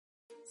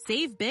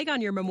Save big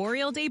on your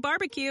Memorial Day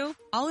barbecue,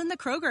 all in the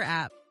Kroger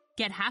app.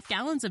 Get half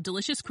gallons of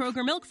delicious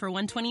Kroger milk for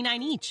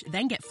 $1.29 each.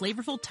 Then get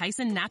flavorful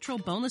Tyson natural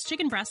boneless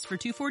chicken breasts for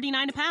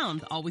 $2.49 a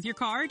pound, all with your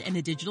card and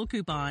a digital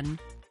coupon.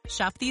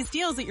 Shop these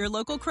deals at your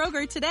local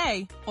Kroger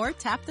today, or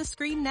tap the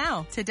screen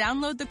now to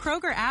download the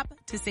Kroger app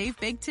to save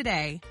big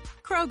today.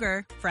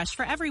 Kroger, fresh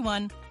for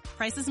everyone.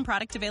 Prices and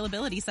product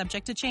availability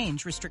subject to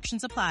change.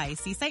 Restrictions apply.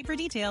 See site for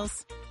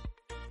details.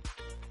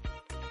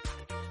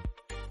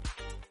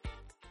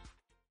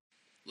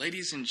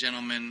 Ladies and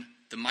gentlemen,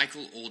 the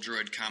Michael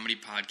Oldroyd Comedy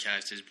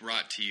Podcast is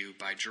brought to you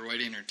by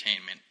Droid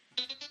Entertainment.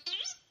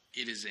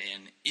 It is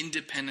an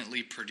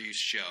independently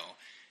produced show,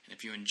 and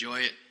if you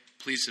enjoy it,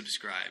 please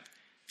subscribe.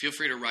 Feel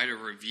free to write a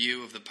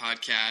review of the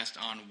podcast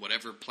on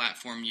whatever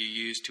platform you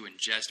use to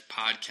ingest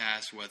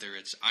podcasts, whether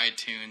it's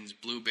iTunes,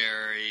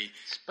 Blueberry,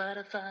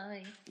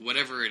 Spotify,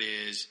 whatever it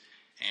is.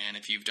 And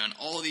if you've done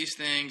all these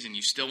things and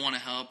you still want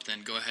to help,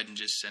 then go ahead and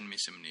just send me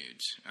some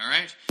nudes. All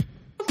right?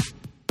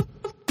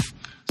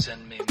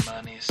 Send me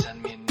money,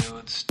 send me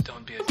nudes.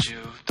 Don't be a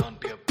Jew, don't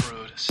be a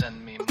prude.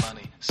 Send me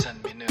money,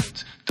 send me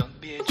nudes. Don't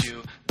be a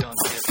Jew, don't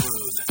be a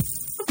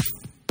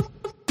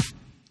prude.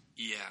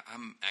 Yeah,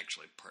 I'm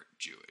actually part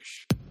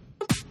Jewish.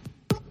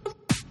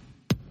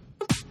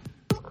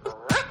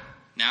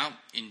 Now,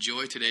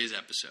 enjoy today's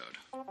episode.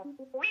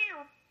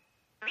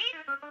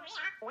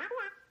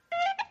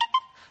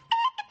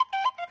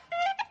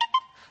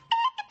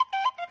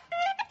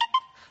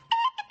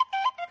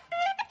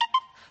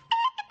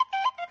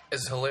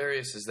 As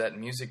hilarious as that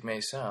music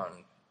may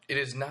sound, it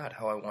is not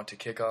how I want to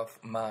kick off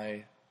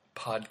my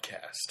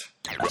podcast.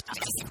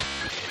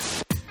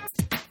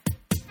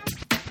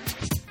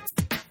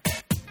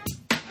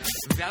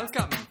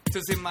 Welcome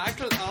to the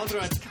Michael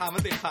Oldroyd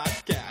Comedy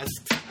Podcast.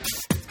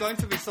 It's going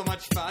to be so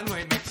much fun when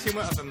he makes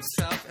humor of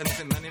himself and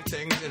the many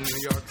things in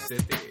New York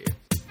City.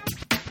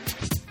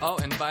 Oh,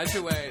 and by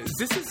the way,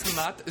 this is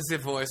not the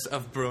voice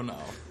of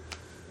Bruno.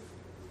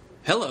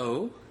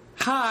 Hello.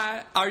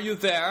 Hi, are you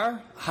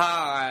there?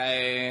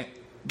 Hi,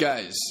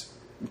 guys,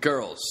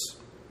 girls,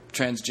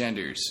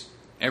 transgenders,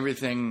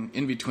 everything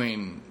in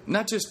between.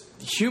 Not just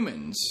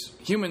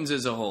humans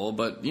as a whole,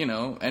 but, you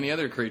know, any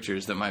other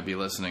creatures that might be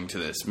listening to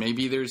this.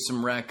 Maybe there's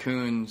some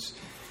raccoons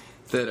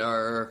that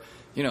are,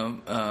 you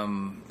know,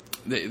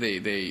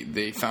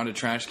 they found a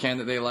trash can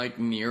that they like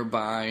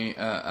nearby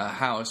a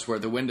house where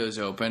the window's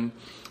open,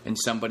 and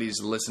somebody's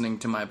listening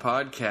to my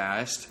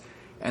podcast,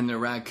 and the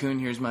raccoon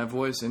hears my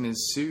voice and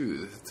is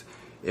soothed.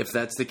 If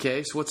that's the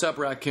case, what's up,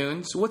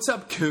 raccoons? What's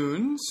up,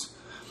 coons?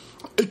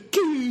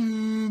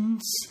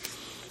 Coons!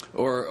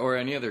 Or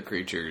any other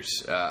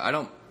creatures.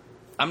 I'm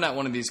not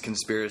one of these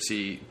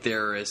conspiracy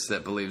theorists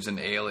that believes in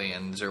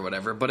aliens or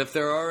whatever, but if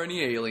there are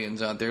any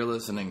aliens out there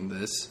listening to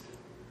this,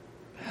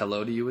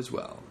 hello to you as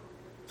well.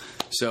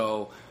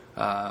 So,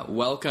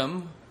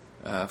 welcome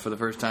for the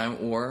first time,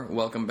 or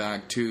welcome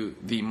back to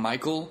the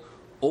Michael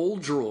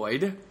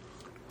Oldroyd,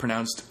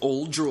 pronounced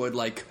Oldroyd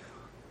like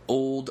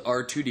old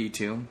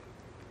R2-D2,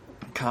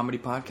 Comedy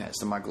Podcast,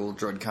 the Michael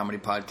Oldroyd Comedy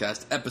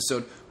Podcast,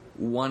 episode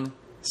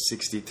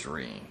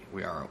 163.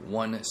 We are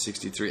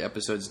 163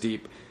 episodes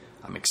deep.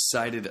 I'm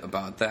excited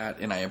about that,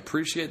 and I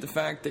appreciate the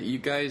fact that you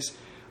guys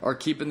are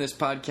keeping this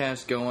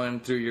podcast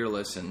going through your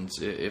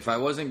listens. If I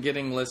wasn't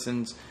getting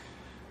listens,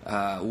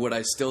 would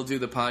I still do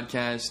the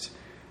podcast?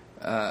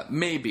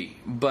 Maybe,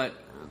 but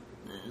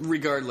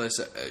regardless,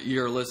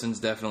 your listens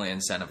definitely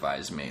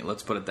incentivize me.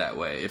 Let's put it that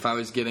way. If I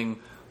was getting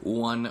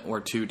 1 or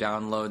 2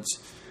 downloads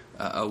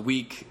a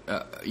week,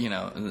 you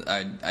know,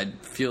 I'd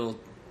feel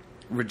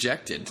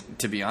rejected,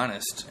 to be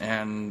honest,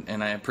 and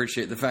I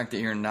appreciate the fact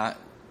that you're not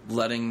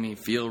letting me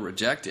feel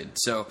rejected.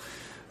 So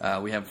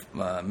we have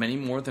many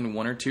more than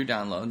 1 or 2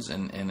 downloads,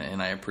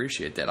 and I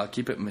appreciate that. I'll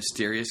keep it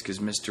mysterious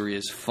because mystery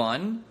is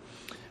fun.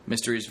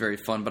 Mystery is very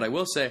fun, but I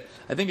will say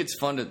I think it's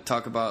fun to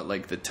talk about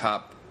like the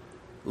top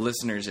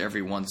listeners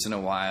every once in a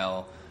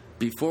while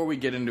before we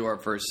get into our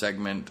first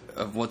segment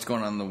of what's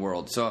going on in the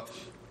world. So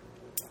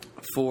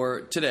for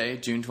today,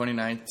 June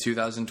 29th,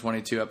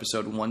 2022,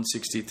 episode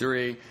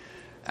 163,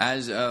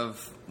 as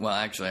of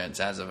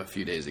a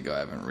few days ago. I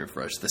haven't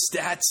refreshed the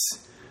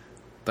stats,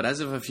 but as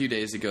of a few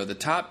days ago, the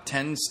top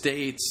 10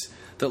 states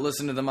that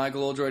listen to the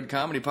Michael Oldroyd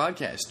Comedy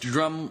Podcast.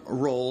 Drum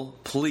roll,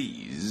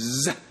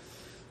 please.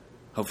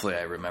 Hopefully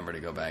I remember to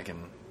go back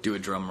and do a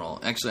drum roll.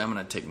 Actually, I'm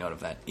going to take note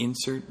of that.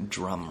 Insert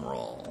drum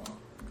roll.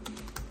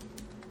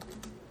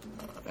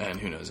 And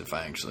who knows if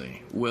I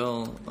actually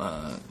will.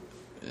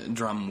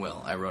 Drum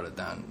will. I wrote it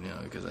down, you know,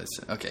 because I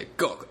said, okay,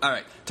 go. All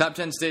right. Top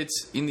 10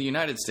 states in the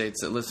United States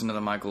that listen to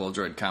the Michael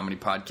Oldroyd Comedy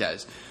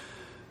Podcast.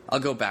 I'll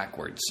go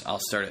backwards. I'll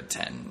start at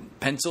 10.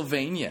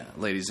 Pennsylvania,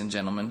 ladies and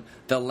gentlemen.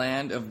 The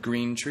land of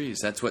green trees.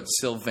 That's what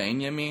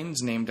Sylvania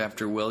means, named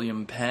after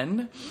William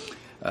Penn.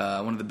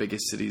 One of the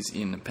biggest cities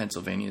in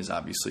Pennsylvania is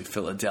obviously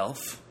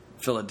Philadelphia.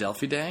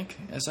 Philadelphia,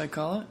 as I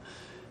call it.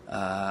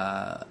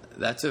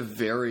 That's a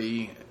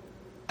very...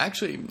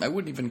 Actually, I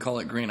wouldn't even call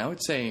it green. I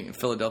would say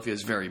Philadelphia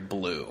is very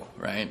blue,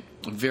 right?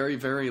 Very,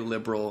 very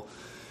liberal.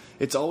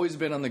 it's always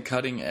been on the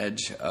cutting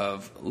edge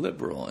of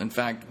liberal. In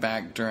fact,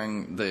 back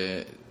during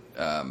the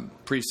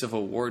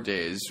pre-Civil War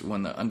days,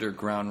 when the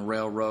Underground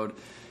Railroad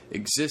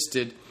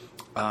existed,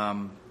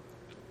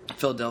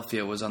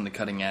 Philadelphia was on the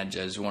cutting edge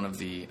as one of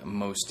the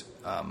most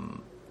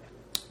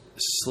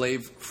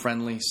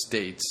slave-friendly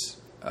states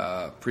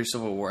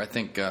pre-Civil War. I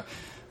think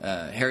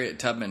Harriet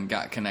Tubman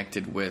got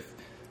connected with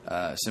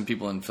some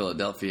people in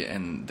Philadelphia,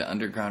 and the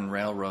Underground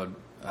Railroad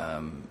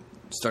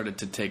started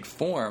to take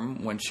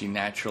form when she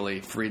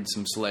naturally freed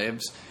some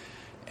slaves.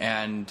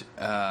 And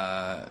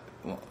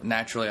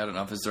naturally, I don't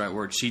know if it's the right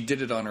word, she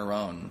did it on her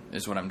own,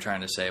 is what I'm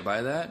trying to say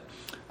by that.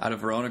 Out of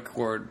her own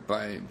accord,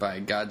 by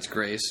God's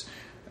grace.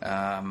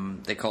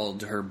 They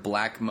called her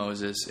Black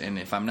Moses, and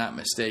if I'm not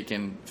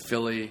mistaken,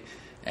 Philly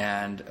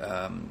and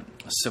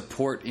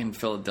support in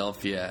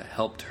Philadelphia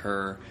helped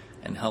her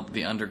and helped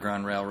the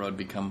Underground Railroad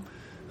become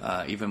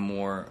even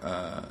more.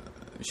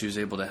 She was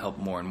able to help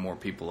more and more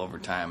people over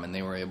time, and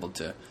they were able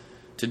to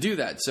do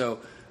that. So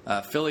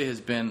Philly has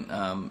been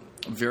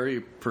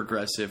very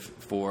progressive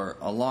for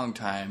a long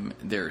time.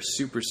 They're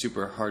super,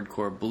 super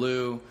hardcore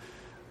blue.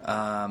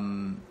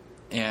 And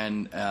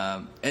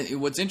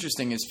what's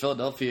interesting is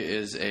Philadelphia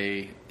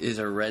is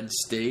a red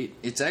state.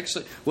 It's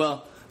actually,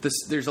 well,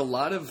 there's a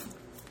lot of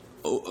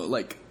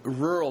like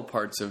rural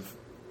parts of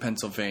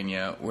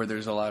Pennsylvania where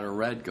there's a lot of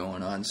red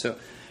going on. So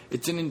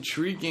it's an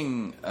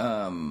intriguing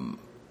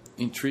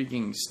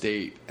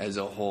state as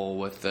a whole,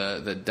 with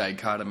the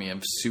dichotomy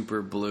of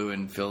super blue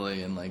in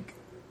Philly and like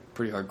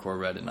pretty hardcore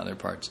red in other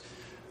parts.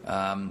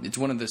 It's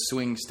one of the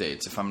swing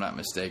states, if I'm not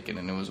mistaken,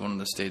 and it was one of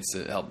the states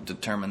that helped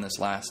determine this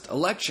last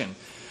election.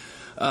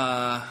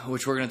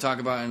 Which we're going to talk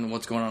about in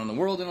what's going on in the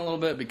world in a little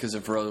bit, because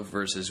of Roe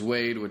versus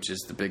Wade, which is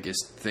the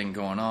biggest thing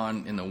going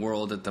on in the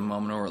world at the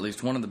moment, or at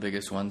least one of the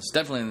biggest ones,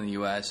 definitely in the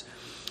U.S.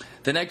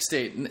 The next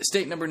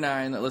state number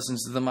 9 that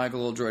listens to the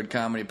Michael Oldroyd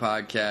Comedy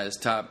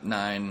Podcast, top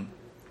 9,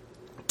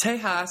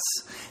 Texas.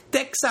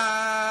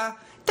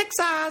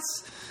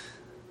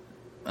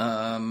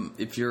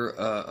 If you're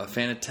a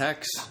fan of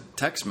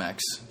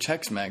Tex-Mex,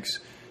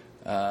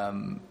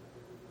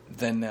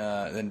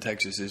 then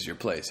Texas is your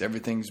place.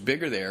 Everything's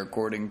bigger there,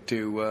 according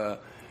to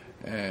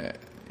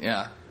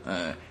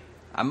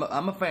I'm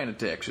a fan of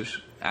Texas.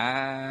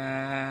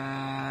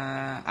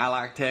 I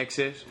like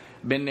Texas.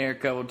 Been there a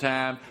couple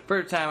times.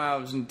 First time I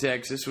was in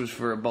Texas was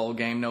for a bowl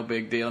game. No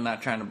big deal.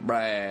 Not trying to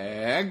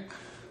brag.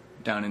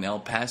 Down in El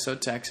Paso,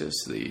 Texas,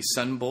 the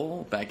Sun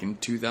Bowl back in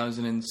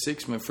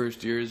 2006. My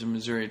first year as a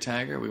Missouri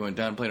Tiger. We went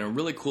down and played in a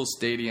really cool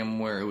stadium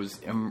where it was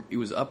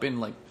up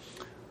in like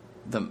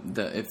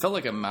it felt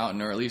like a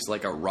mountain, or at least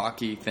like a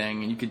rocky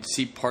thing, and you could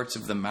see parts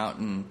of the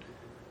mountain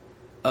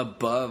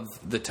above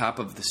the top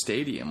of the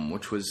stadium,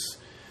 which was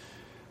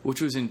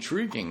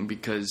intriguing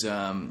because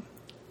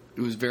it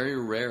was very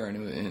rare,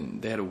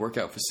 and they had a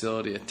workout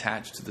facility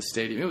attached to the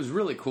stadium. It was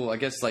really cool. I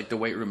guess like the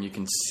weight room you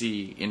can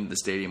see into the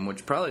stadium,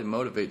 which probably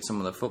motivates some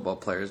of the football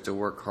players to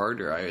work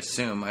harder, I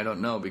assume. I don't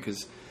know,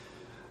 because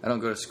I don't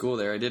go to school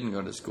there. I didn't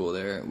go to school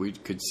there. We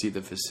could see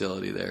the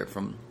facility there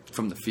from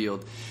the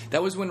field.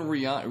 That was when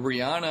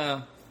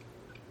Rihanna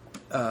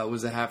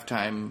was the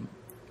halftime.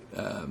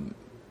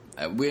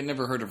 We had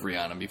never heard of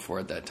Rihanna before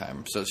at that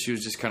time, so she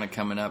was just kind of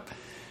coming up,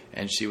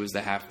 and she was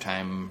the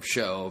halftime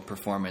show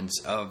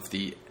performance of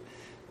the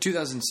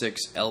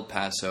 2006 El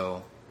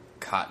Paso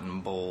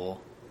Cotton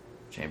Bowl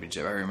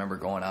championship. I remember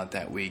going out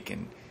that week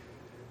and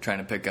trying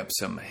to pick up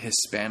some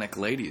Hispanic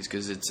ladies,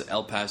 because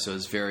El Paso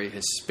is very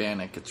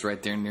Hispanic. It's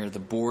right there near the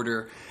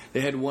border.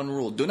 They had one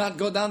rule: do not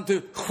go down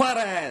to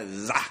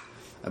Juarez.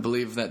 I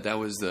believe that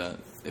was the,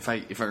 if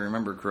I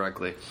remember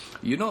correctly.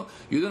 You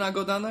do not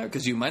go down there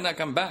because you might not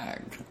come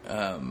back.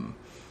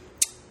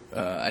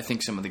 I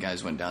think some of the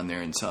guys went down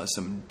there and saw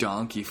some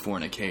donkey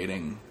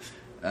fornicating.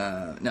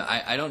 Now,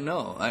 I don't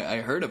know.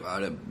 I heard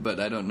about it, but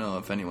I don't know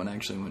if anyone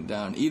actually went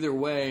down. Either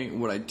way,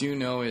 what I do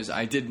know is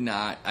I did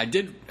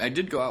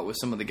go out with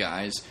some of the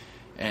guys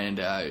and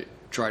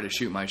try to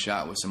shoot my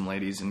shot with some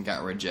ladies, and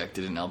got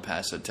rejected in El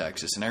Paso,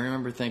 Texas. And I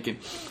remember thinking,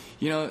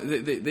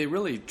 they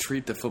really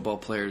treat the football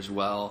players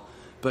well,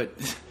 but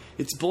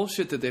it's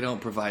bullshit that they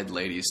don't provide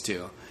ladies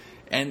too.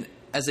 And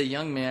as a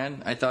young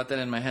man, I thought that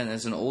in my head.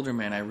 As an older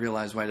man, I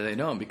realized why they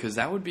don't, because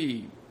that would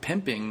be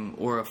pimping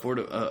or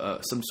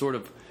some sort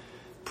of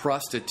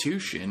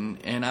prostitution,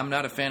 and I'm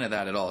not a fan of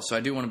that at all. So I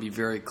do want to be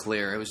very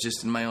clear. It was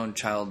just in my own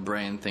child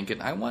brain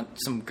thinking, I want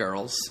some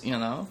girls,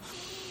 and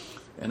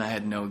I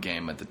had no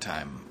game at the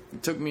time.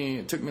 It took me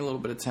a little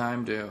bit of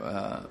time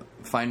to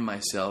find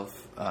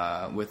myself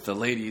with the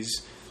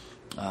ladies.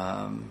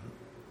 And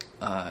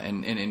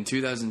in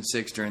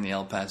 2006, during the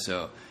El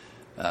Paso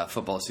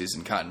football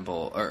season, Cotton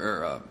Bowl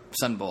or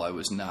Sun Bowl, I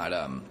was not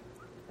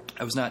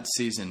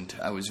seasoned.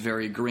 I was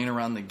very green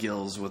around the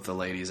gills with the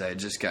ladies. I had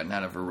just gotten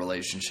out of a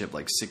relationship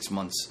like 6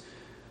 months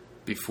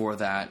before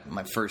that.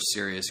 My first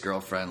serious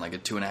girlfriend, like a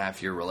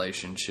 2.5-year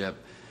relationship,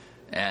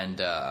 and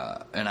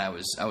I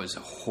was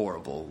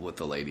horrible with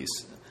the ladies.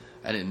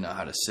 I didn't know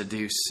how to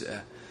seduce.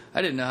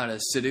 I didn't know how to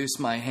seduce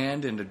my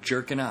hand into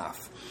jerking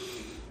off.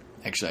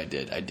 Actually, I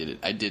did.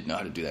 I did know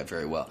how to do that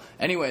very well.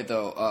 Anyway,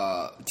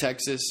 though,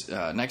 Texas.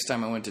 Next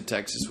time I went to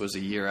Texas was a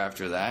year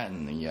after that,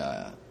 and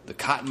the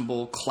Cotton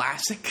Bowl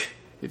Classic,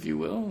 if you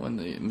will, when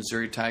the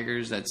Missouri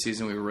Tigers, that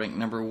season we were ranked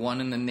number 1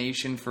 in the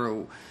nation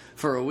for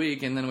a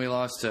week, and then we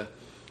lost to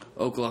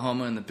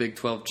Oklahoma in the Big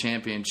 12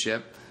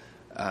 championship.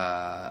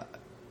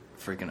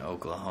 Freaking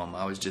Oklahoma.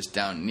 I was just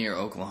down near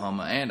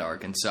Oklahoma and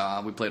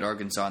Arkansas. We played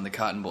Arkansas in the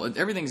Cotton Bowl.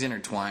 Everything's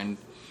intertwined,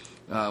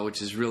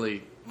 which is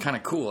really kind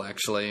of cool,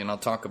 actually, and I'll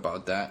talk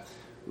about that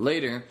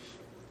later.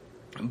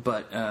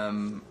 But,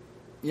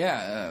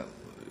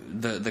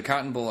 the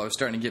Cotton Bowl, I was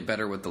starting to get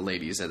better with the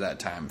ladies at that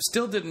time.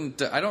 Still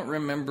didn't, I don't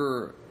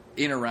remember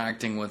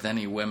interacting with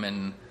any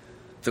women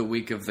the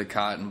week of the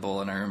Cotton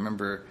Bowl, and I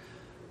remember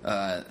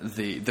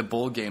the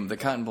bowl game. The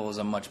Cotton Bowl is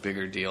a much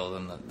bigger deal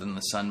than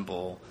the Sun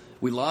Bowl.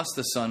 We lost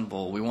the Sun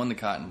Bowl. We won the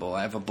Cotton Bowl.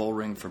 I have a bowl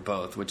ring for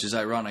both, which is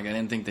ironic. I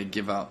didn't think they'd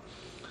give out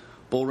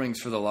bowl rings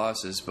for the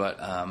losses, but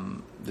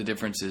the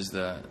difference is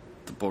the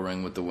bowl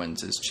ring with the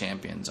wins is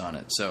champions on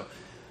it. So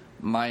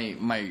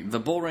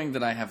the bowl ring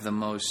that I have the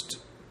most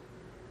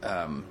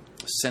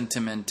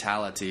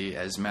sentimentality,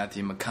 as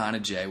Matthew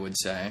McConaughey would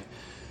say,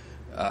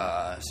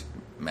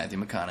 Matthew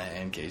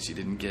McConaughey, in case you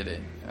didn't get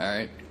it, all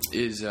right,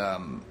 is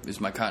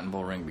my Cotton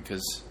Bowl ring,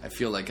 because I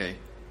feel like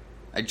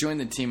I joined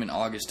the team in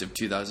August of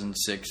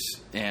 2006,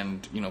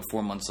 and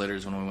 4 months later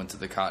is when we went to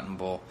the Cotton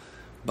Bowl.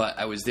 But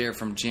I was there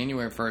from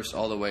January 1st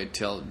all the way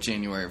till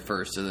January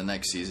 1st of the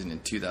next season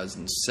in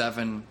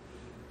 2007,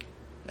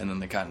 and then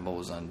the Cotton Bowl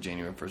was on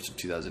January 1st of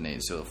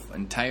 2008. So the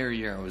entire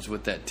year I was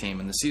with that team,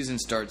 and the season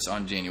starts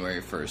on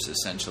January 1st,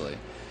 essentially,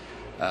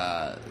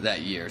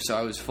 that year. So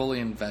I was fully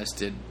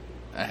invested.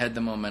 I had the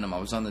momentum. I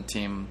was on the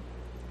team,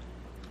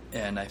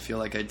 and I feel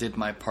like I did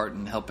my part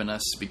in helping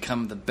us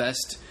become the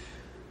best.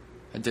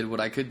 I did what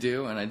I could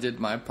do, and I did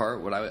my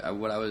part.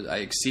 I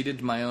exceeded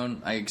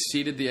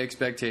the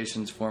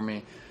expectations for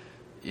me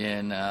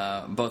in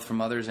both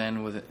from others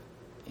and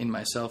in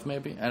myself,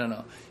 maybe, I don't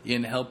know,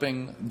 in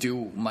helping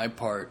do my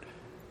part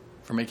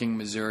for making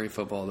Missouri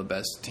football the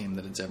best team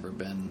that it's ever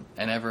been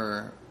and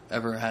ever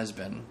has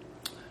been.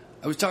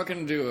 I was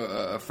talking to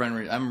a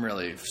friend. I'm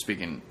really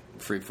speaking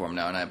freeform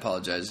now, and I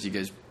apologize. You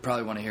guys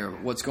probably want to hear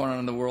what's going on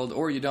in the world,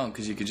 or you don't,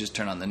 because you could just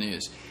turn on the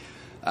news.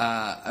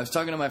 I was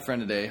talking to my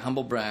friend today,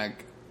 humble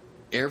brag.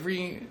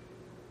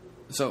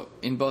 So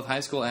in both high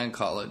school and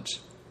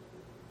college,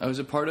 I was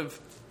a part of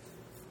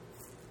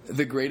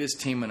the greatest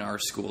team in our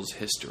school's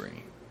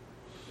history.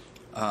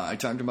 I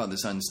talked about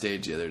this on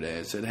stage the other day.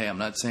 I said, "Hey, I'm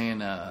not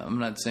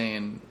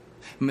saying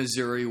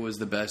Missouri was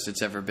the best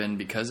it's ever been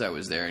because I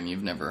was there and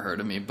you've never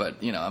heard of me, but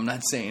I'm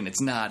not saying it's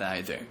not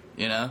either.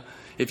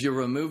 If you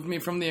removed me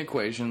from the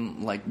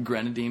equation like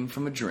grenadine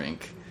from a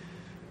drink,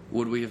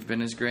 would we have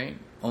been as great?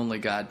 Only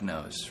God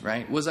knows,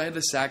 right? Was I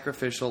the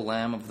sacrificial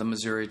lamb of the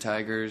Missouri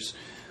Tigers?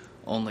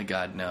 Only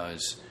God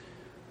knows.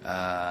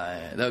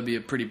 That would be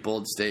a pretty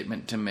bold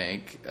statement to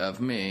make of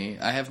me.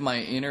 I have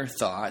my inner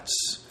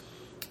thoughts.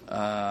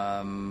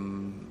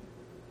 And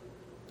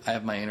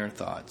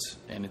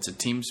it's a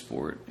team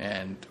sport.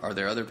 And are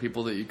there other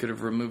people that you could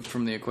have removed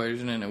from the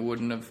equation and we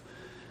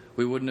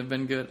wouldn't have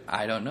been good?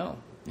 I don't know.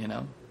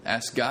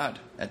 Ask God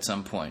at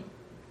some point.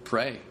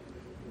 Pray.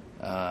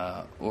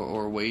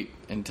 Or wait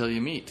until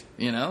you meet,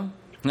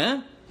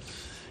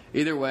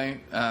 Either way,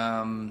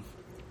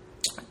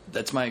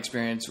 that's my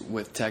experience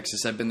with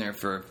Texas. I've been there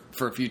for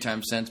a few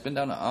times since. Been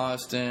down to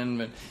Austin,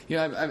 but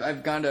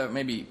I've gone to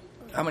maybe,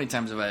 how many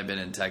times have I been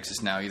in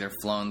Texas now? Either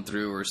flown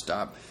through or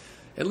stopped.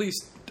 At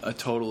least a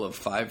total of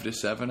 5 to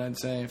 7, I'd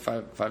say,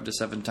 5 to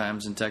 7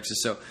 times in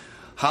Texas. So,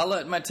 holla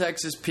at my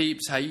Texas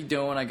peeps. How you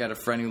doing? I got a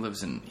friend who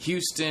lives in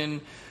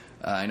Houston.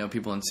 I know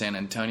people in San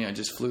Antonio. I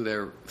just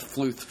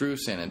flew through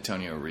San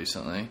Antonio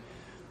recently.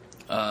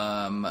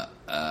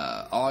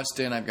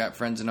 Austin, I've got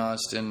friends in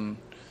Austin.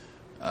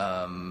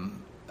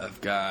 I've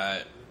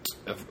got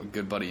a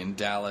good buddy in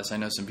Dallas. I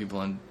know some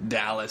people in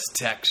Dallas,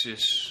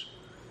 Texas,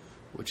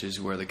 which is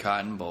where the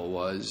Cotton Bowl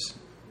was.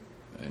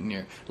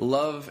 Near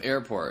Love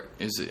Airport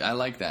I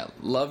like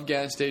that. Love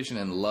gas station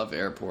and Love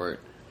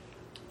Airport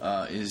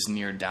is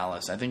near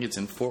Dallas. I think it's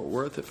in Fort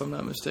Worth, if I'm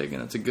not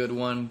mistaken. It's a good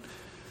one.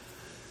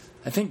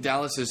 I think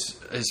Dallas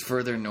is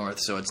further north,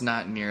 so it's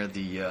not near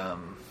the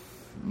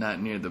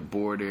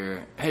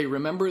border. Hey,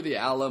 remember the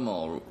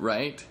Alamo,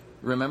 right?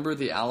 Remember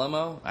the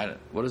Alamo?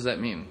 What does that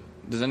mean?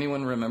 Does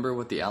anyone remember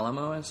what the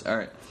Alamo is? All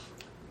right.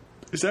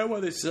 Is that why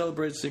they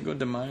celebrate Cinco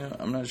de Mayo?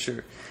 I'm not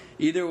sure.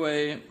 Either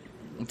way,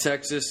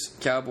 Texas,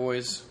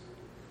 Cowboys,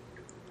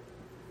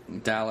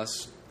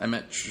 Dallas. I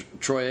met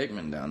Troy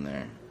Aikman down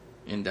there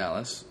in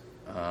Dallas.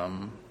 I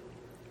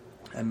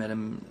met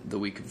him the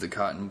week of the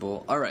Cotton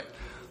Bowl. All right.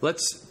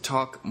 Let's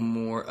talk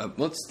more.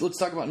 Let's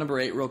talk about number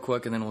 8 real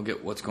quick, and then we'll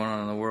get what's going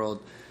on in the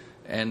world.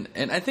 And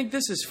I think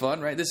this is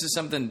fun, right? This is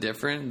something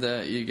different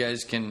that you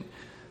guys can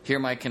hear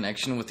my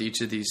connection with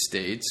each of these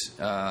states.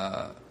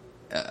 A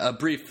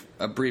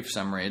brief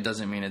summary. It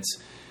doesn't mean it's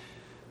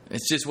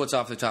just what's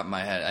off the top of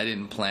my head. I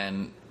didn't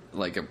plan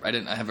I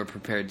didn't have a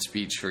prepared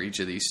speech for each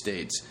of these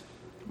states.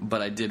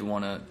 but I did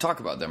want to talk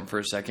about them for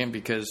a second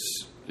because,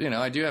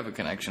 I do have a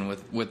connection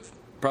with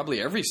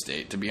probably every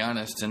state, to be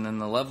honest, and then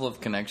the level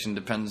of connection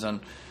depends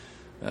on,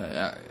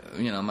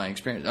 my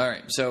experience. All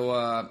right,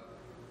 so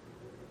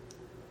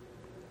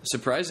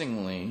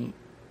surprisingly,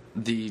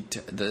 the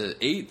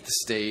 8th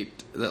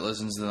state that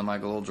listens to the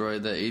Michael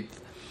Oldroyd, the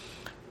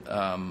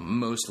 8th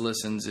most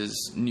listens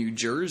is New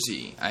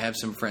Jersey. I have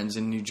some friends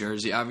in New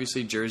Jersey.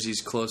 Obviously,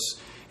 Jersey's close.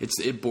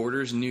 It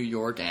borders New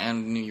York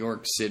and New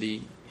York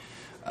City.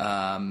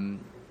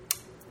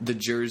 The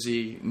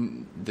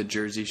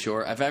Jersey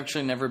Shore. I've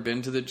actually never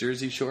been to the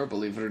Jersey Shore,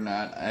 believe it or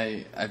not.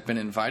 I've been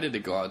invited to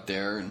go out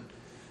there, and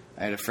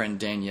I had a friend,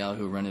 Danielle,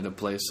 who rented a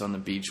place on the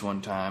beach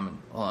one time. And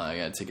hold on, I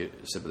gotta take a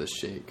sip of this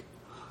shake.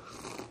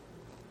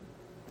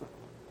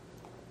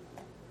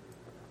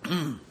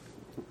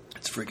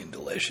 It's freaking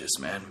delicious,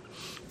 man.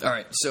 All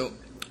right, so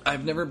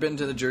I've never been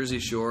to the Jersey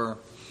Shore,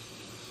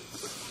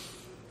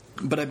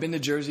 but I've been to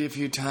Jersey a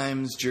few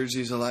times.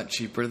 Jersey's a lot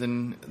cheaper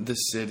than the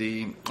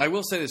city. I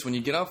will say this, when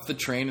you get off the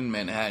train in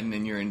Manhattan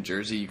and you're in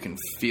Jersey, you can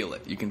feel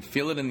it. You can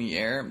feel it in the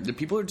air. The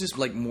people are just,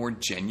 more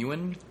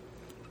genuine.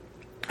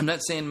 I'm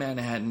not saying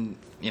Manhattan,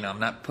 I'm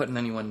not putting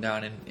anyone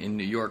down in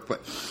New York,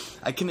 but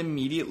I can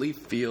immediately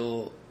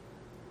feel...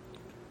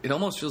 It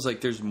almost feels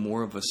like there's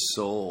more of a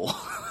soul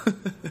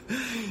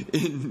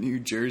in New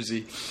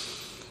Jersey.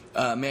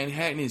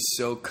 Manhattan is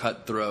so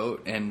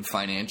cutthroat and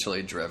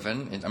financially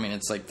driven.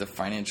 It's like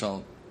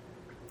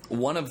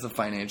one of the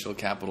financial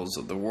capitals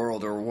of the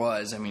world, or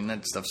was.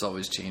 That stuff's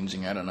always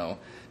changing. I don't know.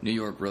 New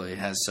York really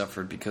has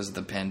suffered because of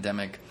the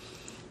pandemic.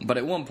 But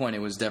at one point, it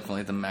was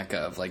definitely the mecca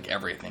of,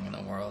 everything in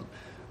the world.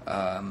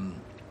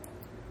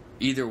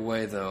 Either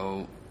way,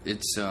 though,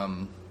 it's...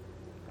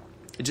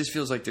 It just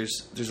feels like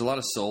there's a lot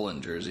of soul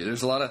in Jersey.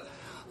 There's a lot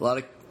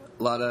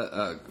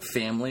of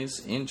families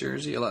in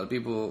Jersey. A lot of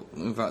people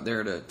move out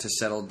there to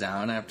settle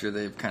down after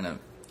they've kind of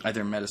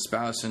either met a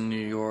spouse in New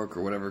York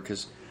or whatever,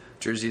 because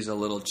Jersey's a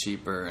little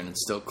cheaper and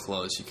it's still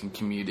close. You can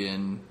commute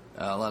in.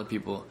 A lot of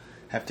people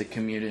have to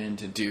commute in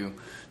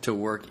to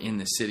work in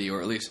the city,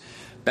 or at least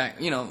back.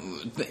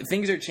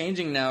 Things are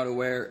changing now to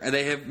where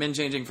they have been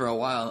changing for a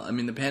while.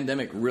 The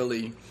pandemic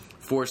really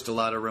forced a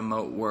lot of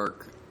remote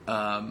work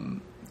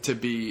to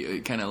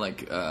be kind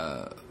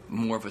of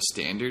more of a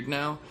standard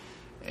now.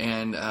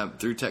 And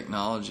through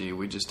technology,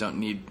 we just don't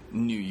need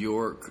New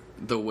York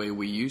the way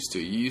we used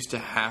to. You used to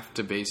have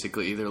to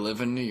basically either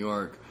live in New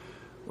York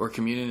or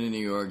commute into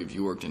New York if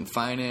you worked in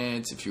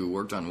finance, if you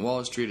worked on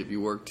Wall Street, if you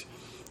worked,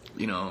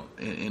 in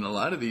a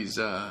lot of these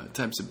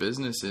types of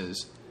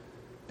businesses.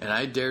 And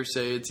I dare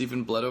say it's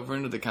even bled over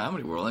into the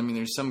comedy world.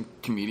 There's some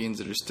comedians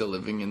that are still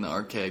living in the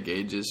archaic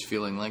ages,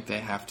 feeling like they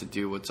have to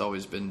do what's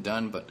always been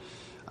done, but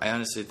I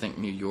honestly think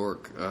New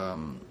York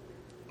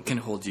can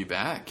hold you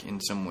back in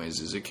some ways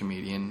as a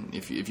comedian.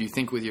 If you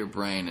think with your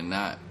brain and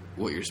not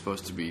what you're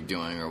supposed to be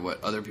doing or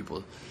what other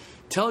people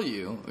tell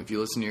you, if you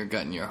listen to your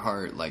gut and your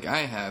heart like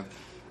I have,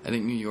 I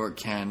think New York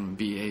can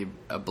be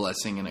a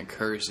blessing and a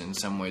curse in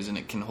some ways, and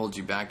it can hold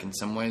you back in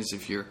some ways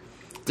if you're,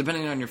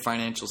 depending on your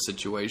financial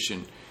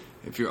situation,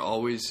 if you're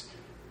always,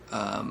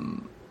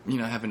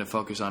 having to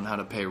focus on how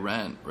to pay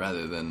rent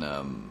rather than,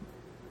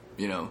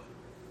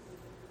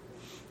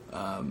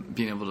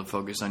 being able to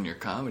focus on your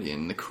comedy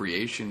and the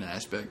creation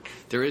aspect.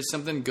 There is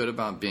something good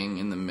about being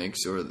in the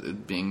mix or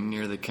being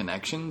near the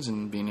connections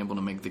and being able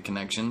to make the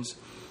connections.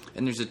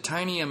 And there's a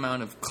tiny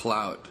amount of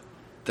clout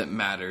that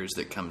matters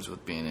that comes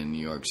with being in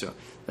New York. So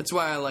that's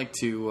why I like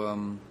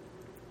to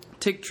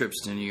take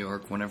trips to New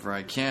York whenever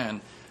I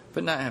can,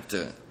 but not have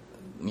to,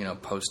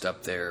 post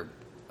up there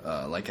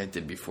like I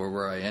did before,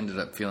 where I ended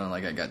up feeling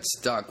like I got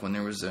stuck when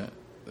there was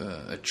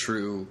a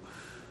true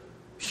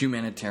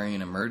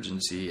humanitarian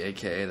emergency,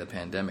 aka the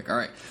pandemic. All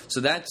right, so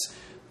that's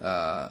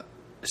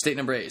state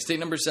number 8. State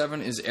number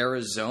 7 is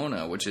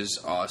Arizona, which is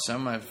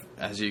awesome.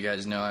 As you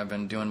guys know, I've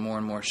been doing more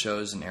and more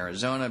shows in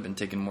Arizona. I've been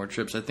taking more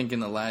trips. I think in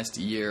the last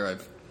year,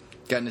 I've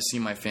gotten to see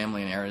my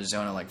family in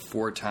Arizona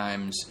 4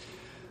 times.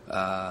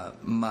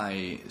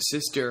 My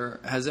sister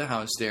has a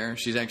house there.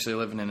 She's actually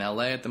living in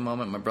LA at the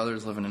moment. My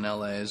brother's living in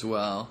LA as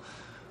well.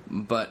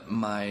 But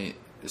my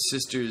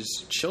sister's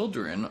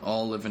children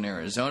all live in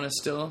Arizona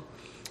still.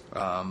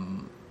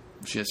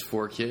 She has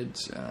 4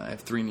 kids. I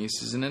have 3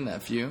 nieces and a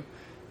nephew.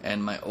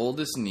 And my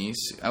oldest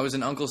niece, I was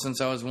an uncle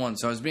since I was 1,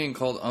 so I was being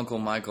called Uncle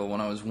Michael when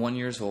I was 1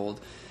 year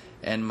old.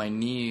 And my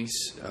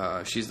niece,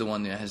 she's the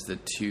one that has the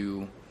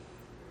 2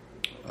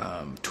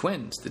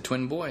 twins, the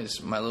twin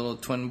boys, my little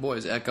twin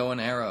boys, Echo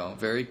and Arrow.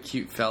 Very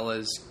cute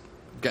fellas.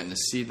 I've gotten to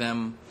see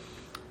them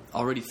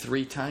already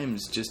 3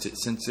 times just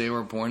since they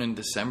were born in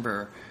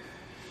December.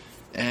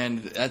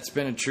 And that's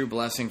been a true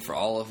blessing for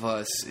all of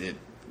us. It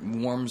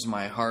warms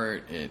my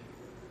heart. It,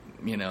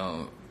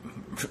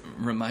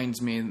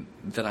 reminds me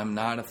that I'm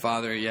not a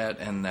father yet,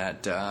 and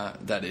that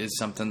that is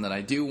something that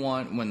I do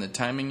want when the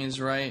timing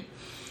is right.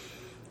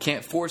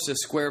 Can't force a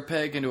square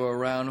peg into a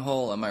round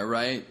hole, am I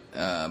right?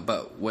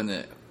 But what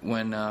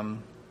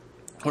I'm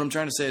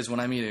trying to say is,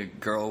 when I meet a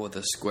girl with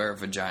a square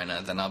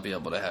vagina, then I'll be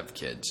able to have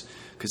kids,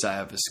 because I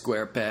have a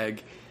square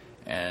peg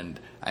and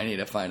I need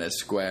to find a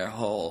square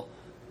hole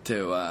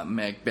to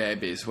make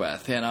babies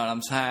with. You know what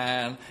I'm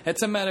saying?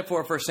 It's a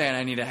metaphor for saying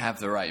I need to have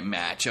the right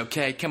match,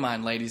 okay? Come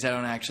on, ladies. I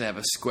don't actually have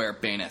a square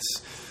penis.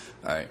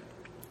 All right.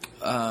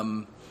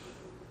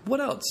 What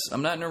else?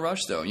 I'm not in a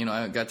rush, though. You know,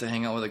 I got to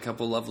hang out with a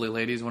couple lovely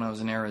ladies when I was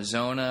in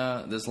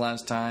Arizona this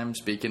last time,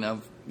 speaking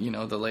of, you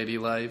know, the lady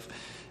life,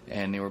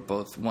 and they were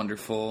both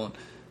wonderful.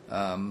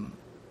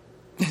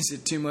 Is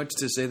it too much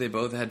to say they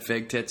both had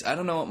fake tits? I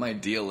don't know what my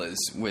deal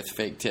is with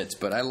fake tits,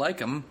 but I like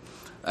them.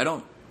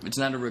 It's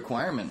not a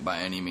requirement by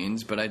any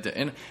means, but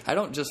and I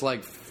don't just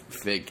like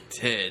fake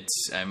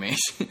tits. I mean,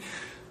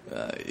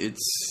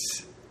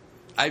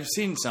 I've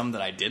seen some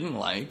that I didn't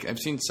like. I've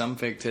seen some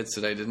fake tits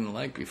that I didn't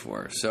like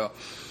before. So,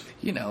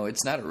 you know,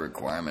 it's not a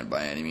requirement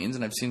by any means.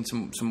 And I've seen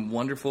some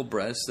wonderful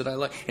breasts that I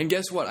like. And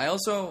guess what?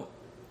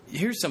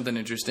 Here's something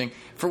interesting.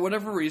 For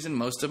whatever reason,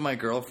 most of my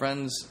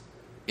girlfriends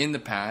in the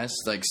past,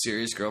 like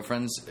serious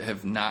girlfriends,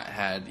 have not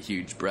had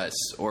huge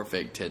breasts or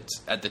fake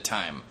tits at the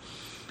time.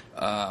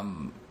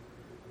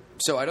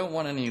 So I don't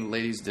want any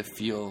ladies to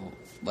feel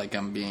like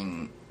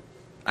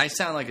I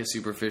sound like a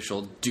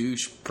superficial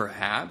douche,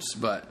 perhaps,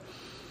 but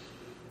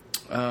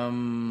I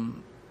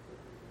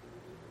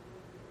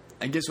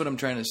guess what I'm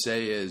trying to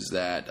say is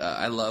that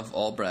I love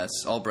all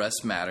breasts. All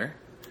breasts matter,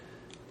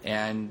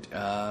 and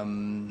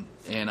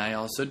I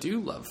also do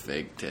love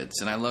fake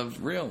tits, and I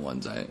love real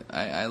ones.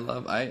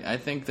 I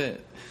think that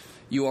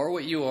you are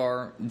what you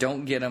are.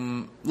 Don't get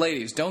them,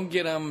 ladies. Don't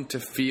get them to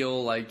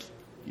feel like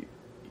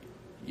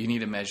you need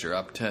to measure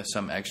up to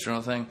some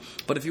external thing.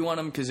 But if you want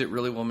them because it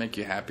really will make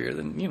you happier,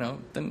 then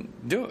then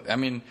do it. I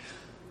mean,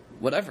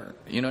 whatever.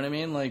 You know what I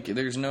mean? Like,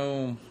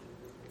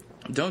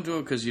 don't do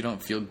it because you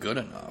don't feel good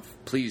enough.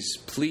 Please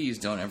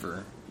don't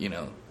ever,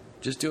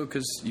 just do it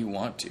because you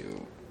want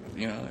to.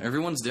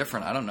 Everyone's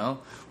different. I don't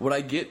know.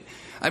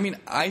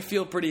 I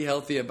feel pretty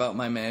healthy about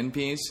my man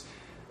piece,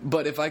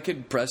 but if I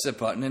could press a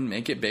button and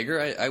make it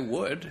bigger, I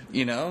would,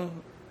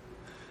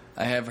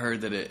 I have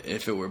heard that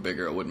if it were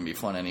bigger, it wouldn't be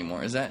fun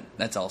anymore.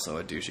 That's also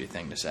a douchey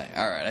thing to say.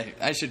 All right,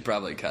 I should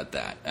probably cut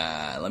that.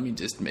 Let me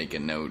just make a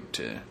note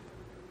to...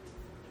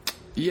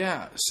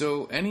 Yeah,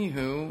 so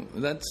anywho,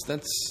 that's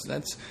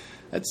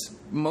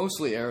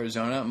mostly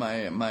Arizona.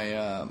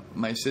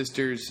 My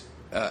sister's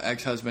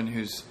ex-husband,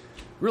 who's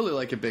really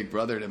like a big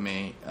brother to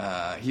me,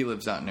 he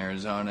lives out in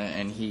Arizona,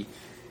 and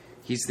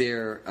he's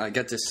there. I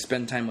got to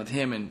spend time with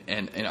him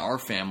and our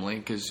family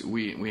because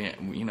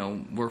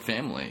we're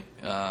family.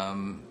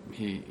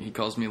 He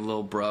calls me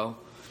little bro,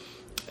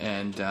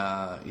 and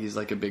he's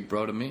like a big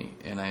bro to me,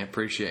 and I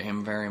appreciate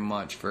him very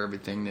much for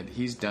everything that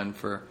he's done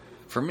for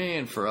me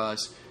and for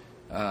us.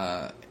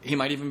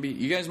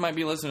 You guys might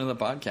be listening to the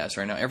podcast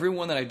right now.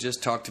 Everyone that I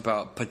just talked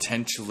about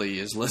potentially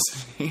is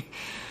listening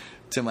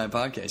to my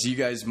podcast. You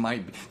guys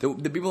might be.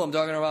 The people I'm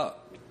talking about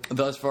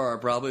thus far are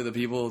probably the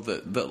people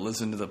that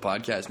listen to the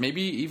podcast.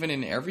 Maybe even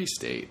in every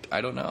state. I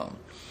don't know.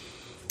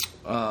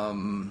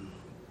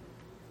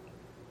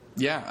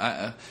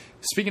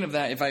 Speaking of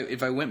that,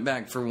 if I went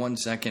back for 1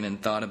 second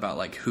and thought about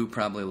like who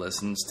probably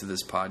listens to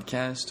this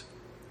podcast,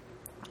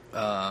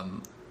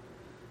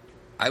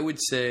 I would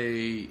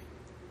say,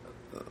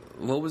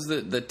 what was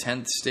the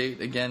 10th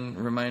state again?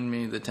 Remind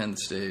me the 10th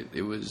state.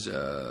 It was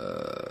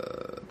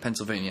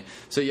Pennsylvania.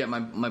 So yeah,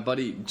 my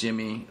buddy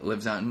Jimmy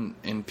lives out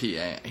in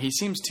PA. He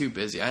seems too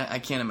busy. I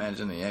can't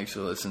imagine that he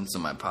actually listens to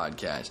my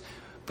podcast.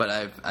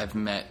 But I've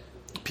met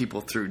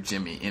people through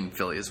Jimmy in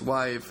Philly, his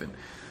wife, and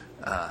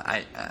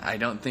I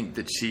don't think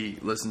that she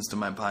listens to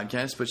my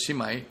podcast, but she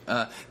might.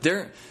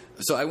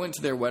 So I went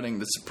to their wedding,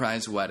 the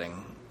surprise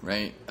wedding,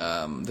 right,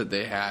 that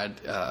they had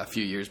a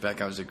few years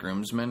back. I was a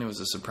groomsman. It was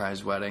a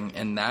surprise wedding,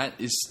 and that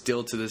is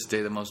still to this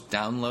day the most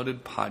downloaded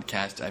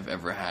podcast I've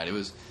ever had. It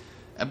was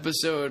I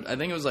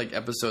think it was like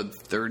episode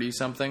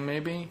 30-something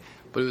maybe,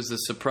 but it was the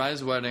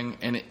surprise wedding,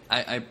 and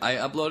I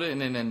uploaded it,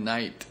 and in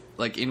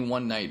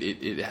one night,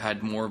 it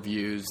had more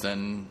views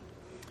than...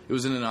 It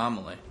was an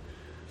anomaly.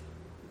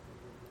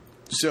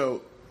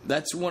 So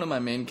that's one of my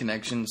main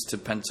connections to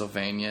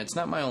Pennsylvania. It's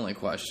not my only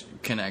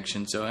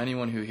connection, so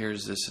anyone who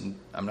hears this, and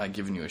I'm not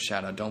giving you a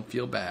shout-out, don't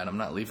feel bad. I'm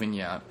not leaving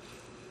you out.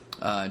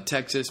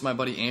 Texas, my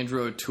buddy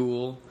Andrew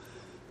O'Toole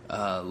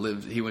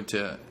he went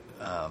to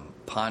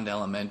Pond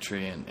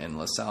Elementary and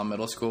LaSalle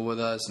Middle School with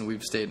us, and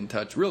we've stayed in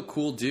touch. Real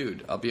cool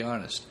dude, I'll be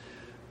honest.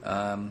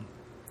 I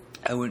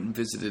went and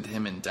visited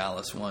him in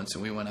Dallas once,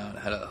 and we went out and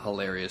had a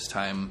hilarious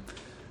time.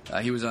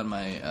 He was on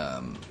my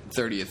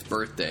 30th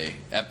birthday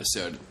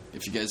episode,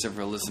 if you guys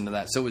ever listened to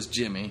that. So was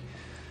Jimmy.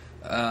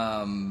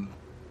 And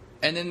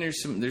then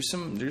there's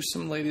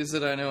some ladies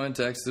that I know in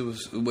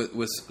Texas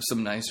with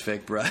some nice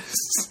fake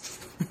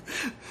breasts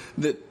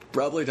that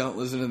probably don't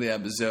listen to the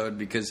episode,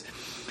 because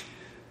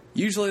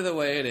usually the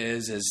way it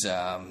is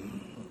I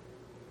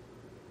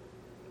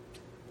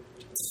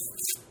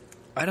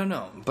don't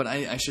know, but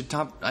I should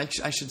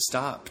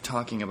stop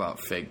talking about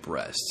fake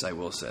breasts. I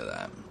will say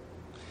that.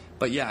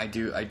 But yeah, I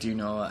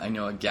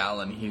know a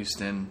gal in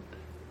Houston,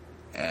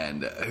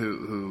 and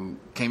who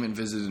came and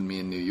visited me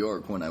in New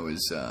York when I was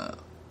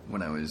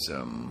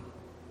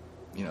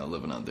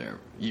living out there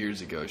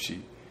years ago.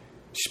 She's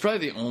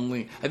probably the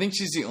only. I think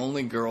she's the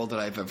only girl that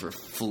I've ever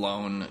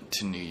flown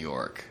to New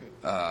York.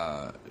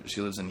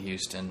 She lives in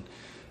Houston.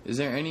 Is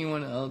there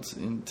anyone else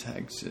in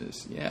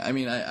Texas? Yeah, I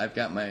mean, I've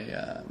got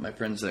my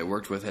friends that I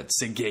worked with at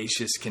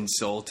Sagacious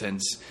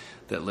Consultants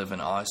that live in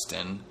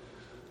Austin.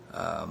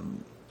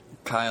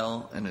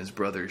 Kyle and his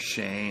brother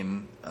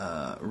Shane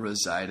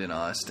reside in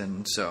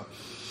Austin. So,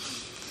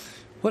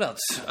 what else?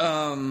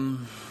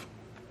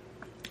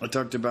 I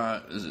talked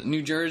about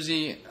New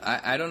Jersey.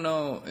 I don't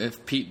know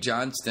if Pete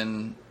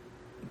Johnston...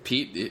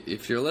 Pete,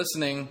 if you're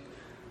listening,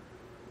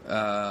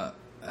 I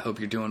hope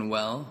you're doing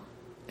well.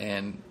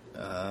 And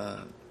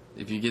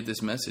if you get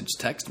this message,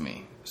 text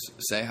me.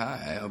 Say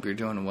hi. I hope you're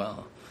doing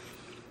well.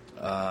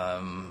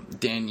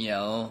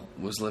 Danielle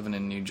was living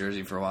in New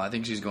Jersey for a while. I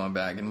think she's going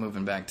back and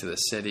moving back to the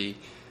city.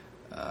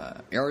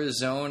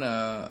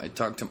 Arizona, I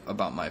talked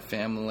about my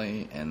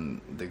family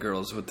and the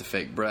girls with the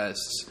fake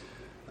breasts.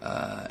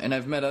 And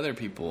I've met other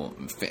people,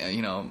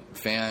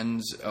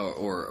 fans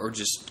or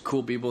just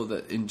cool people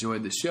that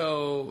enjoyed the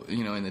show,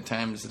 in the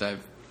times that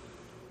I've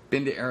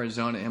been to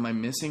Arizona. Am I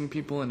missing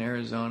people in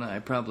Arizona? I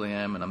probably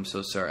am, and I'm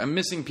so sorry. I'm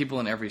missing people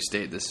in every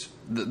state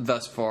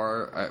thus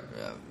far.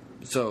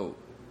 So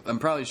I'm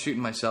probably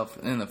shooting myself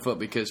in the foot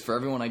because for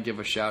everyone I give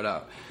a shout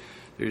out,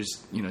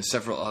 there's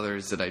several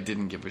others that I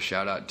didn't give a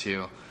shout out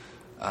to,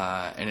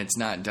 and it's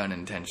not done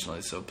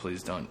intentionally. So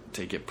please don't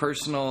take it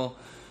personal.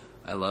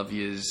 I love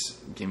yous.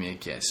 Give me a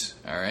kiss.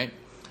 All right.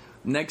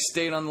 Next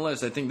state on the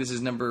list. I think this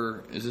is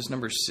number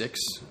 6?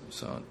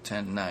 So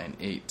 10, 9,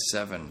 8,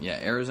 7. Yeah,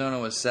 Arizona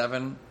was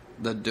 7.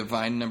 The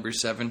divine number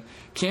 7.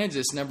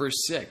 Kansas, number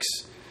 6.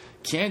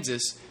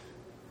 Kansas.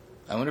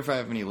 I wonder if I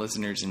have any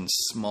listeners in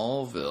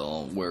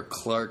Smallville, where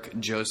Clark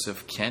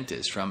Joseph Kent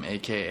is from,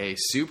 a.k.a.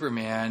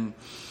 Superman.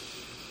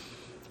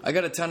 I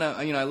got a ton of...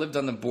 I lived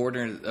on the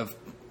border of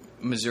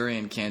Missouri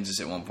and Kansas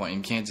at one point,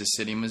 in Kansas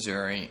City,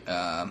 Missouri.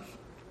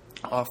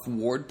 Off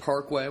Ward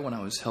Parkway when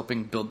I was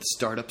helping build the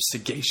startup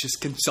Sagacious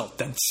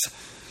Consultants.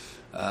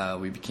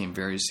 We became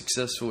very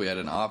successful. We had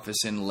an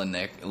office in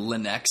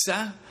Lenexa.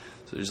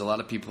 So there's a lot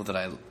of people that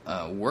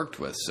I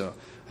worked with. So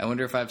I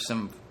wonder if I have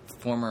some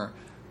former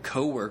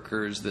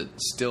co-workers that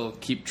still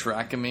keep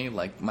track of me,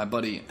 like my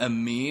buddy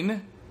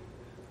Amin.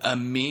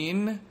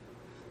 Amin,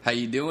 how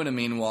you doing,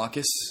 Amin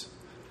Walkus?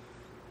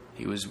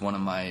 He was one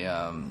of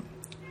my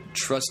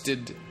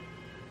trusted...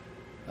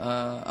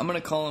 I'm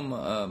going to call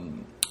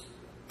him...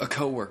 a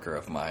coworker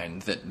of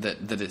mine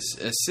that has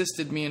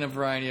assisted me in a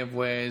variety of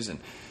ways and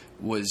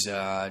was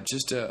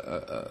just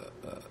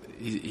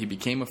he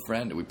became a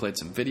friend. We played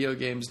some video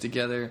games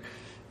together,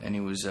 and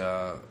he was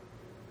a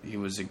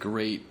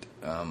great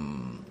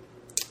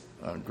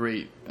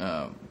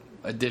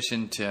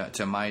addition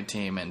to my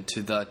team and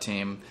to the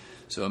team.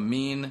 So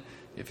Amin,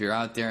 if you're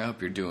out there, I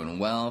hope you're doing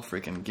well.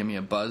 Freaking give me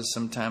a buzz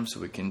sometime so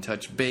we can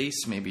touch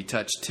base, maybe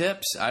touch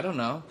tips. I don't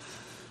know.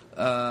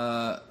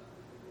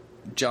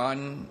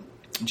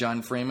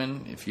 John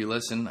Freeman, if you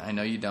listen, I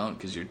know you don't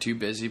because you're too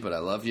busy, but I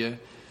love you.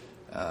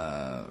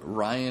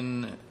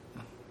 Ryan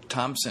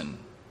Thompson.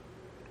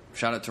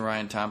 Shout out to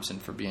Ryan Thompson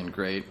for being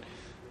great.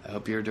 I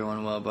hope you're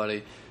doing well,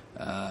 buddy.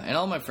 And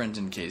all my friends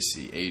in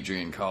KC,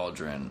 Adrian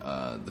Cauldron,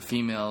 the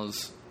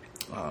females,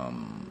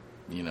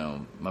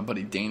 my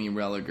buddy Danny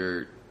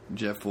Religert,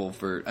 Jeff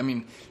Wolfert. I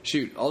mean,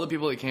 shoot, all the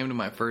people that came to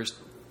my first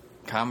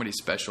comedy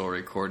special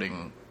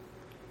recording.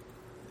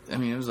 I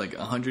mean, it was like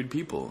 100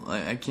 people.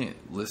 I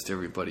can't list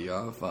everybody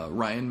off.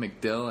 Ryan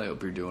McDill, I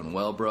hope you're doing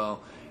well, bro.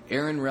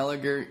 Aaron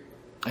Religer,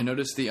 I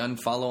noticed the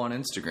unfollow on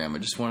Instagram. I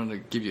just wanted to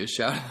give you a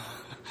shout out.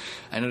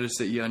 I noticed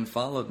that you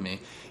unfollowed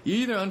me. You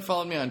either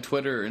unfollowed me on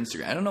Twitter or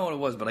Instagram. I don't know what it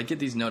was, but I get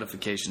these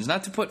notifications.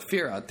 Not to put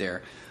fear out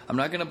there. I'm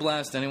not going to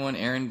blast anyone.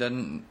 Aaron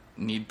doesn't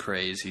need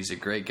praise. He's a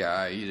great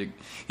guy.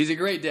 He's a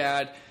great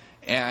dad.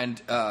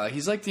 And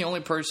he's like the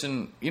only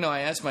person...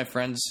 I asked my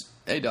friends,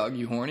 hey, dog,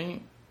 you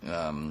horny?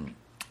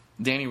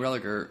 Danny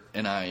Religer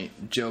and I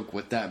joke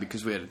with that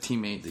because we had a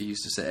teammate that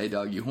used to say, hey,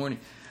 dog, you horny?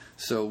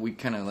 So we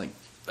kind of,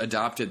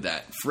 adopted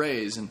that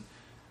phrase. And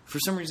for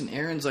some reason,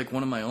 Aaron's,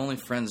 one of my only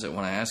friends that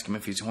when I ask him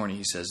if he's horny,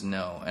 he says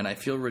no. And I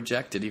feel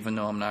rejected even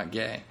though I'm not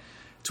gay.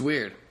 It's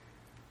weird.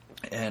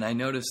 And I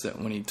noticed that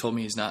when he told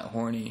me he's not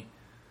horny,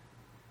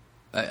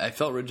 I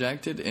felt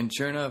rejected. And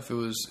sure enough,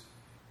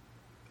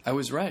 I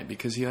was right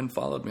because he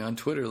unfollowed me on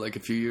Twitter a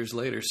few years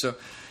later. So,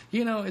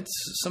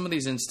 it's some of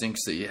these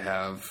instincts that you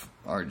have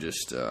are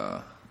just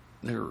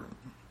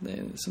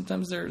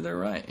sometimes they're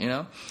right,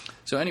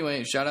 So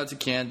anyway, shout out to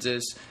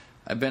Kansas.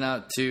 I've been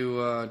out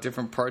to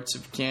different parts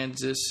of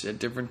Kansas at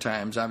different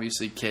times.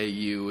 Obviously,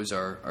 KU is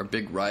our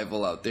big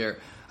rival out there.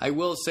 I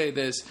will say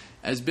this,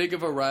 as big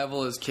of a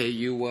rival as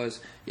KU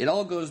was, it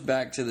all goes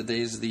back to the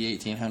days of the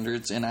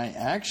 1800s, and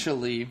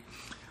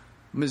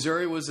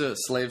Missouri was a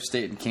slave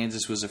state and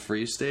Kansas was a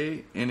free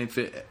state, and if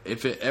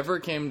it ever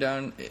came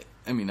down,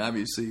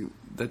 obviously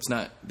that's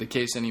not the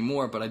case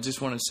anymore, but I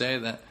just want to say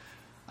that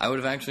I would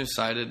have actually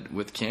sided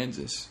with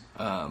Kansas.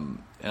 And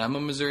I'm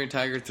a Missouri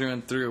Tiger through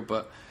and through,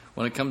 but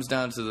when it comes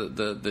down to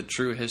the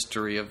true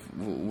history of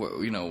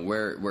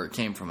where it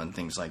came from and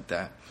things like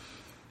that,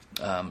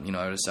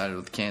 I decided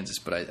with Kansas.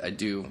 But I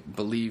do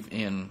believe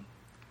in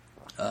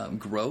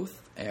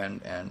growth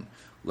and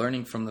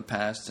learning from the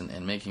past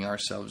and making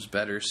ourselves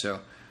better.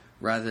 So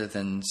rather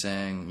than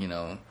saying,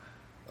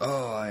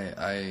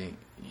 rather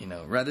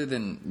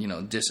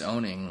than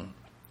disowning,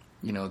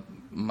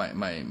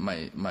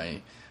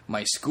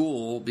 my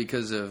school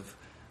because of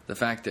the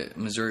fact that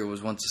Missouri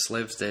was once a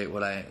slave state,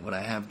 what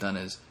I have done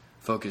is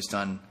focused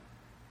on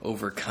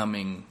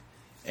overcoming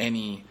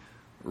any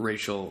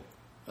racial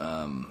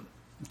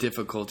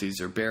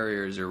difficulties or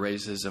barriers or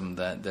racism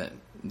that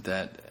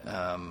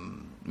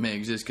may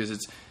exist, because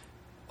it's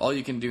all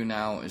you can do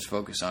now is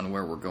focus on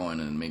where we're going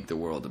and make the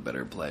world a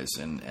better place.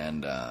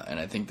 And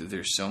I think that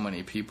there's so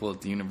many people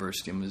at the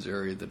University of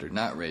Missouri that are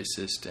not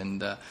racist.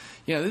 And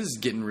this is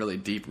getting really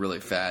deep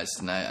really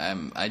fast. And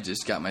I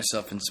just got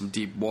myself in some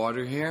deep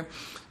water here,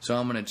 so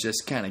I'm gonna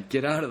just kind of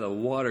get out of the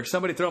water.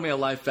 Somebody throw me a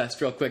life vest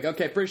real quick.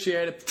 Okay,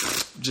 appreciate it.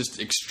 Just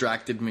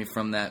extracted me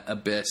from that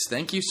abyss.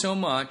 Thank you so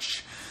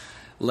much.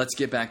 Let's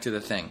get back to the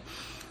thing.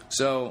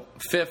 So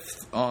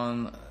fifth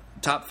on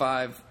top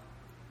 5,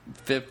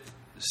 fifth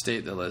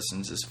state that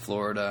listens is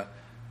Florida.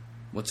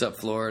 What's up,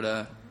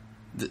 Florida?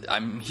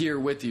 I'm here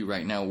with you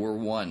right now. We're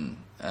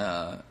one.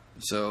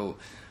 So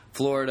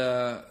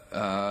Florida,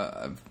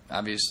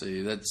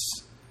 obviously,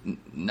 that's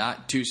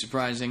not too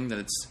surprising that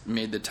it's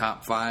made the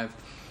top 5.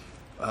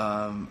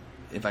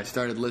 If I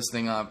started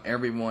listing off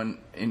everyone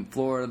in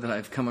Florida that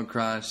I've come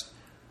across,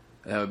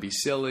 that would be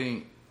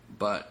silly.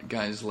 But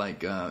guys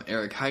like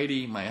Eric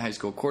Heide, my high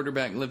school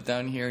quarterback, lived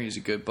down here. He's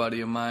a good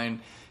buddy of mine.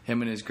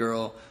 Him and his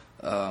girl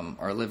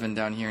are living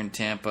down here in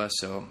Tampa,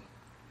 so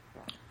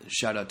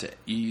shout out to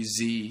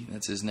EZ.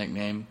 That's his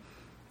nickname,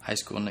 high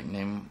school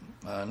nickname.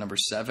 Number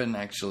 7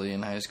 actually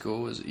in high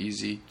school was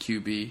EZ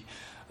QB.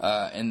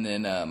 And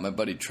then my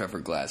buddy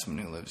Trevor Glassman,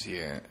 who lives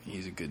here,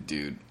 he's a good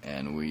dude.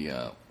 And we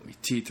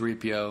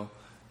T3PO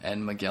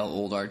and Miguel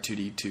Old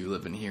R2D2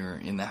 living here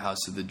in the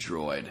house of the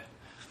droid.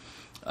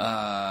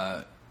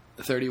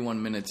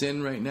 31 minutes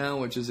in right now,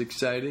 which is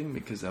exciting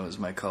because that was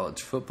my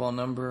college football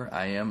number.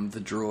 I am the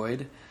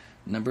droid.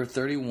 Number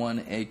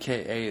 31,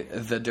 a.k.a.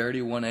 the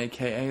dirty one,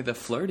 a.k.a. the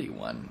flirty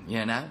one.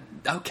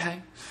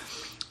 Okay.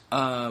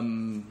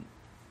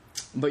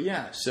 But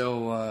yeah,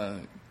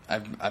 so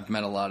I've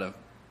met a lot of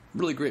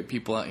really great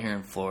people out here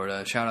in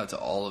Florida. Shout out to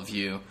all of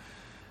you.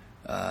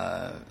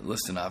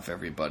 Listing off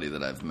everybody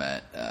that I've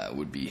met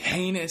would be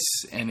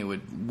heinous, and it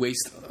would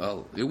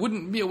it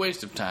wouldn't be a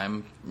waste of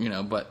time,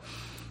 but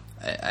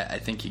I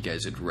think you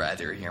guys would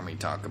rather hear me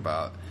talk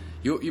about.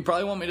 You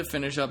probably want me to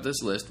finish up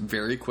this list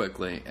very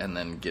quickly and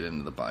then get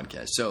into the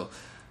podcast. So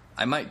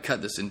I might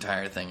cut this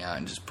entire thing out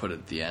and just put it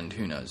at the end.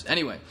 Who knows?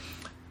 Anyway,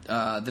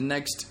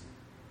 the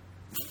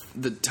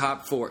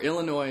top 4.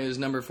 Illinois is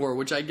number 4,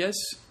 which I guess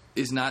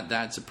is not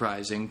that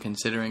surprising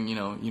considering,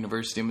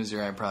 University of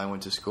Missouri. I probably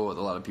went to school with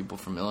a lot of people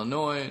from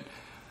Illinois.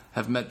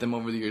 Have met them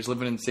over the years.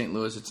 Living in St.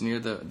 Louis, it's near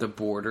the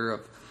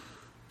border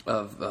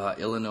of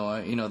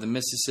Illinois. The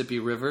Mississippi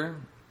River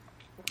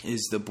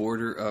is the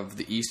border of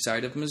the east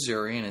side of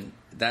Missouri, and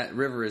that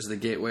river is the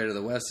gateway to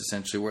the west,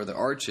 essentially, where the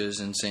Arch is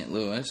in St.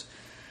 Louis.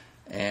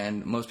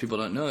 And most people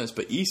don't know this,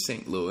 but East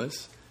St.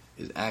 Louis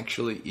is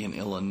actually in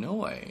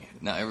Illinois.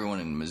 Now,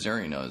 everyone in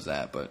Missouri knows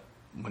that, but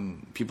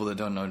when people that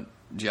don't know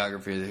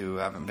geography, who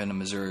haven't been to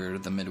Missouri or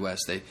the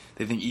Midwest, they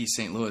think East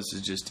St. Louis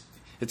is just,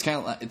 it's kind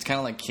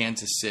of like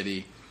Kansas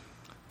City.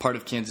 Part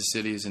of Kansas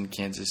City is in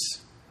Kansas,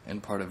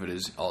 and part of it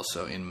is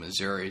also in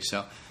Missouri.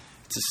 So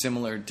it's a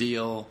similar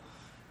deal.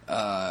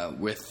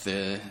 With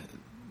the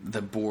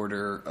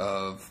border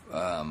of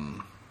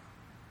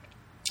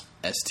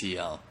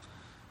STL.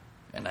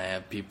 And I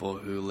have people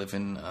who live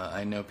in,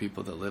 I know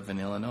people that live in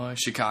Illinois.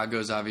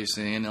 Chicago's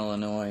obviously in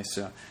Illinois,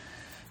 so,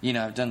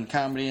 I've done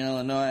comedy in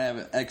Illinois. I have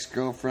an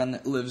ex-girlfriend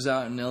that lives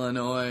out in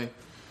Illinois.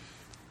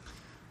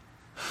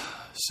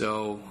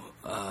 So,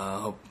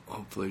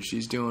 hopefully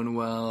she's doing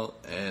well,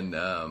 and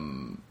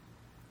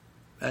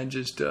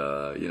just,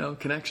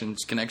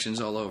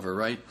 connections all over,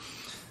 right?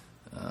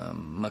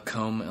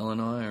 Macomb,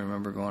 Illinois. I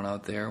remember going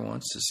out there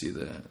once to see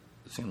the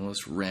St.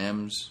 Louis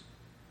Rams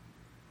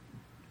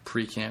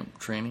pre-camp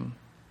training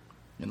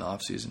in the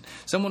off-season.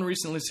 Someone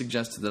recently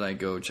suggested that I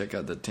go check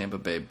out the Tampa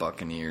Bay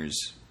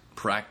Buccaneers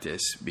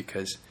practice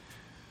because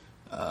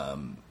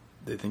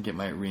they think it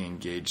might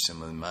re-engage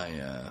some of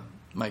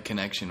my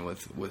connection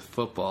with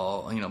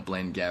football.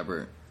 Blaine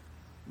Gabbert.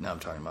 Now I'm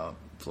talking about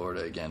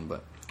Florida again,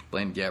 but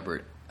Blaine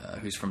Gabbert,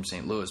 who's from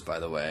St. Louis, by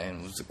the way,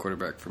 and was the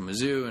quarterback for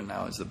Mizzou, and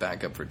now is the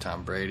backup for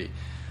Tom Brady.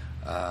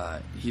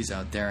 He's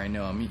out there. I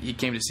know him. He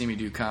came to see me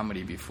do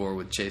comedy before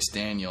with Chase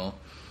Daniel.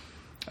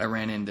 I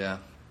ran into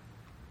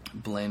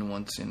Blaine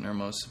once in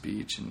Hermosa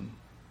Beach, and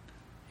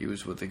he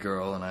was with a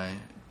girl, and I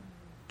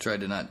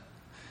tried to not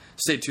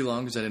stay too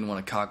long because I didn't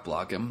want to cock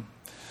block him.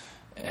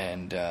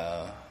 And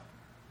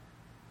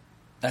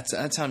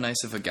That's how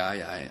nice of a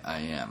guy I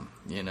am,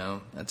 you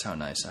know? That's how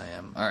nice I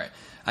am. All right.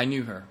 I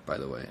knew her, by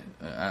the way.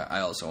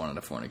 I also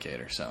wanted to fornicate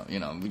her, so, you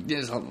know,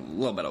 there's a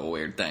little bit of a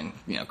weird thing,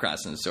 you know,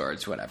 crossing the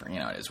swords, whatever. You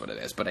know, it is what it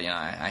is. But, you know,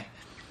 I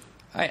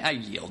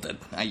yielded.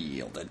 I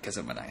yielded because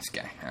I'm a nice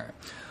guy. All right.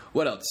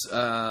 What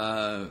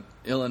else?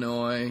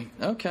 Illinois.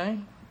 Okay.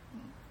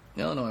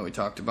 Illinois, we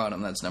talked about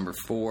him. That's number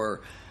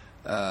 4.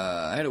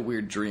 I had a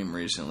weird dream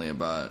recently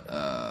about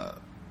a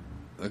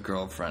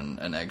girlfriend,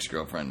 an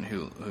ex-girlfriend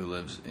who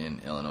lives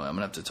in Illinois. I'm going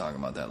to have to talk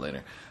about that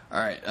later. All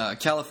right,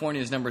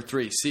 California is number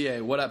 3.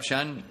 CA, what up,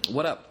 Sean?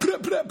 What up?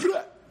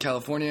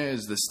 California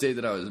is the state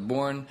that I was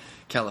born.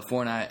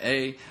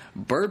 California,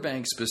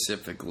 Burbank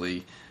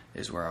specifically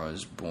is where I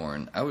was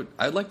born.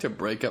 I'd like to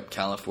break up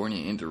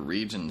California into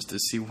regions to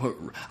see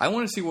I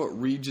want to see what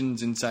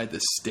regions inside the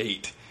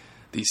state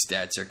these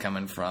stats are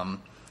coming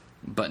from.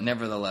 But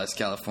nevertheless,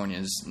 California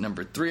is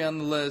number 3 on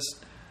the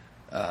list.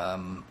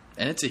 And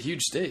it's a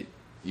huge state.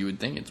 You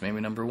would think it's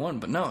maybe number 1,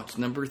 but no, it's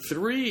number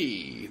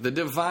 3. The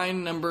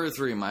divine number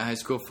 3. My high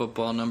school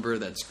football number.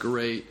 That's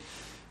great.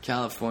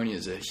 California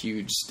is a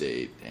huge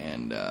state,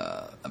 and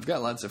I've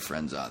got lots of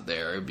friends out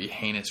there. It would be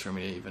heinous for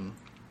me to even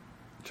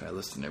try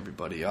listing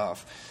everybody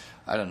off.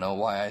 I don't know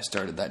why I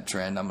started that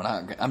trend.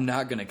 I'm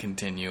not going to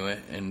continue it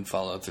and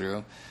follow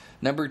through.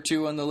 Number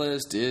 2 on the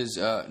list is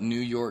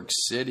New York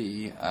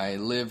City. I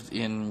lived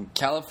in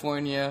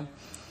California,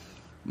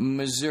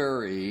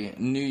 Missouri,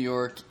 New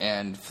York,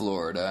 and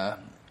Florida.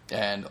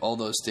 And all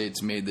those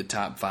states made the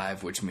top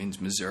 5, which means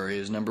Missouri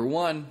is number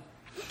 1.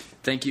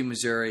 Thank you,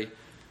 Missouri,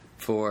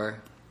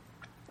 for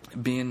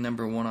being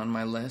number 1 on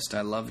my list.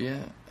 I love you.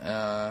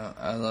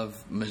 I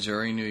love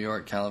Missouri, New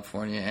York,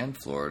 California, and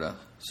Florida.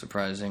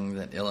 Surprising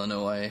that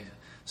Illinois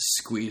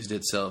squeezed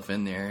itself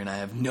in there, and I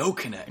have no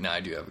connection. No, I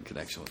do have a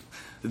connection with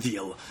the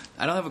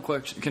I don't have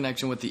a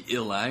connection with the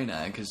Illini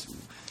because,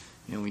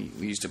 you know, we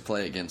used to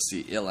play against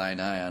the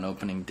Illini on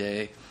opening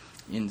day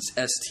in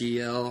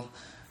STL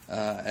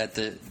at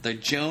the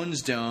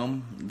Jones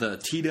Dome, the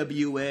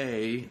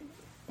TWA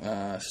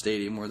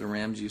stadium where the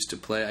Rams used to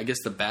play. I guess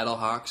the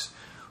Battlehawks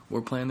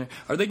were playing there.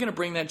 Are they going to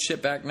bring that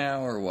shit back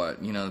now or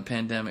what? You know, the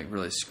pandemic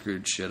really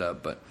screwed shit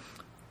up, but,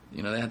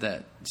 you know, they had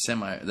that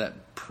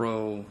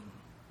pro,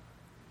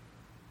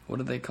 what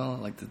did they call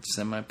it? Like the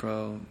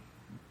semi-pro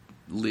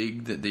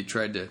league that they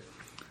tried to,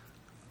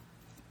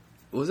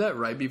 was that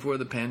right before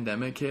the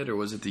pandemic hit or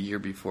was it the year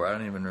before? I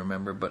don't even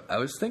remember, but I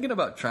was thinking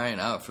about trying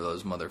out for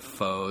those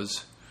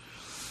motherfuckers.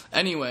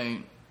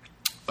 Anyway,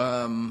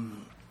 how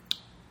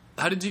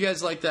did you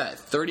guys like that?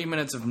 30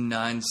 minutes of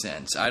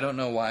nonsense. I don't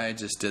know why I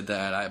just did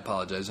that. I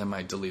apologize. I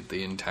might delete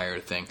the entire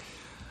thing.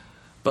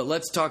 But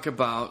let's talk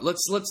about,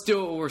 let's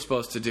do what we're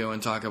supposed to do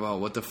and talk about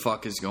what the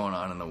fuck is going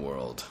on in the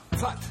world.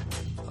 What?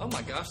 Oh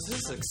my gosh, this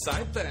is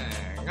exciting.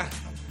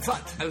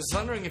 What? I was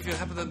wondering if you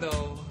happen to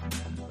know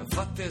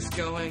what is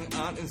going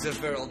on in the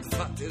world.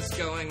 What is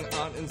going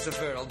on in the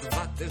world?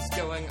 What is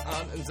going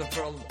on in the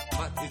world?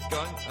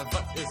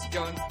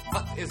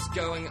 What is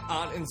going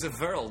on in the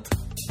world?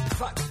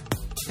 What?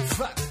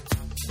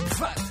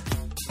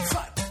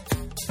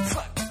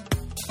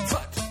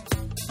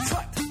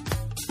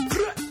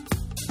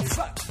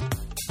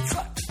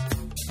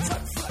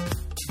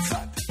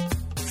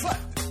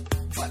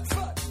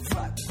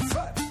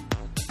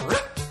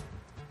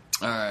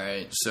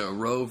 Alright, so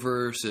Roe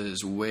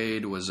versus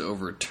Wade was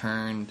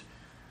overturned.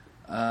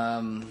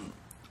 I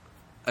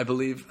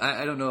believe,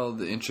 I don't know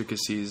the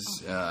intricacies.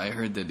 I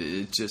heard that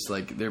it's just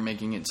like they're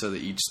making it so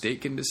that each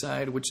state can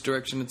decide which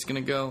direction it's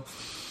going to go.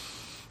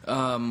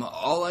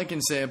 All I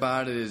can say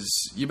about it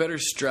is you better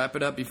strap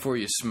it up before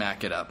you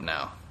smack it up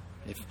now.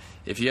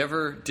 If you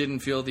ever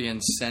didn't feel the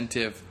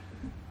incentive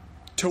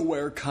to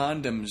wear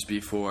condoms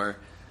before,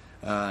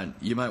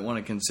 you might want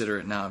to consider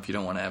it now if you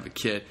don't want to have a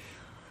kid.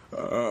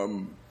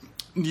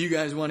 Do you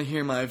guys want to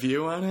hear my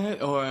view on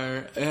it?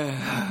 Or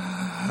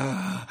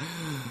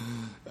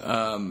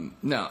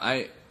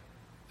no,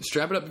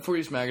 strap it up before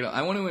you smack it up.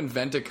 I want to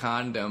invent a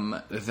condom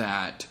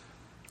that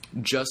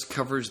just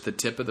covers the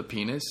tip of the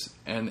penis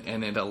and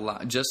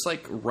it just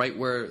like right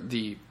where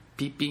the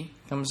pee-pee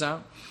comes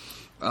out.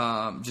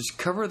 Just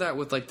cover that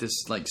with like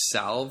this like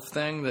salve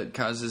thing that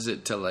causes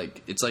it to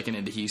like, it's like an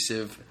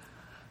adhesive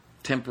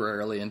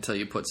temporarily until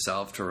you put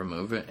salve to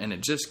remove it, and it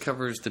just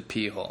covers the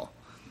pee hole.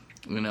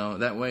 You know,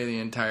 that way the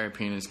entire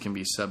penis can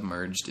be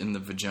submerged in the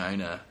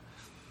vagina.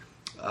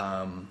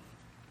 And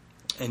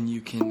you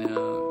can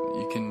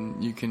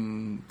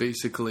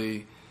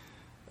basically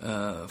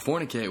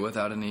fornicate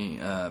without any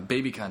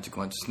baby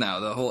consequences.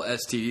 Now, the whole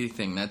STD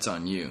thing, that's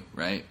on you,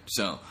 right?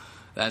 So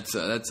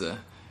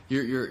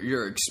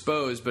you're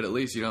exposed, but at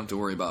least you don't have to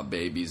worry about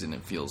babies, and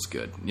it feels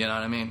good. You know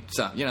what I mean?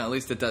 So, you know, at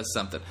least it does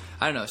something.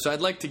 I don't know. So I'd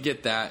like to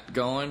get that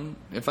going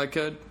if I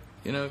could.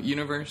 You know,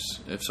 universe,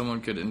 if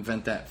someone could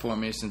invent that for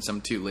me, since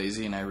I'm too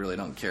lazy and I really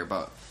don't care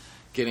about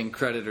getting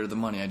credit or the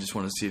money. I just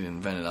want to see it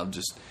invented. I'll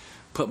just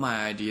put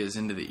my ideas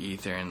into the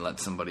ether and let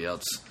somebody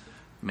else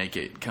make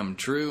it come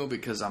true,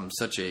 because I'm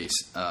such a,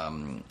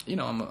 I'm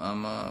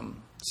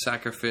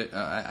sacrifice.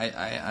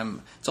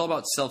 It's all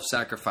about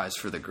self-sacrifice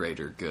for the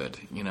greater good.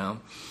 You know.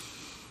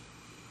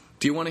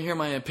 Do you want to hear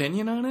my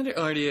opinion on it,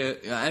 or do you?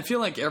 I feel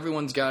like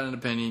everyone's got an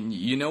opinion.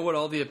 You know what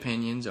all the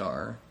opinions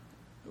are.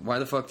 Why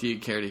the fuck do you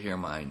care to hear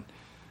mine?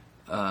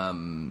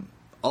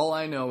 All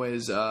I know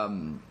is,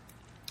 I'll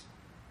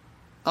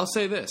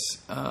say this.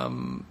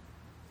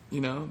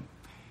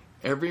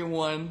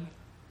 Everyone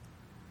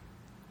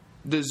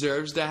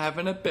deserves to have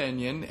an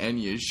opinion, and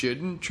you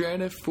shouldn't try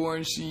to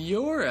force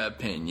your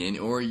opinion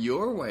or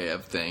your way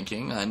of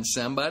thinking on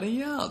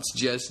somebody else.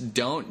 Just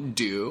don't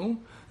do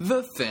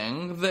the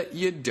thing that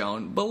you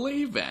don't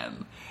believe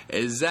in.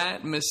 Is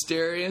that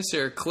mysterious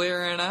or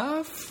clear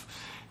enough?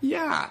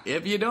 Yeah,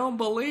 if you don't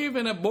believe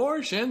in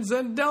abortions,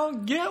 then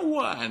don't get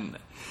one.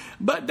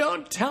 But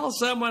don't tell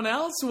someone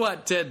else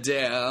what to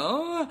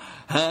do,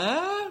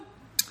 huh?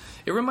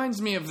 It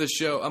reminds me of the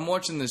show. I'm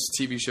watching this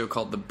TV show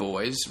called The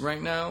Boys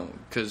right now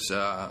because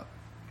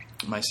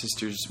my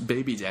sister's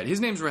baby dad,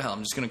 his name's Rahel. I'm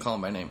just going to call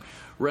him by name.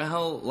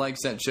 Rahel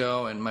likes that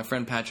show, and my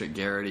friend Patrick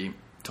Garrity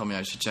told me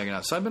I should check it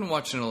out. So I've been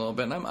watching it a little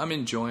bit, and I'm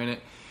enjoying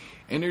it.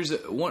 And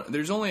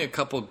there's only a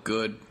couple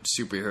good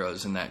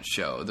superheroes in that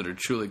show that are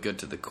truly good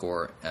to the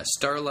core.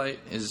 Starlight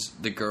is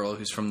the girl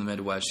who's from the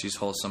Midwest. She's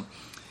wholesome.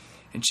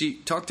 And she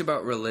talked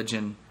about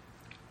religion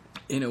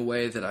in a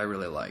way that I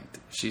really liked.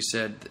 She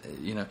said,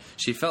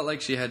 she felt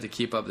like she had to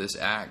keep up this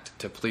act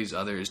to please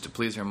others, to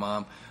please her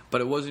mom,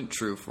 but it wasn't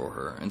true for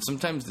her. And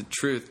sometimes the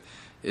truth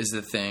is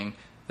the thing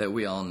that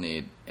we all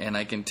need. And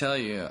I can tell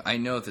you, I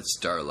know that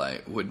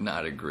Starlight would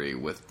not agree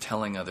with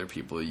telling other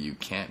people you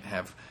can't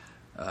have,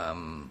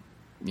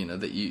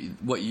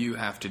 what you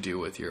have to do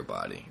with your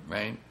body,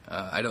 right?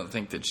 I don't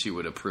think that she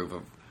would approve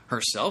of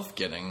herself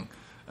getting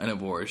an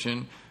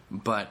abortion,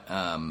 but,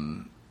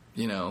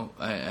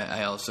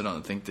 I also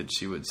don't think that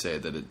she would say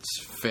that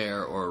it's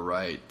fair or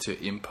right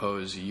to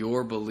impose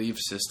your belief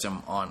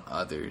system on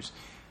others.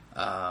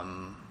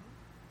 I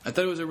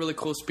thought it was a really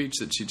cool speech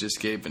that she just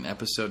gave in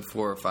episode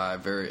 4 or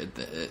 5,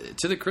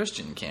 to the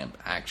Christian camp,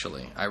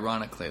 actually.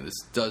 Ironically, this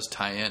does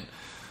tie in.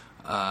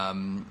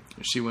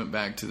 She went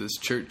back to this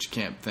church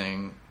camp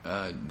thing,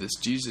 this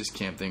Jesus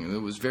camp thing.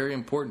 It was very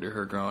important to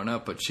her growing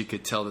up, but she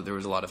could tell that there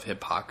was a lot of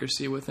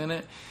hypocrisy within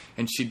it,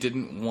 and she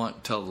didn't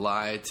want to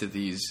lie to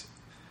these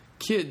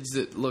kids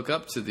that look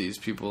up to these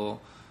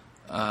people.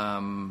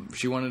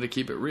 She wanted to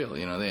keep it real.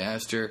 They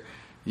asked her,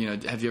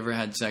 have you ever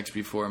had sex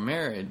before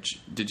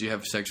marriage? Did you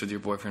have sex with your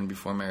boyfriend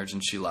before marriage?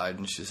 And she lied,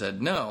 and she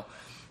said no.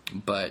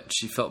 But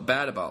she felt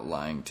bad about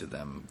lying to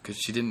them because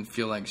she didn't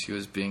feel like she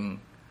was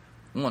being,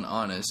 one,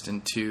 honest,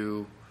 and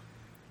two,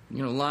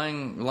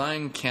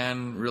 lying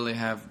can really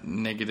have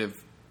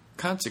negative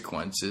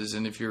consequences.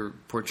 And if you're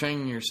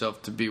portraying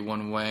yourself to be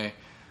one way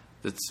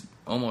that's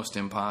almost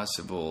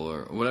impossible,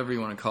 or whatever you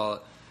want to call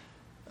it,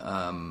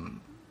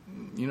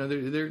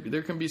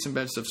 there can be some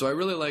bad stuff. So I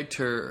really liked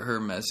her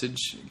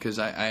message because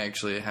I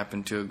actually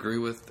happen to agree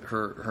with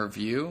her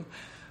view.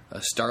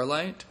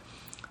 Starlight.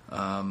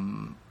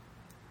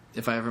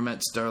 If I ever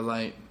met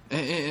Starlight,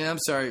 and I'm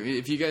sorry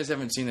if you guys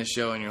haven't seen the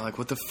show and you're like,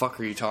 what the fuck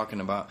are you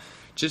talking about?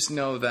 Just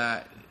know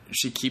that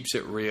she keeps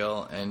it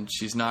real and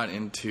she's not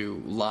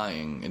into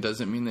lying. It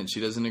doesn't mean that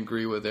she doesn't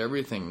agree with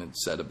everything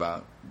that's said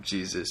about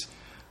Jesus,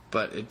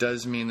 but it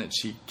does mean that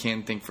she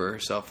can think for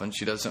herself and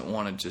she doesn't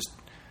want to just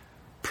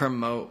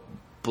promote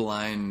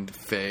blind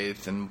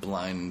faith and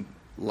blind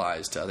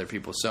lies to other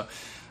people. So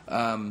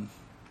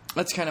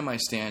that's kind of my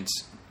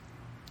stance.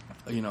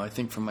 I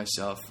think for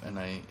myself, and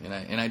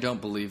I don't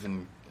believe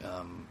in.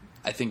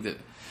 I think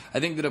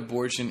that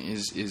abortion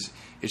is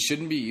it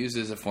shouldn't be used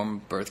as a form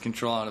of birth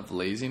control out of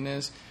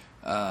laziness.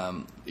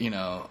 And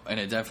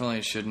it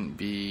definitely shouldn't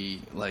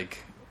be like,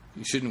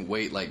 you shouldn't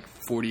wait like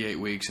 48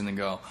 weeks and then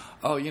go,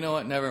 oh, you know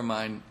what? Never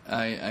mind.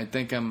 I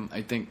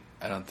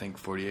don't think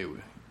 48.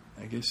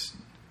 I guess,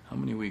 how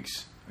many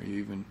weeks are you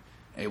even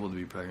able to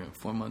be pregnant?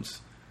 4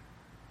 months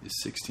is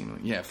 16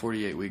 weeks. Yeah,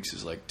 48 weeks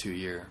is like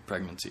 2-year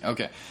pregnancy.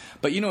 Okay.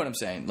 But you know what I'm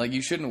saying? Like,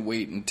 you shouldn't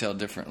wait until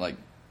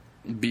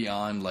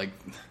beyond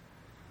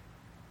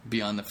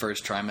the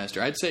first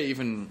trimester. I'd say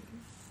even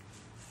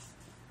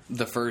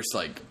the first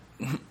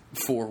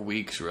 4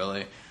 weeks,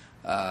 really.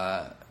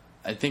 I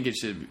think it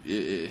should.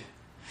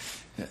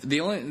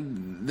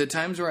 The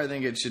times where I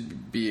think it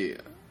should be.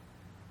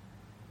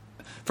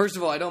 First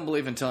of all, I don't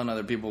believe in telling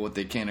other people what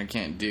they can or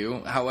can't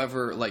do.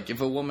 However,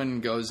 if a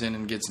woman goes in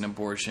and gets an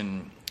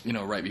abortion,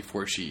 right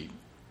before she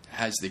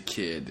has the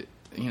kid,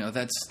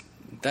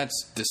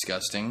 that's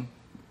disgusting.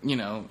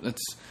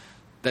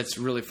 That's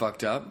really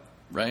fucked up,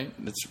 right?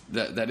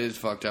 That is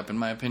fucked up in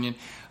my opinion.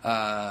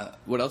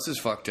 What else is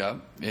fucked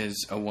up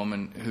is a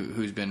woman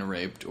who's been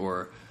raped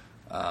or,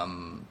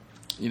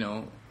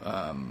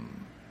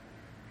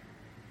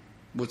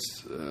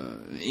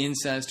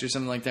 incest or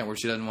something like that, where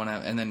she doesn't want to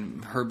have, and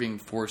then her being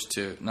forced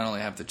to not only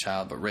have the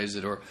child but raise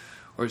it, or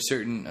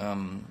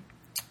certain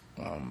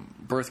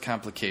birth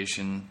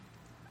complication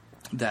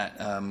that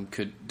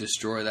could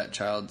destroy that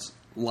child's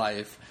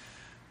life.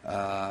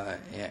 And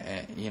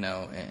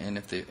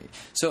if they,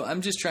 so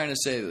I'm just trying to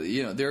say,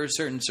 there are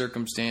certain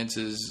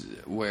circumstances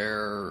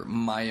where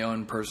my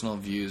own personal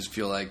views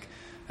feel like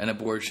an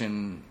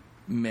abortion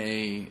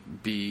may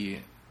be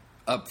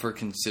up for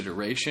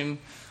consideration.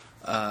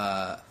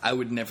 I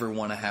would never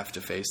want to have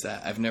to face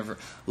that.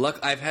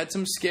 I've had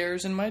some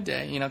scares in my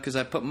day, because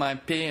I put my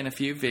P in a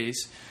few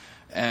V's,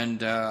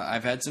 and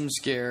I've had some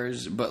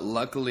scares, but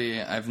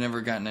luckily I've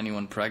never gotten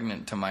anyone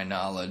pregnant to my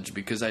knowledge,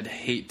 because I'd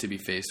hate to be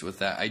faced with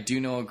that. I do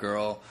know a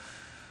girl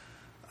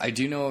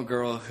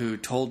who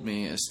told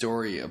me a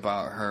story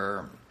about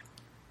her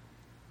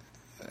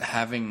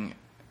having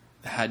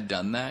had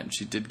done that.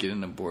 She did get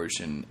an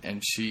abortion,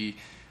 and she,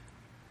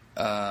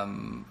 I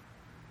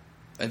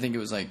think it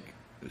was like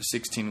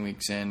 16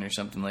 weeks in or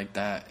something like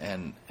that,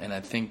 and I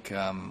think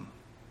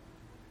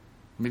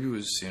maybe it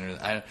was sooner.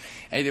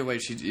 Either way,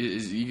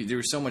 there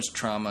was so much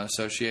trauma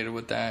associated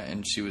with that,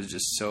 and she was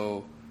just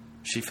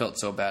she felt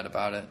so bad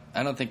about it.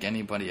 I don't think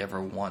anybody ever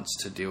wants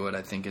to do it.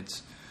 I think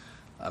it's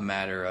a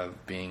matter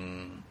of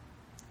being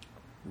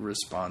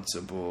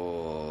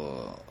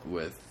responsible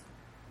with.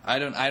 I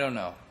don't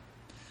know.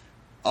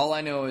 All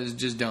I know is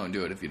just don't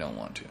do it if you don't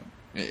want to.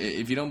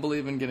 If you don't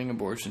believe in getting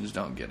abortions,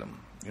 don't get them.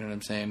 You know what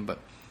I'm saying? But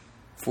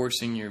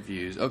forcing your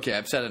views. Okay,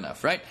 I've said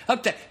enough, right?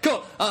 Okay,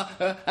 cool.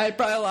 I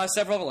probably lost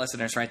several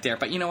listeners right there,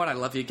 but you know what? I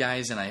love you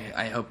guys, and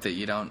I hope that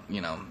you don't,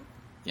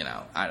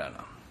 I don't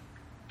know.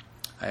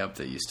 I hope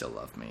that you still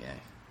love me,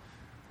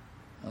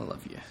 I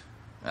love you.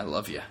 I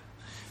love you.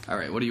 All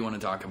right, what do you want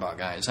to talk about,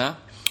 guys, huh?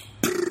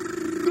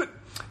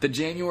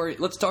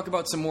 Let's talk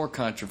about some more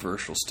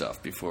controversial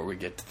stuff before we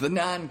get to the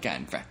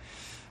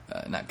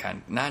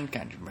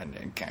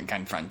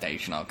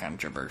non-confrontational,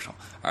 controversial.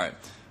 All right,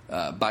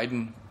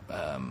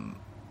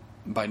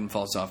 Biden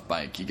falls off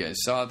bike. You guys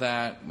saw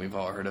that. We've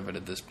all heard of it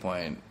at this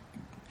point.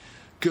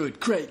 Good,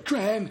 great,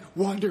 grand,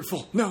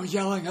 wonderful. No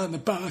yelling on the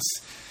bus.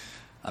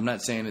 I'm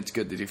not saying it's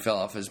good that he fell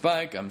off his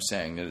bike. I'm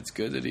saying that it's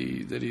good that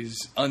he's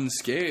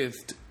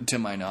unscathed, to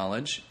my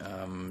knowledge.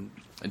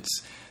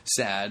 It's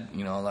sad.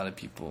 A lot of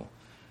people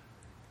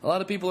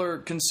are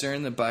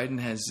concerned that Biden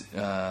has,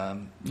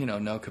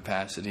 no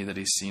capacity, that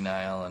he's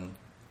senile,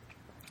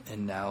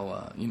 and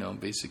now,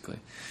 basically.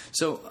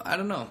 So I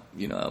don't know.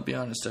 I'll be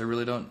honest. I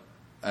really don't.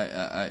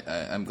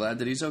 I'm glad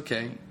that he's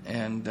okay,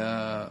 and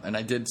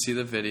I did see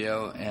the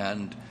video,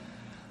 and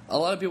a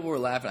lot of people were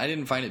laughing. I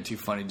didn't find it too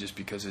funny, just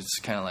because it's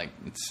kind of like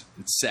it's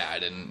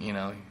sad, and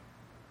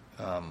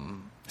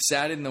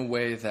sad in the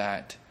way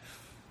that,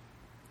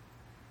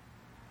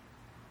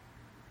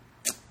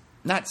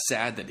 not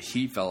sad that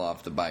he fell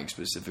off the bike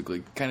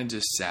specifically, kind of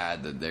just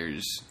sad that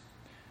there's,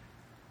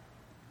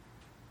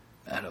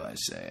 how do I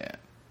say it?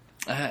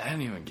 I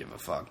don't even give a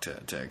fuck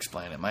to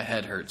explain it. My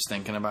head hurts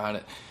thinking about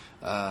it.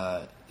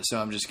 So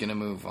I'm just going to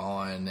move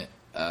on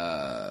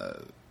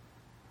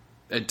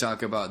and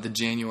talk about the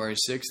January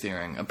 6th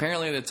hearing.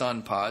 Apparently that's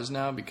on pause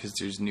now because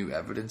there's new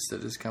evidence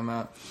that has come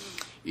out.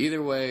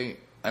 Either way,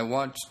 I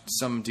watched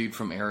some dude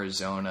from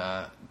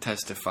Arizona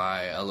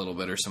testify a little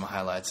bit, or some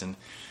highlights, and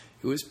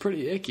it was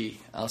pretty icky,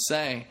 I'll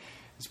say.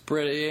 It's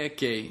pretty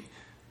icky.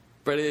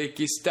 Pretty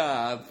icky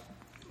stuff.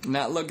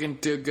 Not looking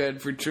too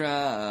good for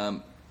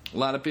Trump. A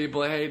lot of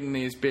people hating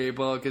these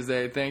people because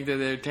they think that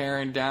they're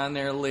tearing down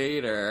their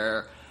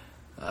leader.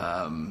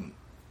 I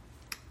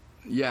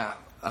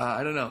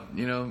don't know.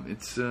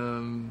 It's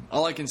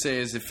all I can say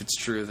is, if it's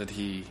true that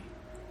he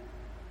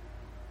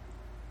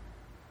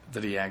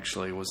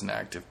actually was an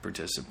active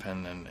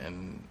participant,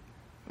 and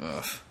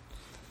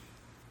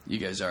you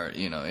guys are,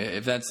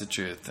 if that's the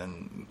truth,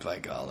 then by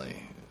golly,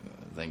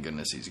 thank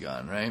goodness he's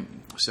gone, right?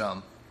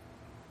 So,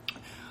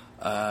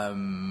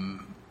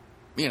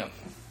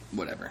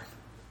 whatever.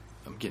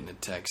 I'm getting a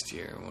text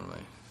here. What am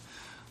I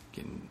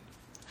getting?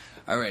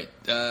 All right.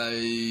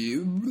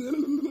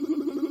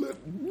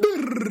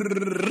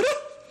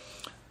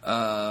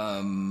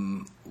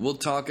 We'll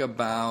talk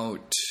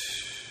about.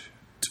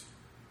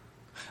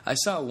 I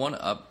saw one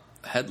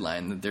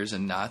headline that there's a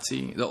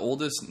Nazi, the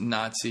oldest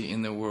Nazi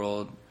in the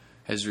world,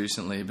 has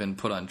recently been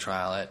put on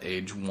trial at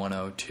age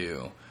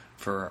 102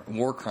 for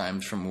war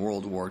crimes from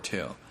World War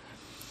II.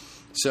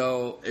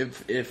 So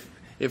if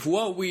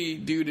what we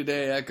do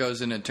today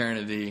echoes in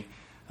eternity,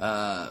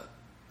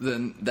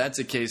 then that's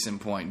a case in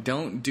point.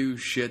 Don't do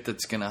shit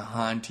that's going to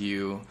haunt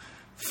you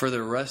for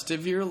the rest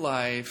of your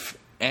life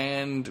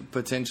and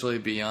potentially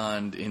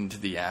beyond into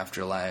the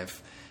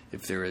afterlife,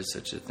 if there is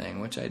such a thing,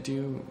 which I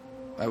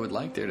would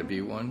like there to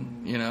be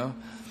one,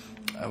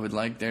 I would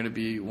like there to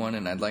be one,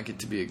 and I'd like it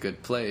to be a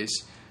good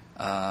place.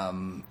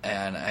 And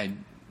I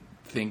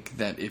think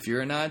that if you're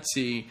a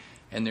Nazi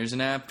and there's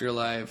an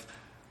afterlife,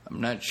 I'm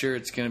not sure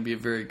it's going to be a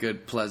very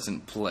good,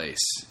 pleasant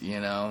place,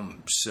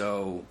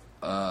 So,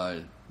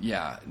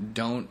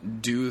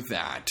 don't do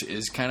that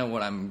is kind of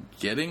what I'm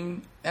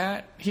getting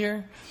at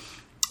here.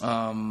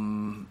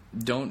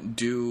 Don't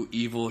do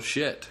evil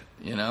shit,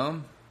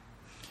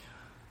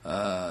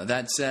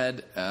 That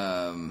said,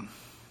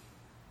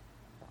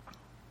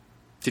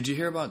 did you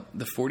hear about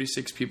the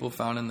 46 people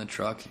found in the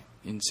truck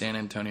in San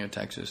Antonio,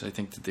 Texas. I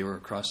think that they were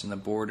crossing the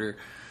border.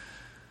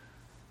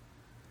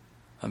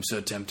 I'm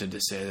so tempted to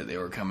say that they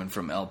were coming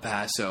from El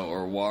Paso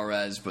or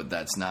Juarez, but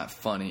that's not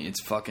funny.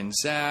 It's fucking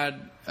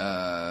sad.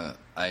 I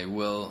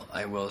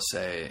will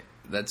say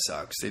that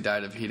sucks. They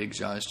died of heat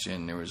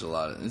exhaustion. There was a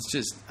lot of... It's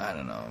just... I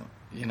don't know.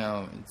 You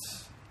know,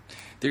 it's...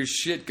 There's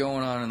shit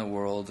going on in the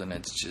world, and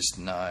it's just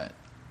not...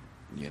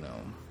 You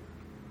know...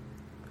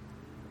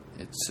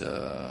 It's...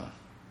 I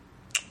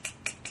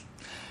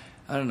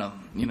don't know.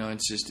 You know,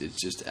 it's just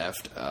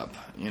effed up.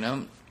 You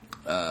know?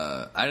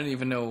 I don't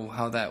even know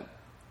how that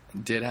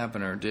did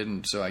happen or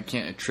didn't, so I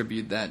can't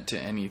attribute that to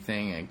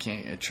anything. I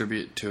can't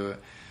attribute to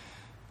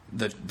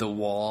the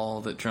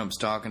wall that Trump's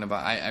talking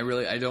about.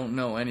 I don't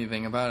know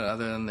anything about it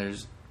other than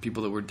there's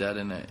people that were dead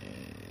in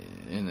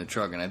the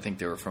truck, and I think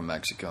they were from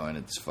Mexico, and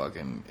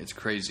it's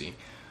crazy.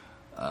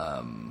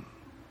 I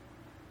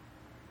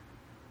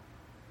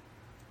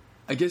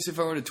guess if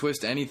I were to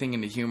twist anything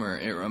into humor,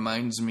 it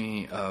reminds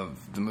me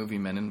of the movie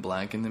Men in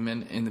Black in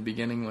the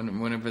beginning,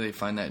 whenever they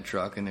find that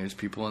truck and there's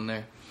people in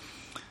there.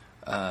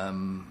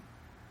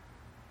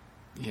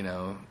 You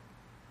know,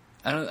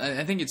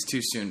 I think it's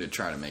too soon to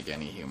try to make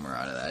any humor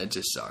out of that. It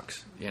just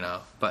sucks, you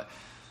know. But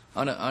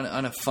on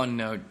a fun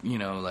note, you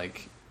know,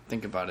 like,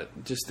 think about it.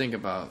 Just think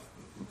about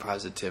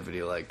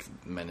positivity, like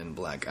Men in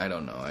Black. I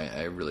don't know.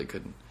 I really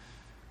couldn't.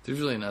 There's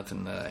really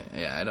nothing that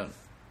I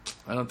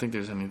don't think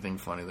there's anything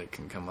funny that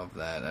can come of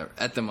that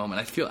at the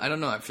moment. I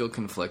feel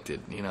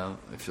conflicted, you know.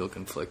 I feel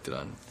conflicted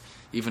on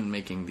even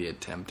making the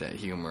attempt at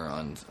humor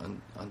on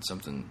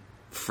something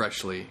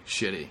freshly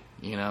shitty,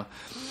 you know.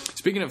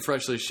 Speaking of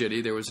freshly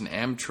shitty, there was an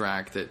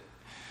Amtrak that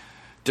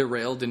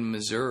derailed in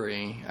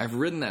Missouri. I've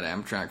ridden that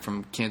Amtrak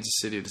from Kansas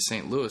City to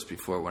St. Louis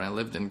before when I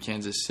lived in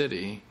Kansas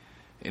City,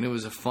 and it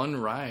was a fun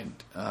ride.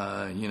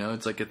 You know,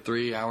 it's like a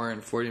 3-hour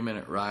and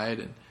 40-minute ride,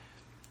 and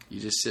you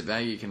just sit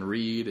back, you can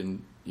read,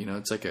 and, you know,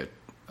 it's like a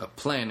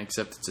plane,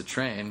 except it's a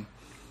train.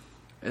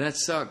 And that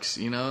sucks,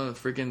 you know. The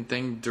freaking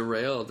thing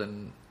derailed,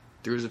 and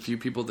there was a few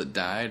people that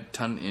died,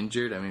 ton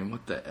injured. I mean,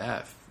 what the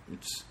F?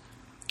 It's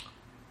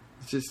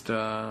just, you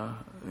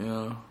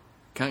know,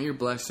 count your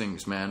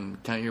blessings, man.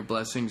 Count your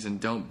blessings, and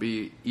don't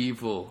be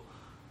evil.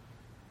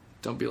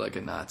 Don't be like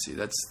a Nazi.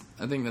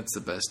 I think that's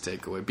the best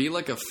takeaway. Be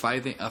like a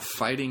fighting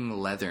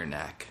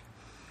leatherneck.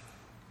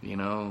 You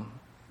know,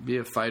 be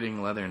a fighting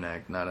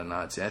leatherneck, not a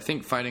Nazi. I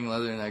think fighting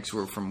leathernecks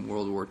were from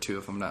World War II,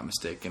 if I'm not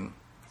mistaken.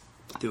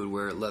 They would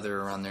wear leather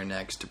around their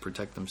necks to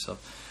protect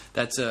themselves.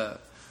 That's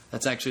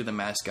actually the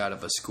mascot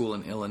of a school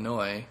in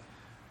Illinois,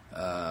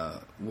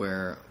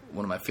 where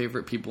one of my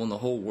favorite people in the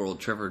whole world,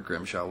 Trevor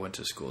Grimshaw, went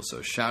to school.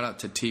 So shout out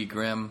to T.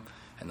 Grim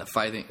and the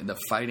fighting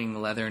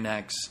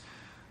leathernecks.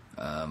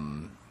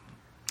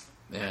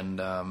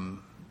 And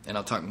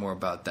I'll talk more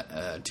about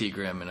T.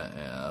 Grim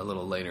a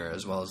little later,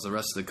 as well as the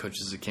rest of the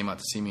coaches that came out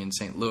to see me in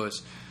St.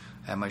 Louis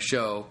at my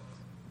show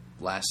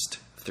last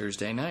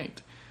Thursday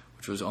night,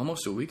 which was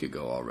almost a week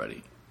ago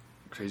already.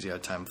 Crazy how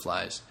time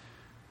flies.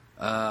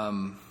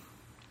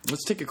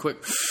 Let's take a quick...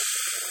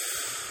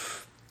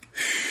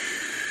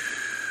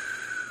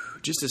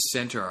 just to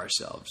center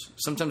ourselves.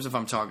 Sometimes if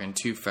I'm talking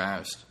too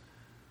fast,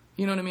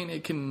 you know what I mean?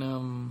 It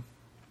can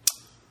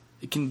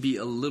be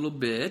a little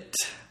bit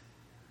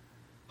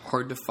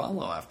hard to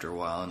follow after a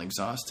while and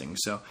exhausting.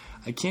 So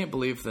I can't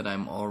believe that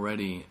I'm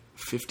already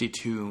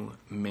 52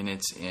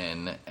 minutes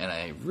in, and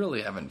I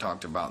really haven't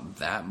talked about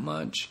that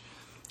much.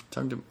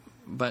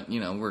 But you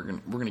know, we're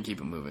gonna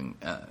keep it moving.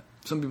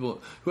 Some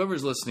people,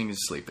 whoever's listening, is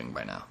sleeping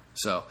by now.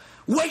 So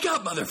wake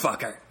up,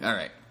 motherfucker! All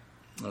right,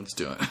 let's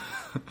do it.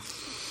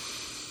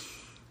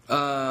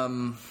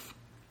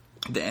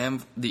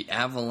 The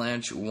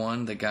Avalanche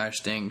won the gosh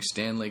dang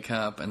Stanley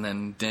Cup and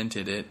then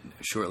dented it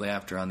shortly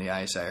after on the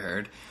ice, I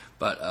heard.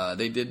 But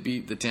they did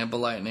beat the Tampa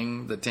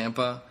Lightning. The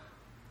Tampa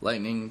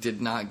Lightning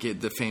did not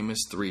get the famous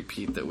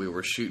three-peat that we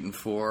were shooting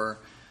for,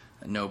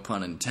 no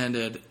pun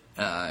intended.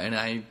 And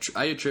I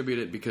attribute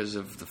it because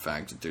of the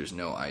fact that there's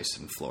no ice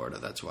in Florida.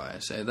 That's why I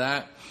say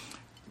that.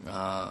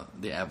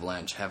 The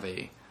Avalanche have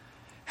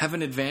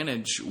an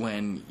advantage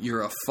when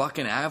you're a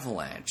fucking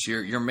avalanche.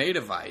 You're made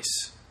of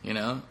ice, you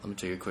know? Let me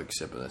take a quick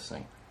sip of this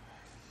thing.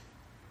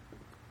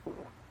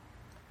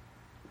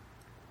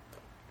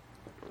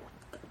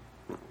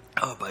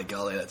 Oh, by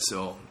golly, that's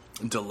so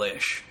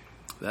delish.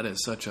 That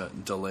is such a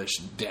delish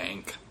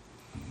dank.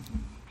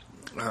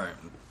 All right.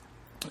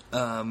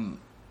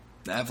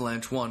 The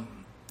Avalanche won.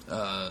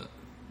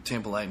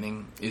 Tampa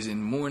Lightning is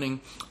in mourning.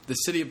 The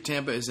city of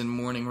Tampa is in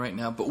mourning right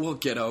now, but we'll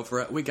get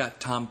over it. We got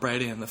Tom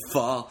Brady in the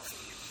fall,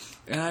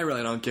 and I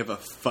really don't give a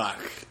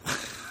fuck.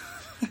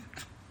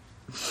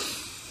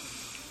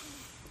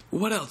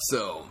 What else,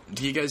 though?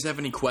 Do you guys have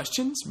any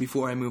questions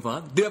before I move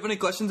on? Do you have any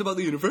questions about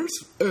the universe?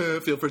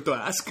 Feel free to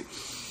ask.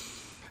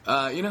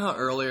 You know how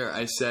earlier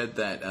I said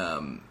that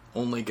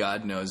only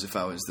God knows if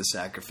I was the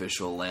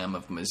sacrificial lamb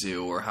of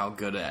Mizzou or how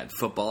good at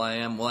football I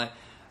am? Well,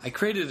 I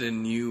created a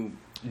new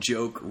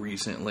joke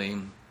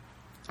recently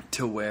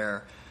to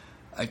where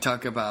I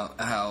talk about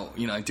how,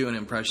 I do an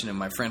impression of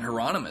my friend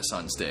Hieronymus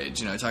on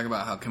stage. I talk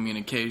about how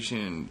communication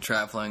and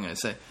traveling, and I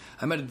say,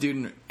 I met a dude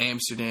in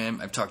Amsterdam.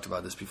 I've talked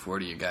about this before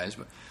to you guys,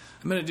 but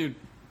I met a dude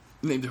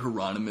named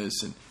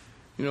Hieronymus, and,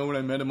 when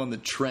I met him on the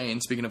train,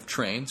 speaking of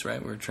trains,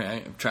 right, we were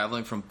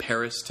traveling from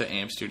Paris to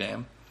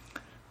Amsterdam.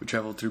 We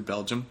traveled through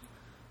Belgium.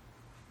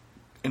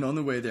 And on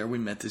the way there, we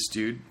met this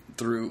dude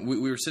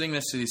we were sitting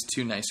next to these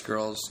two nice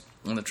girls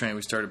on the train.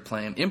 We started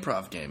playing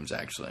improv games,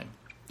 actually,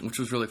 which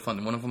was really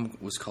fun. One of them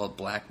was called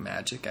Black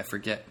Magic. I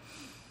forget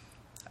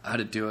how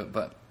to do it,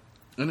 but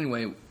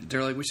anyway,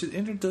 they're like, we should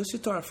introduce you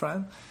to our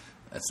friend.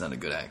 That's not a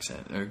good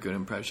accent or a good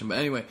impression, but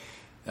anyway,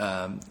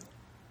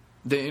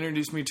 they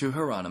introduced me to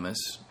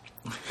Hieronymus,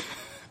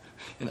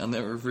 and I'll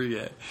never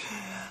forget.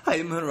 Hi,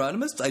 I'm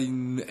Hieronymus.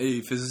 I'm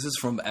a physicist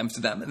from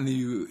Amsterdam, and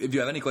if you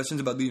have any questions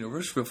about the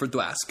universe, feel free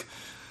to ask.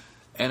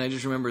 And I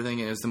just remember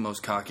thinking it was the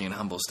most cocky and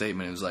humble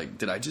statement. It was like,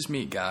 did I just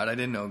meet God? I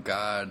didn't know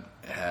God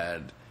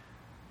had,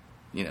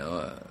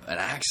 an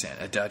accent,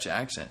 a Dutch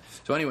accent.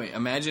 So anyway,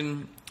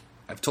 imagine,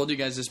 I've told you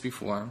guys this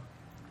before,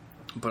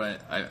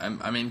 but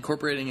I'm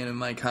incorporating it in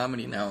my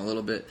comedy now a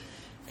little bit.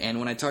 And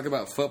when I talk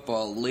about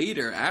football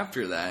later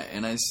after that,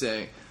 and I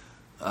say,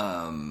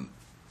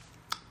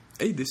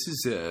 hey, this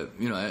is,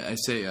 I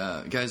say,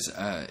 guys,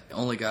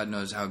 only God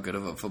knows how good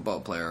of a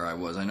football player I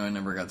was. I know I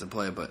never got to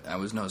play, but I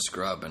was no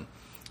scrub. And,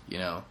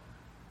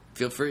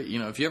 feel free,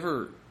 if you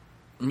ever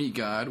meet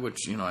God,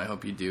 which, I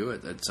hope you do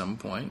at some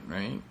point,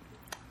 right?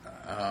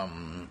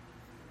 On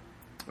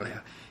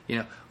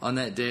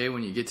that day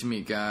when you get to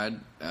meet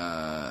God,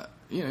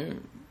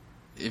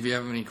 if you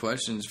have any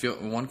questions,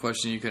 one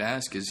question you could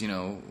ask is,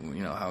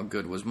 how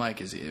good was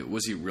Mike?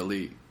 Was he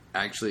really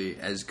actually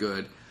as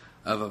good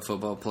of a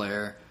football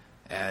player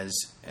as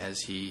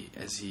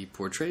he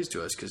portrays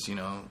to us? Because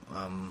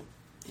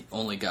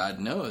only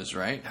God knows,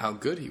 right, how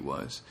good he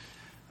was.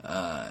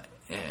 And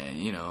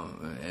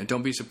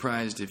don't be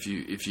surprised if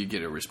you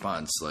get a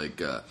response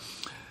like,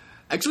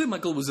 actually,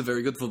 Michael was a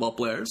very good football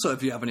player. So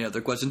if you have any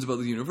other questions about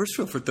the universe,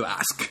 feel free to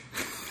ask.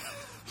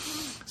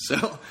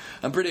 So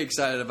I'm pretty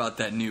excited about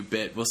that new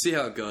bit. We'll see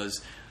how it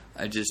goes.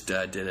 I just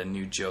did a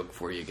new joke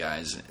for you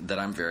guys that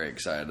I'm very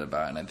excited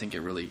about, and I think it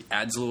really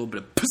adds a little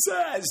bit of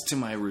pizzazz to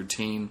my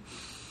routine.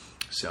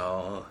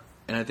 So,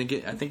 and I think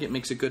it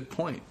makes a good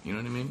point. You know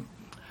what I mean?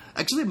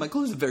 Actually,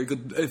 Michael is a very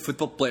good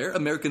football player,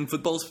 American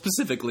football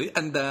specifically,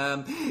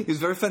 and he's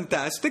very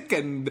fantastic,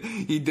 and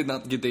he did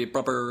not get the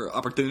proper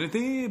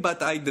opportunity,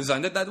 but I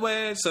designed it that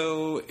way,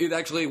 so it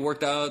actually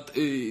worked out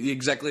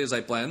exactly as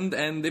I planned,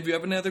 and if you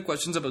have any other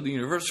questions about the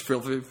universe,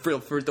 feel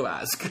free to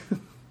ask.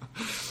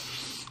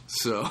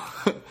 So,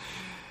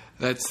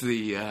 that's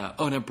the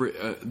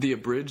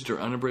abridged or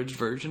unabridged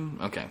version?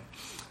 Okay.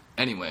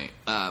 Anyway,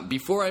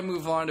 before I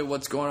move on to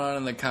what's going on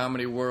in the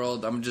comedy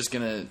world, I'm just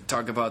going to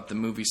talk about the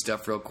movie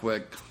stuff real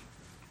quick.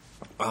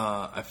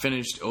 I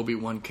finished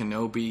Obi-Wan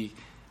Kenobi,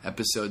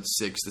 episode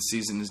 6. The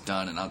season is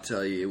done, and I'll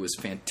tell you, it was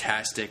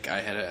fantastic.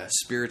 I had a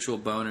spiritual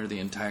boner the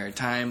entire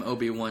time.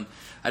 Obi-Wan,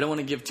 I don't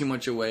want to give too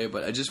much away,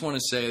 but I just want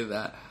to say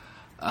that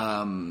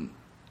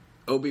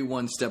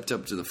Obi-Wan stepped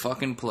up to the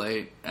fucking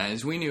plate,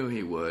 as we knew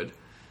he would.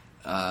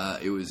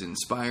 It was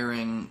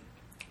inspiring.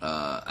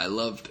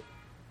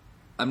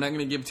 I'm not going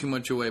to give too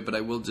much away, but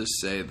I will just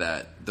say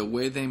that the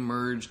way they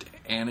merged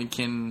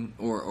Anakin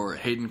or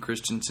Hayden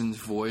Christensen's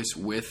voice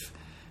with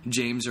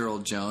James Earl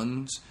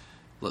Jones.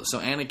 So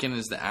Anakin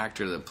is the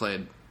actor that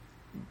played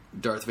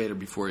Darth Vader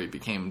before he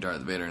became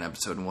Darth Vader in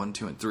episode 1,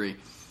 2, and 3.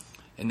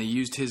 And they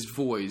used his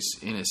voice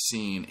in a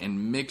scene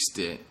and mixed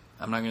it.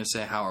 I'm not going to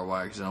say how or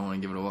why because I don't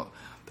want to give it away.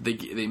 But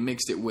they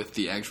mixed it with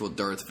the actual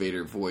Darth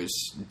Vader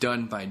voice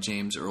done by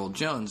James Earl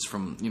Jones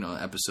from,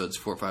 episodes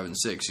 4, 5, and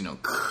 6.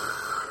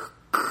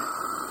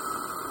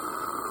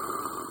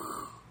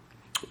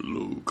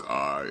 Luke,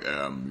 I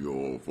am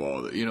your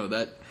father.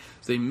 That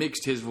they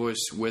mixed his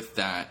voice with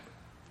that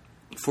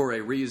for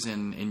a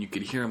reason, and you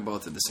could hear them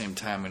both at the same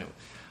time. And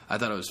I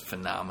thought it was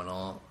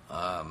phenomenal,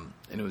 and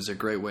it was a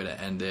great way to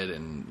end it.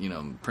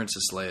 And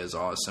Princess Leia is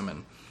awesome,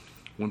 and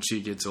when she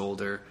gets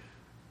older,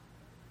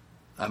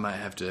 I might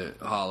have to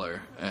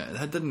holler.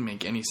 That doesn't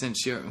make any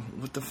sense.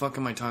 What the fuck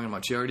am I talking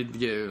about? She already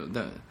did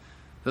that.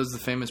 That was the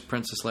famous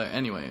Princess Leia.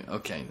 Anyway,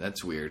 okay,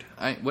 that's weird.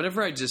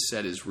 Whatever I just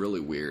said is really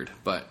weird,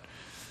 but.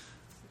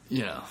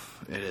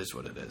 It is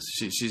what it is.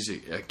 She's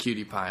a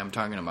cutie pie. I'm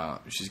talking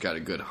about she's got a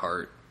good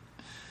heart.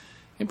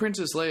 And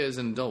Princess Leia as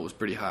an adult was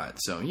pretty hot.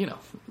 So,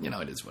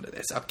 it is what it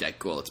is. Okay,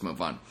 cool. Let's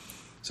move on.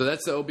 So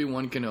that's the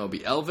Obi-Wan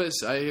Kenobi.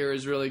 Elvis, I hear,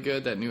 is really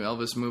good. That new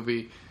Elvis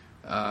movie.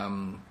 Did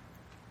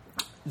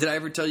I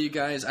ever tell you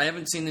guys? I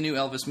haven't seen the new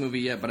Elvis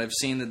movie yet, but I've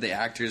seen that the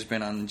actor's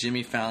been on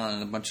Jimmy Fallon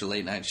and a bunch of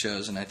late-night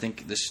shows, and I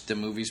think the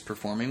movie's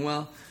performing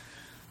well.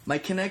 My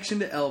connection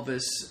to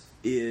Elvis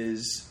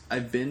is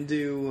I've been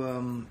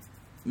to...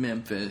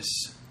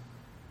 Memphis.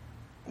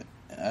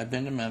 I've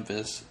been to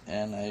Memphis,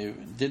 and I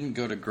didn't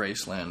go to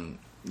Graceland,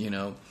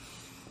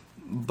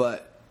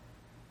 but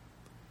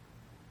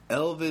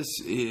Elvis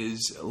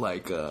is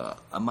like a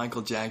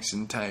Michael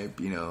Jackson type,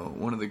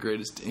 one of the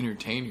greatest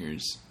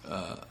entertainers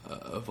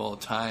of all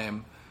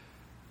time.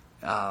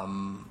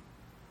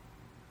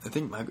 I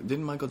think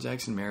didn't Michael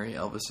Jackson marry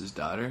Elvis's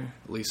daughter,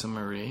 Lisa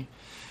Marie?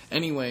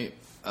 Anyway,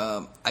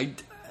 I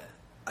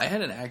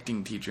had an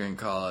acting teacher in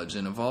college,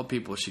 and of all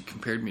people, she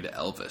compared me to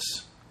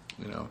Elvis.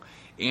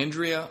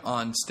 Andrea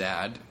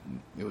Onstad.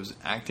 It was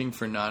acting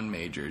for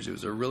non-majors. It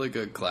was a really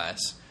good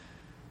class,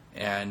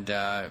 and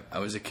I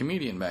was a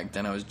comedian back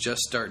then. I was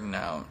just starting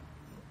out,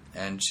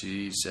 and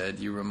she said,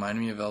 "You remind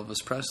me of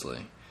Elvis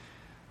Presley."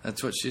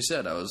 That's what she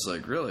said. I was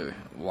like, "Really?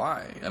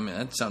 Why?" I mean,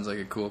 that sounds like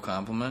a cool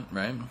compliment,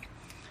 right?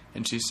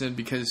 And she said,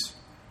 because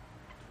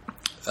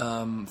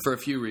for a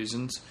few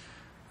reasons.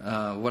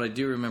 What I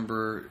do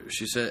remember,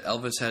 she said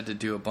Elvis had to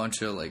do a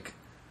bunch of, like,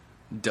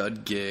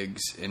 dud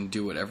gigs and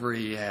do whatever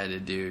he had to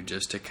do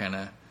just to kind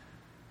of...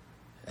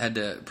 had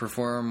to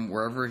perform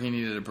wherever he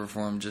needed to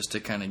perform just to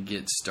kind of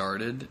get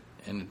started.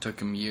 And it took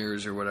him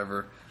years or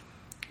whatever.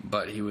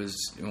 But he was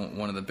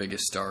one of the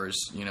biggest stars,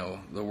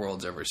 the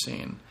world's ever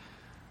seen.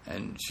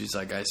 And she's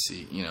like, I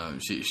see,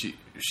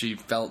 she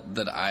felt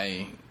that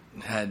I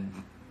had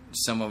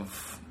some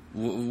of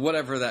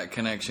whatever that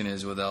connection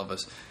is with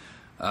Elvis.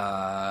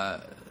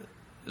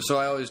 So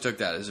I always took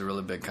that as a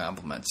really big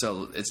compliment.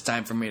 So it's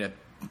time for me to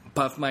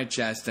puff my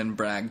chest and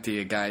brag to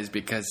you guys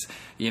because,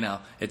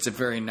 it's a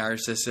very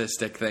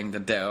narcissistic thing to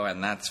do,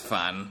 and that's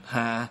fun.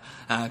 Huh?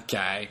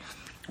 Okay.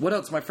 What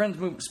else? My friends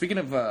moved. Speaking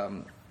of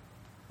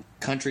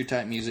country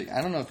type music,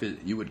 I don't know if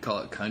you would call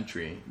it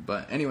country,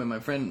 but anyway, my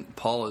friend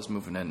Paul is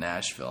moving to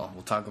Nashville.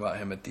 We'll talk about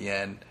him at the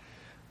end.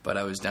 But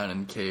I was down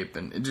in Cape,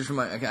 and it just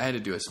reminded. I had to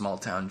do a small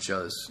town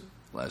shows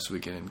last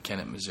weekend in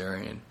Kennett,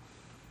 Missouri, and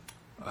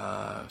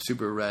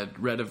super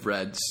red of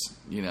reds,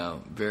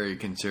 very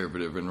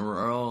conservative and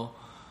rural,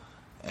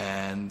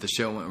 and the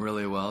show went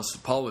really well. So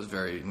Paul was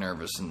very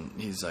nervous, and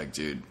he's like,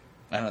 "Dude,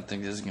 I don't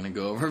think this is going to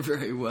go over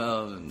very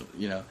well," and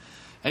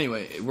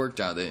Anyway, it worked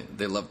out.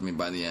 They loved me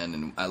by the end,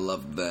 and I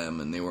loved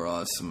them, and they were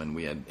awesome, and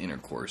we had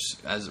intercourse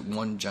as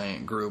one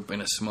giant group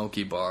in a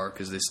smoky bar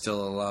because they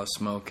still allow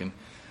smoke in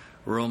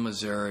rural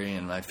Missouri,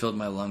 and I filled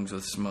my lungs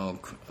with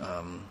smoke,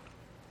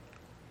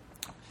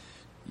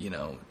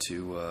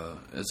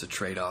 as a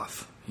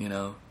trade-off,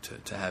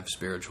 to have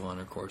spiritual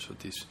intercourse with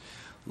these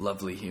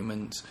lovely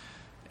humans.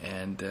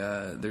 And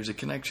there's a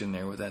connection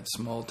there with that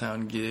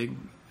small-town gig,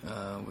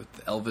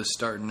 with Elvis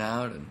starting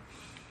out,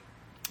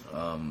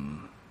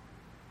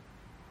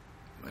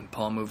 and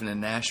Paul moving to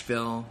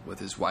Nashville with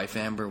his wife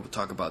Amber. We'll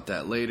talk about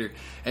that later.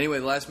 Anyway,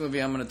 the last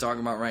movie I'm going to talk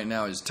about right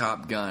now is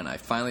Top Gun. I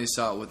finally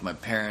saw it with my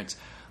parents.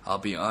 I'll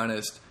be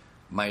honest,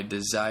 my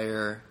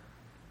desire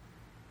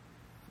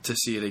to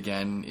see it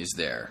again is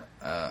there.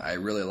 I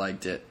really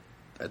liked it.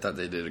 I thought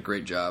they did a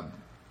great job.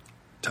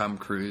 Tom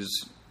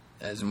Cruise,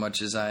 as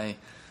much as I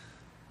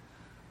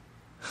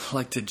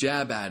like to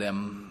jab at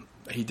him,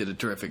 he did a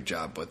terrific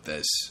job with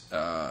this.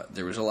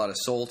 There was a lot of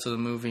soul to the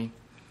movie.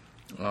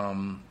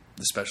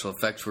 The special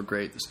effects were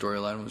great. The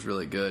storyline was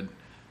really good.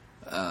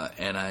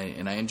 And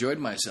I enjoyed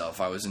myself.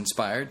 I was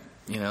inspired.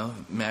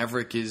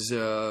 Maverick is...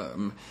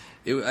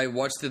 I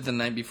watched it the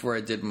night before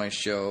I did my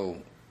show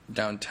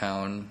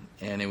downtown,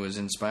 and it was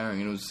inspiring.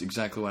 It was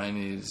exactly what I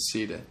needed to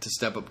see to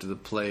step up to the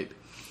plate.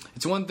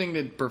 It's one thing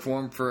to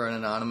perform for an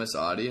anonymous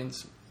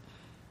audience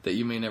that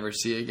you may never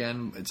see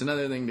again. It's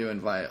another thing to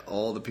invite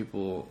all the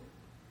people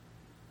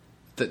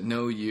that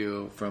know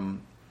you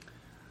from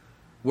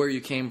where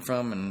you came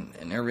from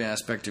and every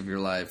aspect of your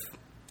life,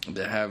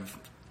 to have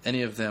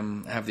any of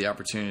them have the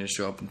opportunity to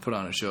show up and put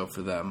on a show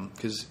for them.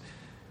 Because,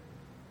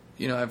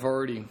 I've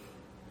already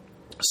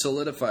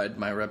solidified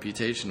my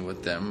reputation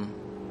with them.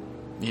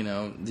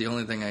 The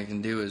only thing I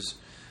can do is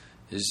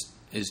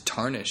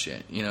tarnish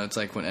it. It's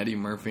like when Eddie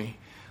Murphy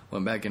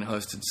went back and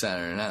hosted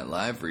Saturday Night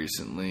Live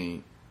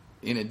recently,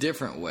 in a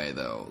different way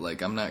though.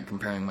 Like, I'm not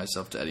comparing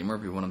myself to Eddie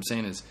Murphy. What I'm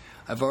saying is,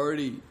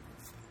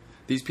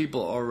 these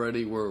people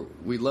already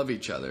we love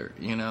each other,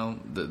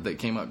 that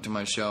came up to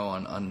my show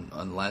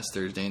on last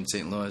Thursday in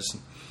St. Louis.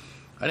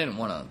 I didn't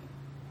want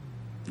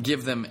to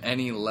give them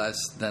any less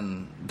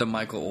than the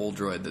Michael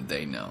Oldroyd that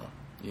they know,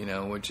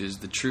 which is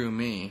the true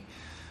me,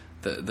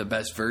 the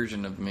best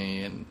version of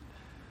me, and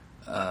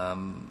I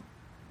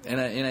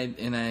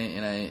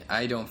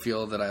don't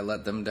feel that I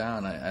let them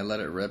down. I let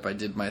it rip. I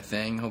did my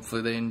thing.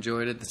 Hopefully they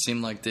enjoyed it. It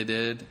seemed like they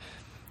did.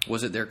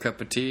 Was it their cup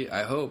of tea?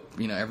 I hope.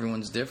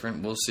 Everyone's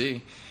different. We'll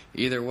see.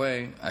 Either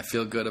way, I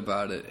feel good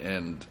about it,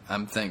 and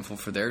I'm thankful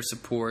for their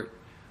support.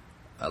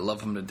 I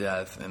love them to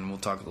death, and we'll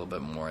talk a little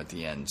bit more at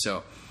the end.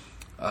 So,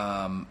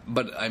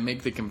 but I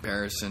make the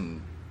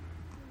comparison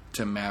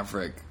to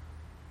Maverick.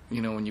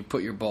 When you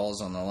put your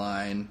balls on the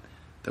line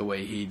the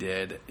way he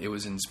did, it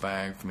was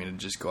inspiring for me to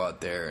just go out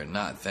there and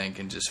not think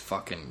and just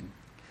fucking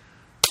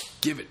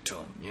give it to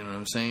him. You know what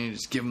I'm saying?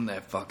 Just give him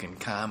that fucking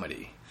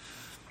comedy.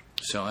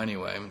 So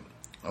anyway,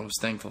 I was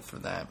thankful for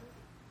that.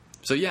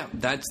 So yeah,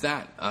 that's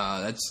that.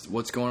 That's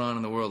what's going on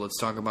in the world. Let's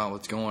talk about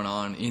what's going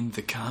on in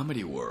the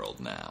comedy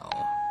world now.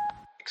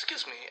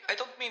 Excuse me, I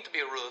don't mean to be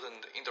rude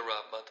and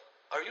interrupt, but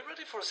are you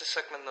for the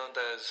segment known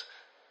as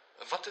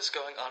What is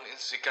Going On in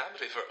the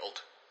Comedy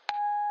World?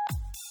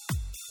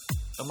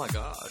 Oh my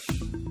gosh.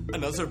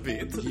 Another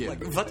beat? Yeah.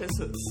 Like, what is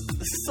this?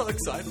 This is so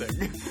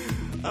exciting.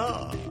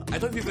 I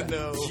don't even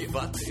know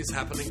what is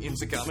happening in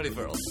the comedy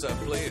world, so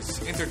please,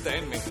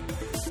 entertain me.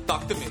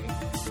 Talk to me.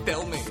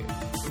 Tell me.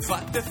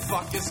 What the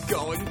fuck is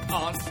going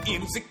on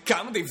in the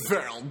comedy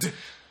world?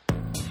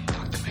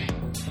 Talk to me.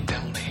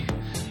 Tell me.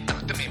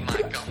 Talk to me,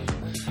 Michael.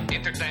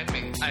 Entertain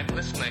me. I'm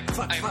listening.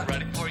 I'm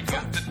ready for you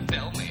to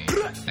tell me.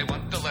 I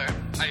want to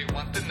learn. I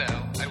want to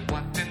know. I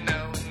want to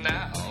know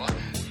now.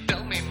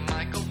 Tell me,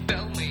 Michael.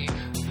 Tell me.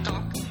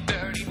 Talk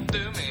dirty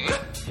to me.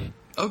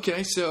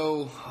 Okay,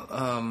 so,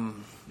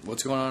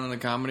 what's going on in the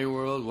comedy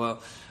world?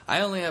 Well,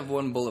 I only have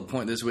one bullet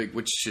point this week,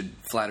 which should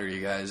flatter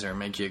you guys or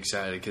make you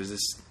excited because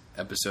this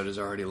episode is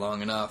already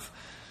long enough.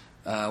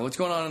 What's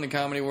going on in the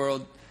comedy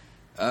world?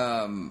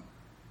 My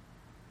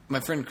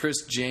friend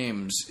Chris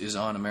James is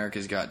on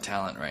America's Got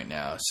Talent right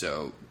now,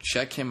 so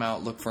check him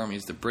out. Look for him.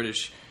 He's the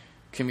British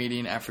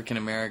comedian,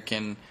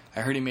 African-American.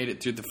 I heard he made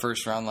it through the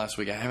first round last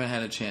week. I haven't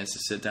had a chance to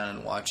sit down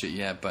and watch it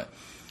yet, but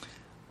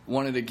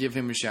wanted to give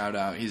him a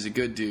shout-out. He's a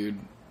good dude.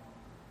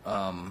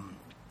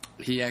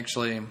 He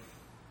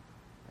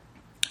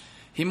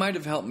might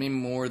have helped me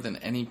more than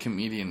any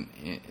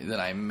comedian that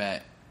I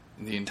met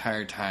the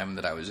entire time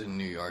that I was in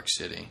New York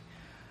City.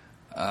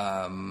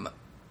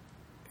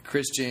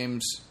 Chris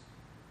James,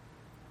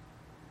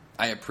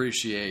 I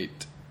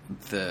appreciate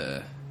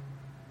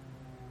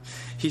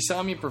he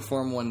saw me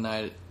perform one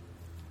night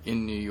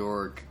in New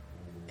York,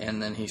 and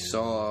then he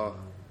saw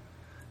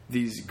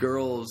these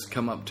girls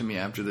come up to me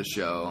after the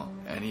show,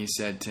 and he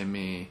said to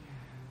me,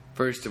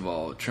 first of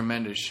all,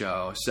 tremendous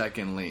show.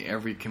 Secondly,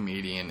 every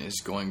comedian is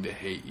going to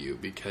hate you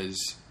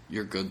because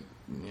you're good.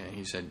 Yeah,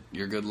 he said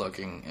you're good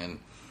looking,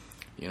 and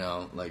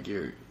like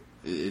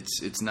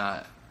it's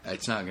not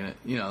gonna,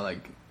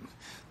 like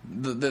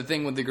the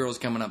thing with the girls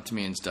coming up to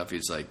me and stuff.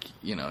 He's like,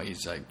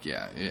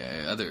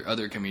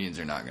 other comedians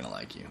are not gonna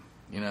like you,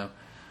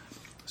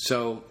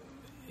 So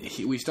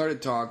we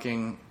started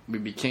talking. We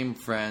became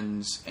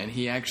friends, and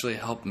he actually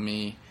helped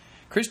me.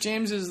 Chris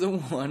James is the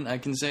one, I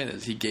can say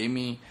this. He gave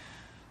me.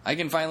 I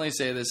can finally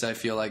say this, I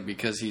feel like,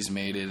 because he's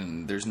made it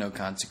and there's no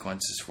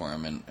consequences for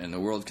him, and the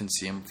world can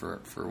see him for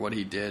what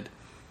he did.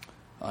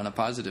 On a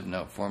positive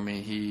note for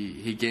me,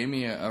 he gave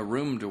me a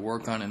room to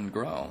work on and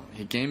grow.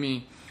 He gave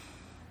me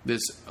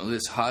this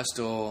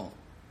hostel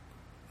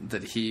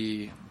that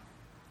he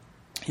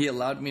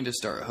allowed me to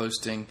start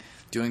hosting,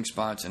 doing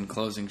spots and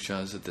closing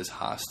shows at this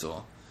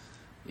hostel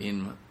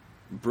in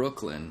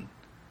Brooklyn,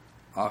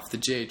 off the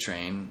J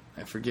train.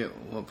 I forget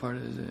what part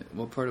is it.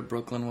 What part of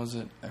Brooklyn was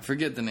it? I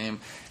forget the name.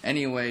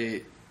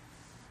 Anyway,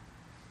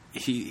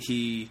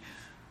 he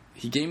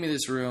gave me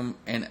this room,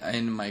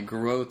 and my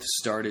growth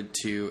started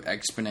to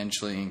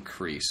exponentially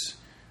increase,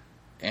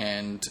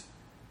 and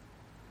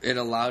it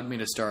allowed me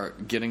to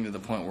start getting to the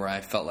point where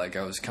I felt like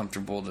I was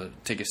comfortable to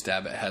take a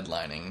stab at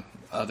headlining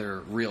other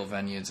real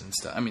venues and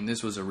stuff. I mean,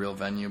 this was a real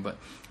venue, but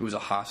it was a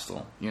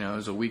hostel. It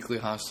was a weekly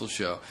hostel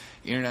show.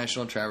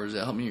 International Travelers.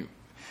 It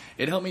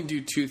helped me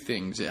do two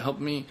things. It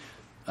helped me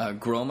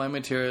grow my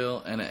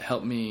material, and it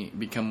helped me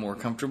become more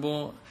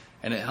comfortable,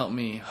 and it helped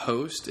me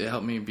host. It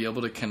helped me be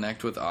able to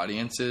connect with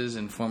audiences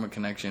and form a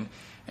connection,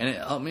 and it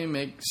helped me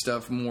make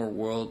stuff more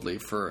worldly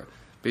for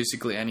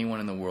basically anyone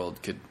in the world.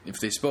 If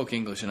they spoke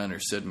English and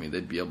understood me,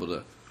 they'd be able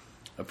to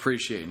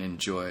appreciate and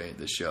enjoy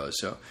the show.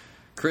 So,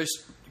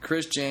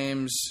 Chris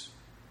James,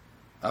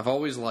 I've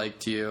always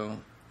liked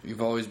you.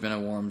 You've always been a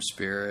warm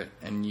spirit,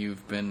 and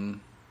you've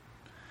been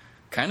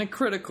kind of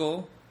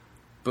critical,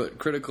 but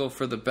critical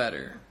for the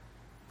better.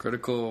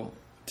 Critical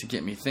to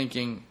get me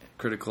thinking,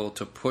 critical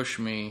to push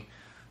me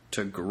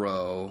to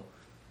grow,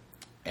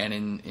 and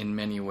in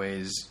many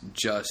ways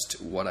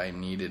just what I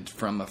needed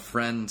from a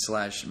friend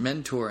 /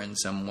 mentor in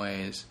some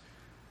ways.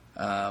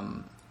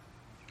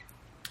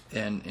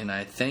 And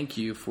I thank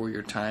you for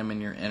your time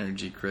and your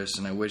energy, Chris,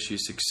 and I wish you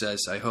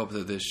success. I hope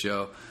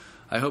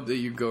that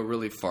you go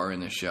really far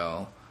in the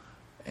show,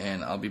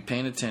 and I'll be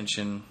paying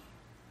attention.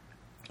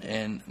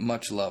 And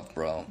much love,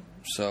 bro.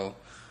 So,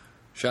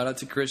 shout out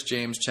to Chris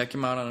James. Check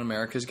him out on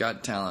America's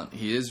Got Talent.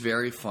 He is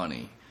very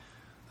funny.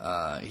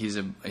 He's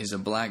a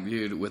black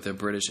dude with a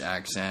British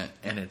accent,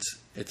 and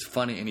it's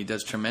funny, and he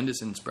does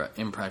tremendous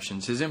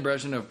impressions. His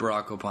impression of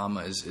Barack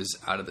Obama is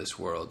out of this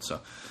world.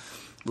 So,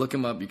 look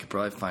him up. You could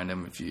probably find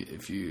him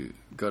if you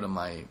go to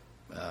my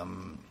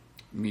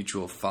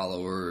mutual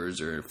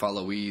followers or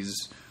followees,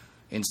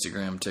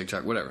 Instagram,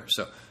 TikTok, whatever.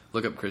 So,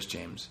 look up Chris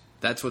James.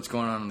 That's what's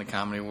going on in the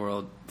comedy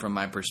world from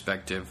my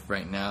perspective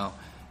right now,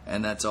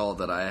 and that's all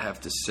that I have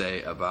to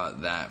say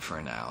about that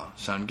for now.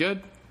 Sound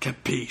good?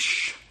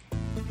 Capiche?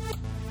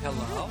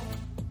 Hello?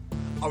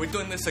 Are we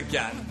doing this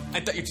again? I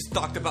thought you just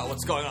talked about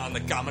what's going on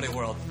in the comedy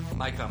world.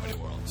 My comedy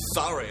world.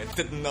 Sorry, I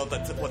didn't know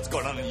that what's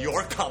going on in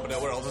your comedy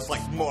world is,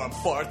 more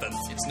important.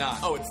 It's not.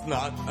 Oh, it's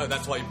not? Oh,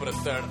 that's why you put it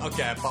third?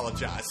 Okay, I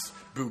apologize.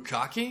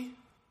 Bukkake?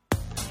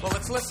 Well,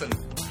 let's listen.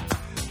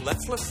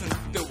 Let's listen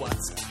to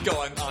what's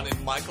going on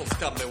in Michael's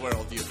comedy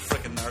world, you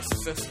freaking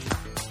narcissist.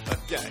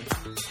 Okay.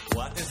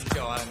 What is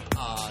going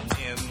on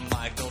in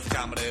Michael's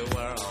Comedy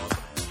World?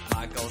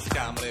 Michael's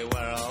Comedy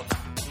World.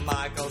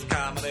 Michael's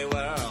Comedy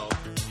World.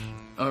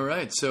 All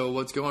right, so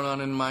what's going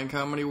on in my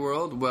comedy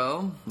world?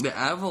 Well, the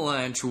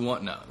Avalanche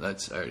won. No,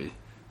 that's already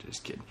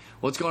just kidding.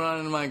 What's going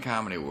on in my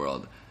comedy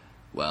world?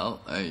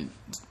 Well,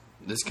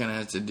 this kind of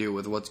has to do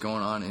with what's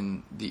going on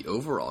in the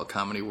overall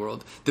comedy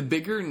world. The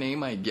bigger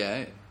name I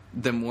get,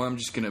 the more I'm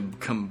just going to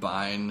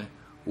combine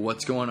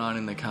what's going on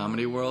in the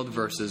comedy world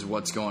versus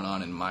what's going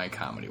on in my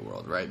comedy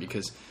world, right?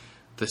 Because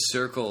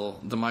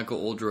the Michael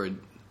Oldroyd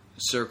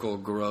circle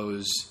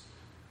grows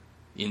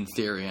in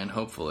theory and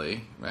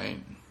hopefully, right,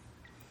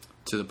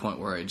 to the point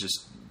where it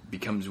just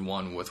becomes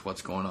one with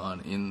what's going on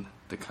in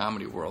the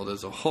comedy world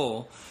as a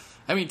whole.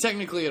 I mean,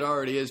 technically it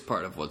already is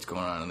part of what's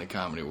going on in the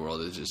comedy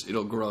world. It's just,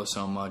 it'll grow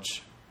so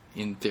much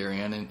in theory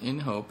and in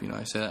hope,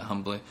 I say that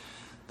humbly,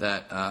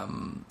 that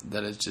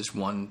that is just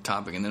one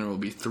topic, and then there will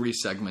be 3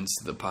 segments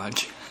to the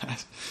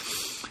podcast.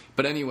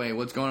 But anyway,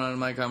 what's going on in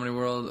my comedy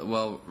world?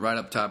 Well, right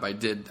up top, I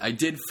nutted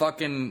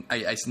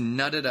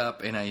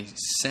up and I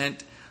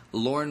sent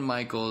Lorne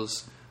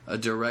Michaels a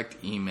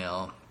direct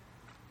email,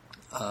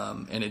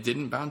 and it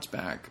didn't bounce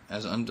back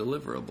as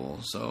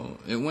undeliverable. So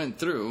it went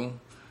through.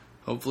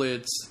 Hopefully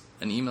it's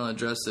an email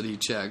address that he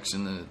checks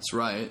and that it's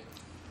right.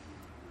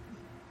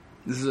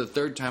 This is the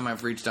 3rd time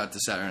I've reached out to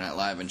Saturday Night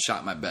Live and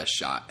shot my best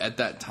shot at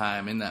that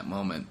time, in that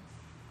moment,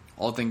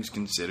 all things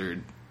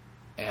considered,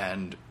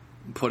 and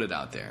put it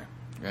out there,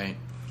 right?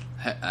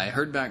 I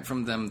heard back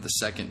from them the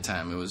 2nd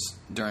time. It was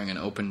during an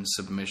open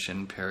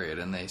submission period,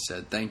 and they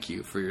said, "Thank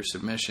you for your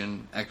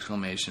submission!" !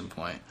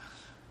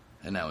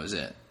 And that was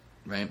it,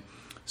 right?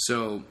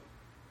 So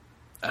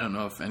I don't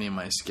know if any of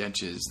my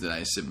sketches that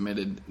I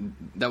submitted,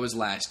 that was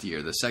last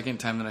year. The 2nd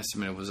time that I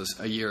submitted was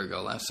a year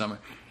ago, last summer.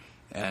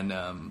 And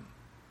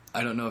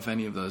I don't know if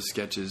any of those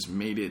sketches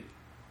made it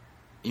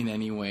in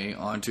any way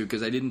onto,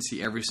 because I didn't see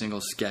every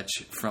single sketch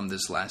from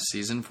this last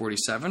season,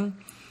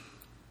 47.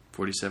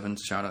 47,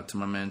 shout out to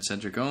my man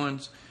Cedric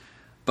Owens.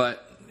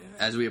 But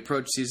as we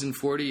approach season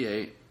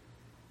 48,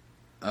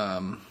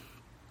 I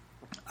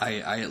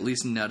at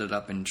least nutted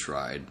up and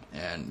tried.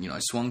 And, I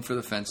swung for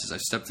the fences. I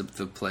stepped up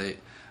to the plate.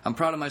 I'm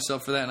proud of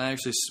myself for that, and I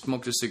actually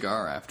smoked a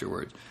cigar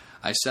afterwards.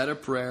 I said a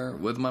prayer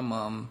with my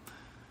mom,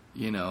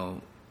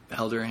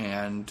 held her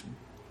hand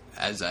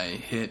as I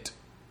hit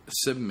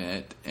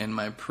submit, and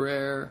my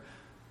prayer,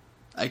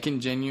 I can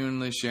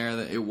genuinely share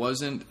that it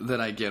wasn't that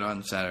I get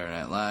on Saturday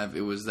Night Live.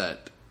 It was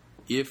that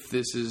if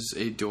this is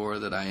a door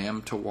that I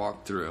am to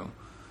walk through,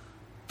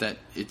 that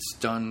it's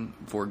done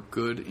for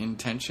good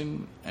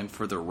intention and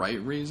for the right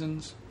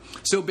reasons.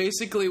 So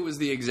basically it was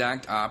the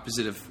exact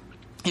opposite of,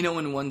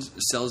 when one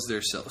sells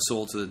their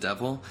soul to the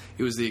devil,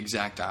 it was the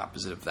exact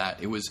opposite of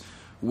that. It was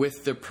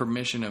with the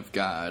permission of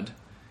God,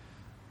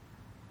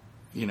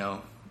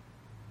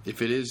 if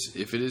it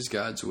is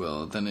God's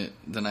will, then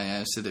I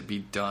ask that it be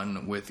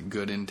done with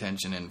good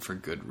intention and for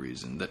good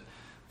reason. That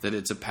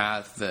it's a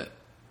path that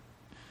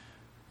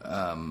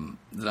I'm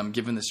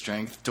given the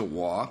strength to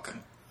walk,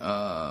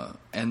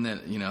 and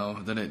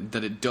that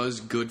that it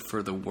does good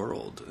for the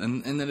world,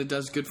 and that it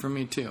does good for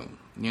me too.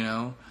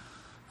 That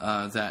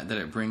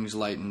it brings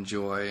light and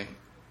joy.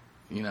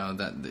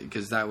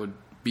 Because that would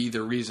be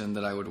the reason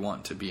that I would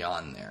want to be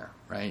on there,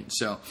 right?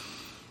 So.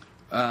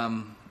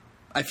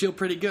 I feel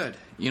pretty good.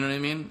 You know what I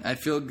mean? I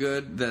feel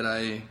good that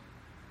I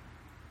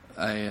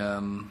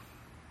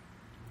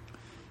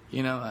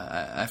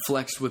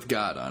flexed with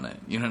God on it.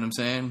 You know what I'm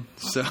saying?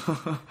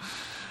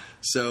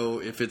 So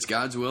if it's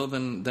God's will,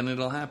 then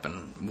it'll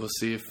happen. We'll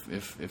see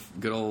if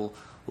good old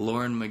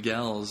Lauren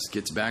Miguels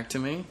gets back to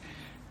me,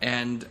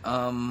 and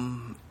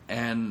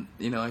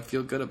I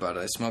feel good about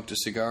it. I smoked a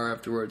cigar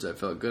afterwards. I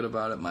felt good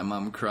about it. My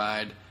mom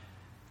cried,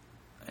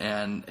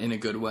 and in a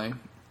good way,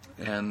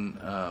 and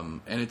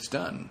it's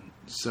done.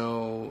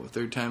 So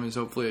 3rd time is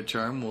hopefully a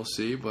charm. We'll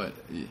see, but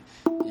you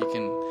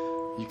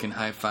can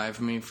high five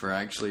me for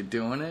actually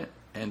doing it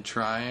and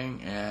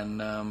trying.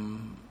 And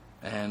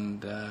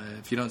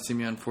if you don't see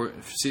me on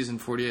season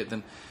 48,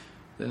 then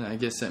I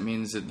guess that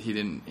means that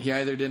he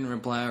either didn't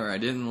reply or I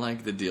didn't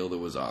like the deal that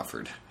was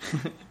offered.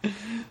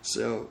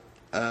 So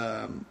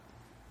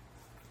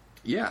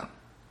yeah.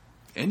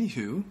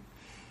 Anywho,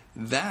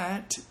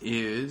 that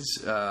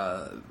is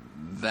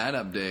that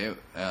update.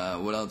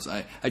 What else?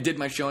 I did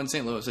my show in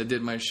St. Louis. I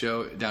did my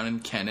show down in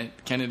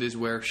Kennett. Kennett is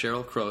where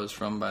Sheryl Crow is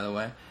from, by the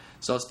way.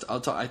 So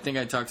I'll talk. I think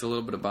I talked a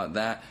little bit about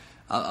that.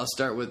 I'll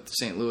start with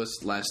St. Louis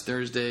last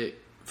Thursday.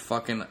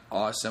 Fucking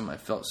awesome. I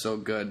felt so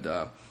good.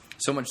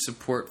 So much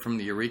support from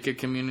the Eureka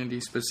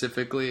community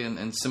specifically,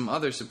 and some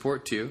other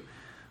support too.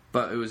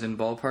 But it was in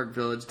Ballpark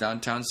Village,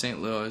 downtown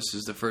St. Louis. It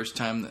was the first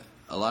time that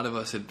a lot of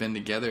us had been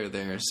together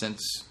there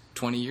since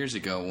 20 years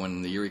ago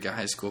when the Eureka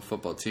High School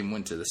football team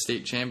went to the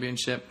state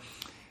championship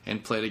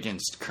and played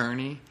against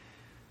Kearney,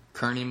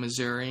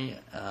 Missouri,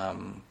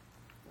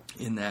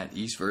 in that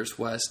East versus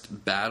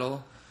West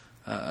battle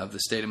of the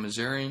state of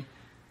Missouri.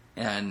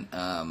 And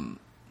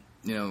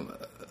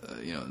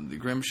the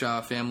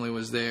Grimshaw family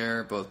was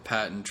there, both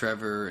Pat and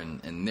Trevor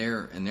and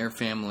their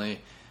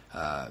family,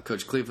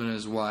 Coach Cleveland and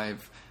his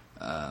wife.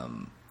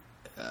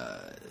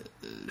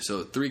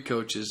 So 3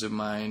 coaches of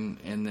mine,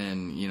 and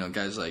then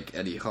guys like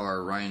Eddie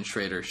Haar, Ryan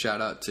Schrader.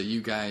 Shout out to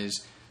you guys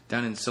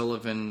down in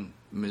Sullivan,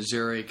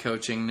 Missouri,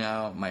 coaching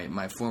now.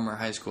 My former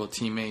high school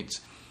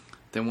teammates.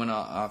 Then went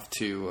off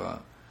to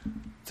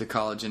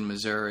college in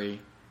Missouri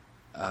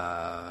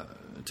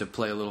to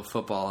play a little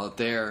football out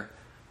there.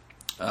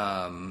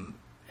 And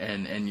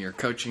you're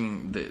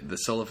coaching the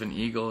Sullivan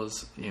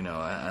Eagles.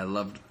 I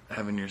loved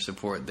having your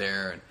support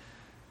there. And,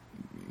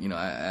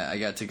 I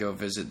got to go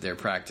visit their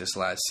practice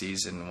last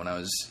season when I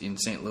was in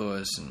St.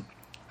 Louis, and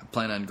I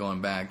plan on going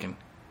back and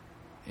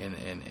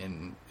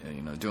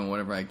doing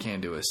whatever I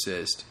can to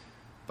assist.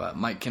 But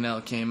Mike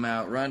Cannell came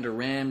out, Rhonda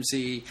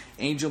Ramsey,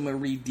 Angel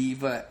Marie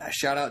Diva.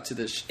 Shout out to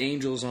the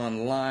Angels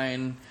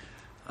Online.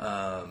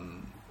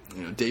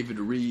 David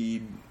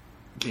Reed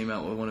came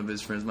out with one of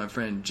his friends. My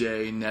friend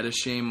Jay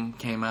Nedashim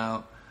came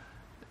out.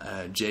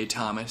 Jay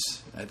Thomas,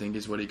 I think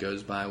is what he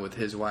goes by, with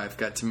his wife.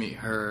 Got to meet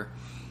her.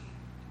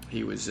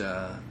 He was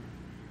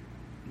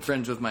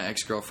friends with my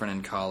ex-girlfriend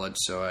in college,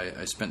 so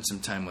I spent some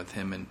time with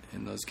him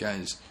and those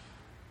guys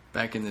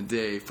back in the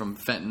day from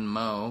Fenton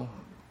Mo,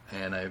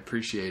 and I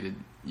appreciated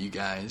you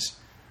guys.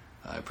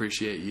 I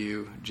appreciate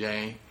you,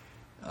 Jay.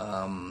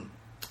 And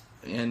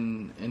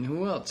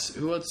who else?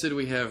 Who else did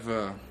we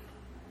have?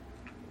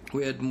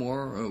 We had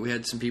more. We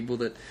had some people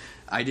that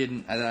I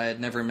had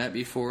never met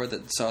before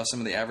that saw some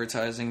of the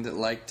advertising, that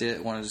liked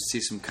it, wanted to see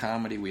some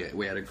comedy.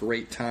 We had a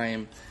great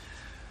time.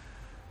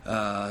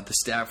 The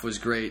staff was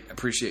great.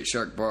 Appreciate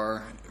Shark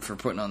Bar for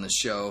putting on the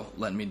show,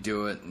 letting me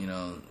do it.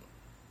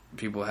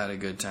 People had a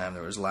good time.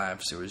 There was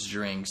laughs, there was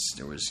drinks,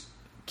 there was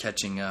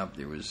catching up,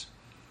 there was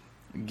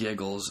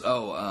giggles.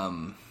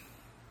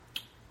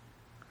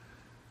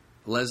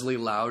 Leslie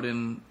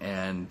Loudon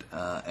and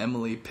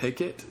Emily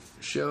Pickett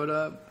showed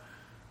up.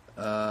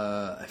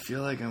 I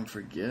feel like I'm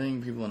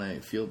forgetting people, and I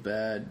feel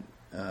bad.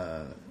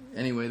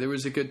 Anyway, there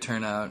was a good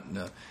turnout.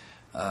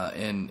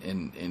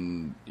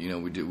 And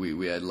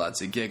we had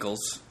lots of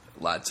giggles,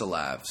 lots of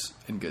laughs,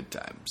 and good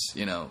times.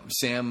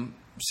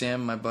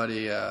 Sam, my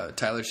buddy,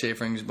 Tyler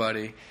Schaefering's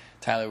buddy.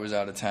 Tyler was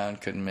out of town,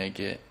 couldn't make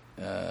it.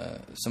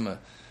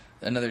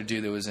 Another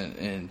dude that was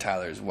in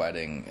Tyler's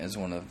wedding as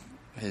one of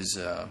his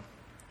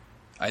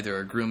either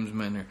a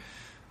groomsman or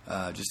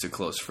just a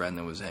close friend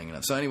that was hanging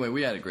out. So anyway,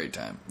 we had a great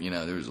time.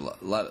 There was a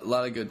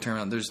lot of good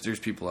turnout. There's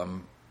people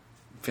I'm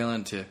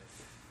failing to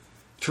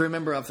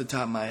remember off the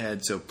top of my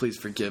head, so please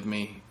forgive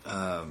me.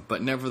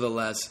 But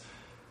nevertheless,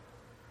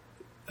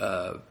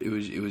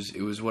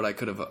 it was what I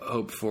could have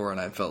hoped for, and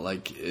I felt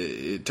like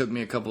it took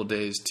me a couple of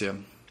days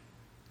to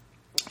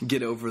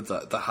get over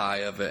the high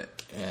of it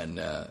and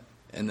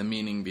the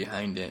meaning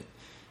behind it.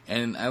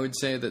 And I would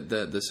say that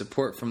the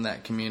support from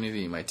that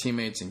community, my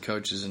teammates and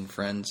coaches and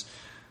friends,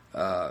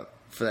 for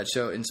that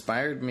show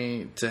inspired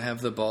me to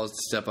have the balls to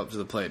step up to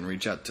the plate and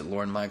reach out to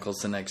Lorne Michaels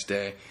the next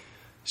day.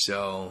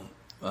 So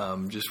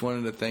just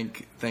wanted to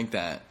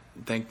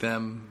thank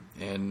them,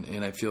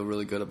 and I feel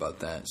really good about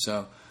that.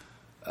 So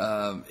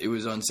it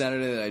was on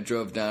Saturday that I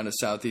drove down to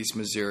Southeast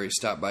Missouri,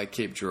 stopped by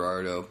Cape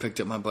Girardeau,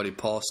 picked up my buddy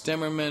Paul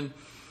Stimmerman,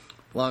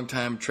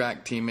 longtime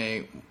track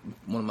teammate,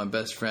 one of my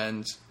best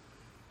friends.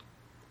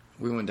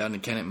 We went down to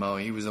Kennett Mo.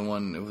 He was the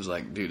one that was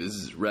like, dude, this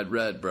is red,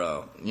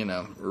 bro.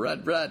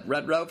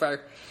 Red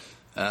Rover.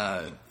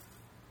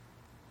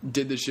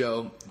 Did the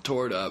show,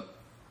 tore it up,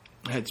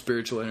 had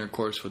spiritual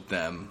intercourse with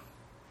them.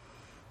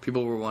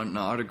 People were wanting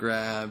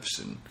autographs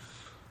and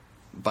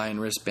buying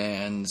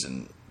wristbands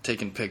and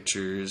taking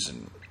pictures,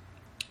 and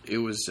it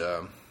was,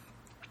 it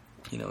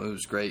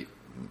was great.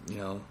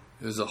 It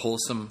was a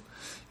wholesome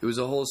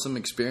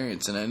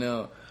experience. And I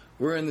know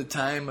we're in the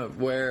time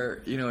of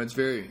where,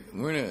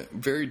 we're in a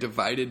very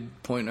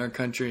divided point in our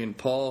country, and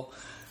Paul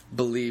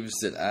believes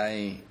that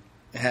I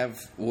have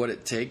what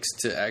it takes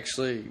to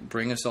actually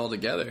bring us all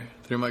together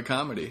through my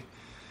comedy.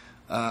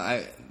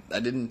 I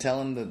didn't tell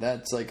him that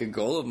that's like a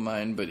goal of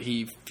mine, but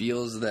he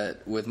feels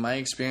that with my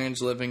experience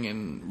living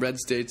in red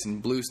states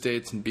and blue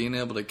states and being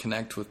able to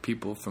connect with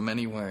people from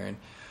anywhere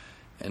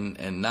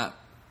and not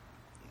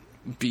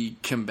be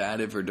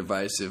combative or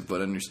divisive,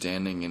 but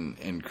understanding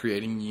and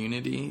creating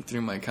unity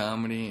through my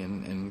comedy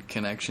and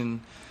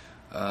connection.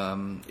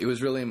 It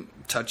was really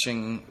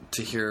touching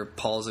to hear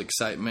Paul's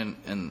excitement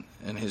and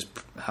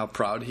how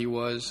proud he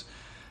was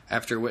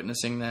after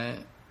witnessing that.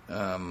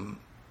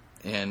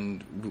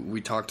 And we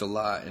talked a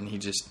lot, and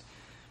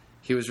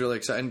he was really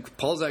excited. And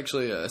Paul's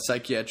actually a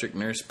psychiatric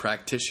nurse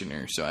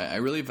practitioner, so I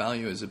really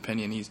value his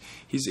opinion.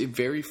 He's a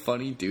very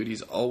funny dude.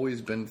 He's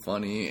always been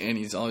funny, and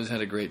he's always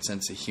had a great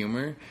sense of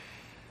humor.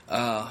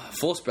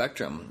 Full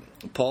spectrum.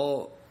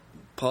 Paul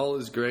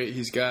is great.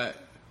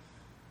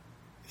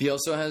 He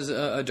also has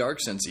a dark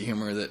sense of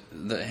humor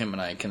that him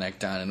and I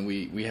connect on, and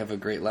we have a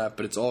great laugh,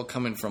 but it's all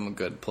coming from a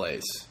good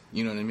place.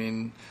 You know what I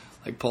mean?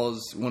 Like,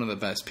 Paul's one of the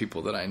best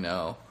people that I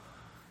know.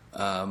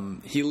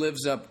 He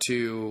lives up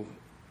to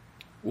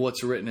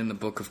what's written in the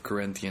book of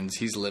Corinthians.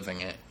 He's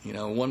living it. You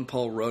know, one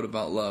Paul wrote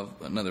about love,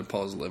 another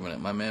Paul's living it.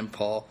 My man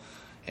Paul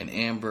and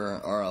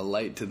Amber are a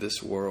light to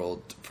this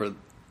world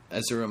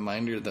as a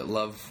reminder that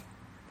love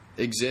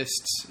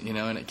exists, you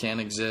know, and it can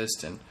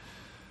exist. And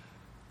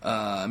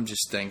I'm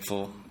just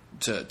thankful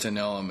to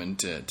know him and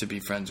to be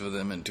friends with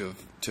him and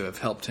to have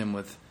helped him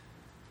with,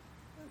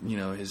 you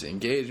know, his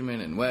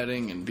engagement and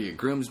wedding and be a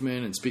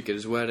groomsman and speak at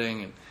his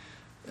wedding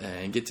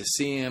and get to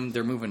see him.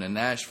 They're moving to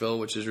Nashville,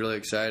 which is really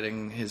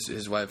exciting.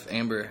 His wife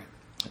Amber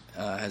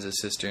has a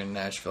sister in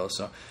Nashville,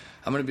 so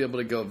I'm going to be able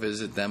to go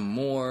visit them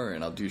more,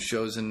 and I'll do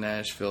shows in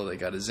Nashville. They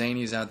got a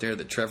Zanies out there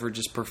that Trevor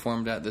just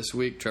performed at this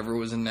week. Trevor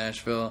was in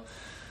Nashville,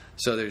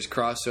 so there's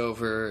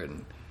crossover,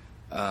 and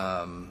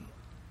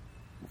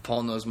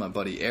Paul knows my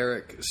buddy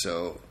Eric,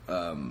 so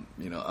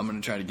you know, I'm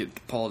going to try to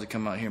get Paul to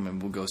come out here,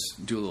 and we'll go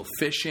do a little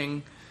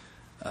fishing.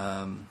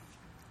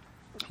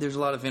 There's a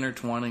lot of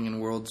intertwining in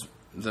worlds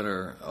that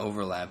are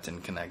overlapped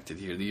and connected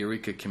here. The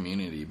Eureka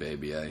community,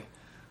 baby. I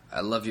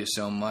love you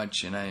so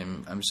much, and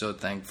I'm so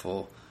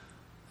thankful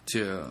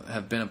to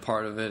have been a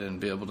part of it and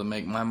be able to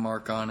make my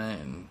mark on it.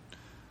 And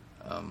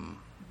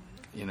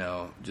you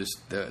know,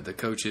 just the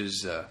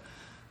coaches that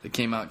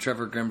came out.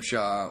 Trevor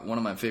Grimshaw, one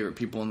of my favorite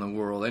people in the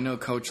world. I know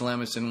Coach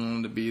Lamison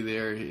wanted to be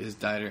there. His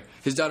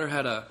daughter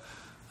had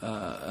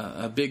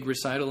a big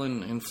recital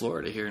in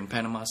Florida here in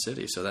Panama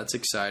City, so that's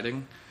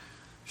exciting.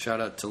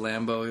 Shout out to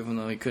Lambo, even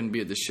though he couldn't be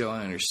at the show.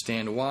 I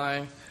understand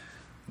why.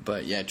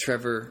 But yeah,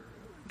 Trevor's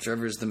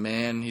the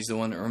man. He's the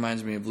one that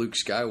reminds me of Luke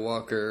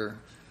Skywalker.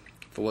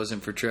 If it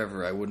wasn't for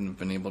Trevor, I wouldn't have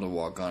been able to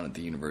walk on at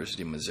the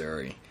University of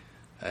Missouri.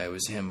 It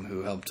was him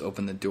who helped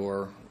open the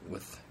door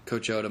with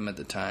Coach Odom at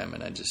the time,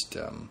 and I just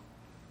I'm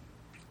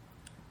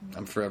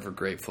forever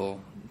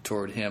grateful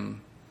toward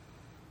him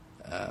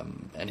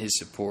and his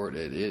support.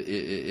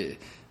 You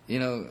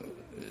know,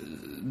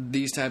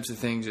 these types of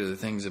things are the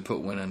things that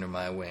put wind under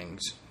my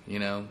wings, you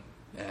know,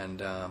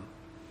 and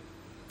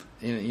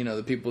you know,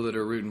 the people that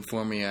are rooting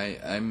for me,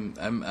 I'm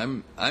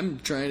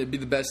trying to be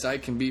the best I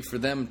can be for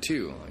them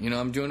too. You know,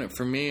 I'm doing it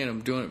for me and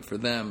I'm doing it for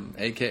them,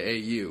 aka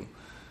you.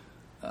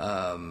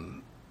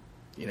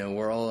 You know,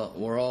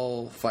 we're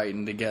all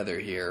fighting together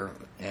here,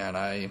 and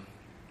I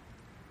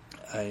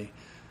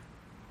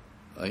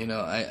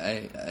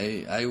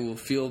will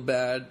feel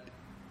bad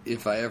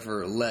if I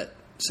ever let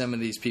some of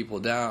these people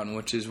down,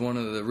 which is one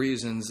of the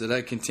reasons that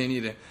I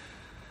continue to,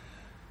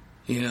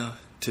 you know,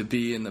 to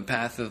be in the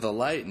path of the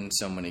light in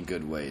so many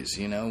good ways.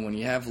 You know, when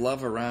you have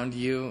love around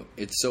you,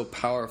 it's so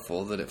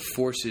powerful that it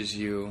forces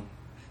you,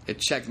 it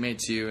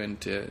checkmates you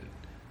into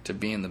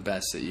being the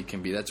best that you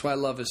can be. That's why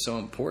love is so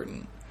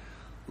important.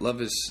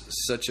 Love is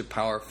such a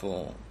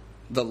powerful,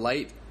 the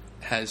light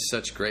has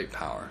such great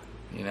power,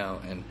 you know,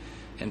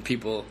 and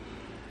people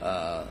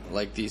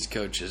like these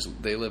coaches,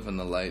 they live in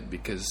the light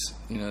because,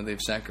 you know,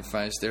 they've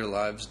sacrificed their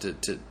lives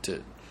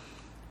to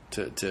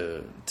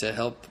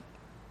help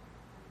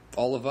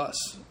all of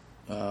us,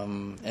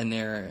 and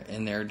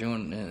they're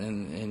doing,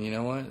 and you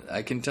know what?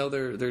 I can tell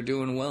they're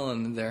doing well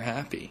and they're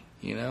happy.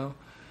 You know,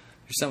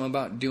 there's something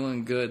about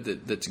doing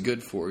good that's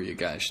good for you,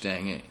 gosh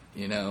dang it.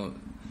 You know,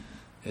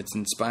 it's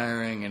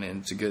inspiring and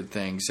it's a good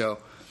thing. So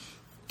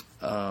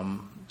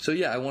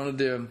yeah, I wanted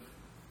to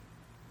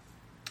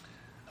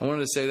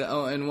say that.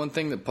 Oh, and one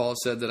thing that Paul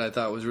said that I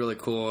thought was really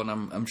cool, and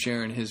I'm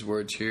sharing his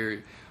words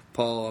here.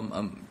 Paul,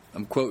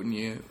 I'm quoting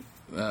you.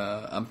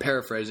 I'm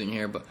paraphrasing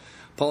here, but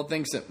Paul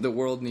thinks that the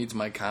world needs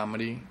my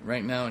comedy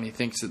right now, and he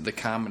thinks that the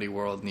comedy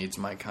world needs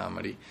my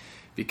comedy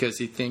because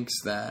he thinks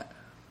that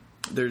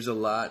there's a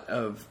lot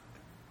of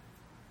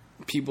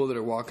people that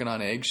are walking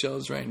on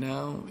eggshells right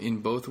now in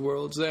both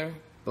worlds there,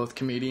 both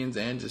comedians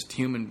and just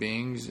human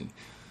beings and,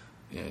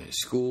 you know,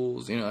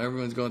 schools. You know,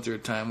 everyone's going through a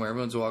time where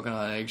everyone's walking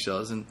on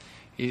eggshells, and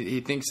he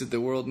thinks that the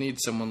world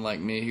needs someone like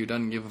me who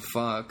doesn't give a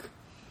fuck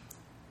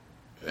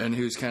and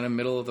who's kind of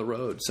middle of the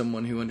road,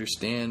 someone who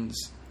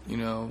understands, you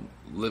know,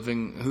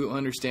 who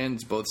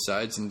understands both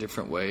sides in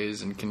different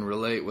ways and can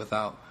relate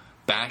without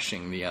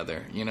bashing the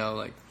other. You know,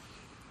 like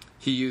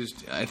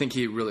I think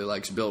he really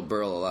likes Bill Burr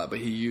a lot, but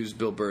he used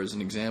Bill Burr as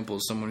an example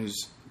of someone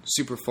who's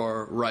super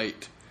far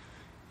right,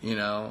 you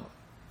know.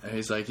 And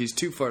he's like, he's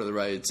too far to the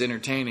right. It's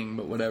entertaining,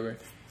 but whatever.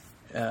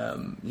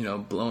 You know,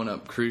 blowing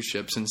up cruise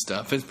ships and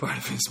stuff is part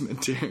of his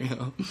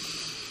material.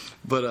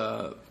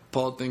 But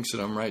Paul thinks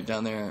that I'm right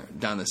down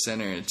the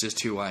center, and it's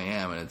just who I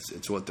am, and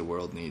it's what the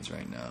world needs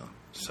right now.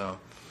 So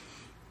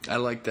I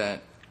like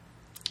that,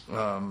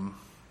 and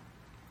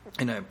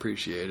I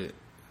appreciate it.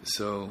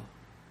 So,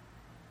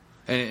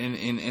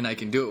 and I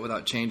can do it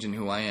without changing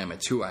who I am.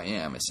 It's who I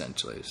am,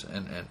 essentially.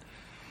 And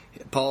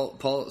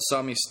Paul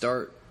saw me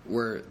start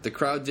where the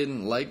crowd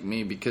didn't like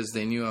me because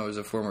they knew I was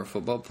a former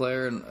football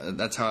player, and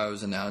that's how I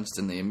was announced.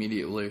 And they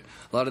immediately,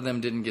 a lot of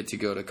them didn't get to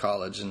go to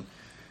college, and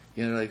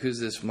you know, like, who's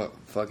this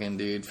fucking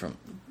dude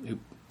who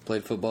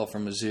played football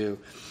from Mizzou?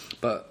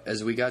 But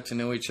as we got to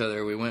know each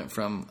other, we went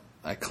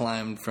I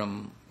climbed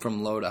from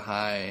low to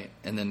high,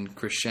 and then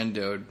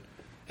crescendoed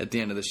at the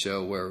end of the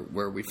show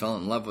where we fell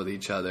in love with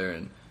each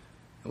other,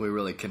 We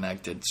really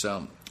connected.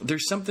 So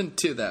there's something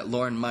to that.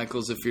 Lauren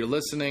Michaels, if you're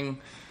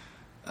listening,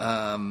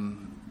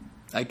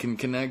 I can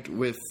connect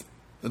with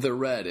the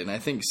Red. And I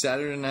think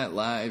Saturday Night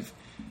Live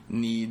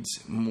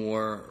needs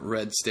more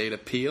red state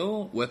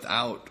appeal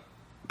without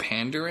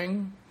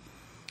pandering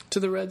to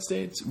the red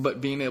states,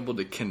 but being able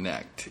to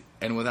connect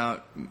and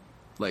without,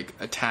 like,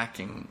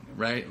 attacking,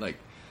 right? Like,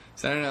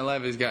 Saturday Night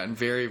Live has gotten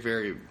very,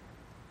 very,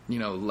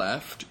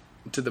 left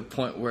to the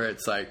point where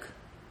it's like,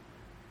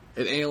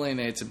 it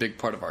alienates a big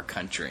part of our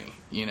country,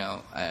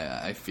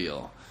 I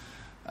feel.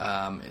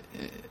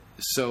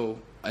 So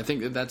I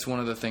think that's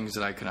one of the things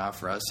that I can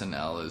offer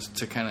SNL is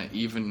to kind of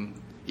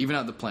even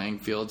out the playing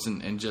fields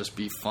and just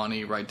be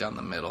funny right down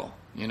the middle,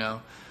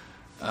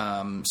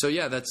 So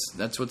yeah,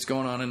 that's what's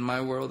going on in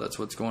my world. That's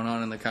what's going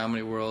on in the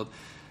comedy world,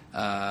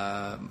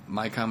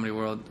 my comedy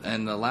world.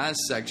 And the last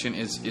section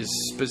is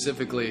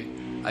specifically,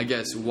 I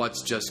guess,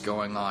 what's just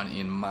going on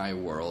in my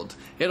world.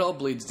 It all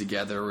bleeds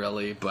together,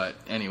 really. But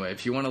anyway,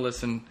 if you want to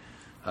listen,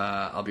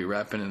 I'll be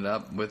wrapping it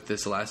up with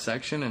this last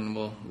section, and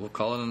we'll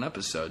call it an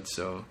episode.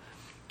 So,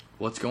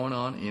 what's going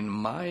on in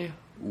my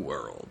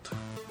world?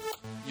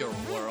 Your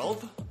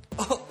world?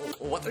 Oh,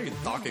 what are you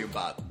talking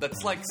about?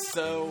 That's like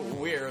so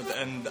weird,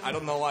 and I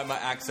don't know why my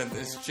accent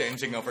is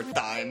changing over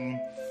time.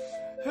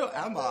 Who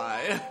am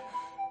I?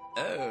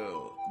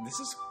 Oh, this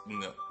is...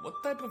 No, what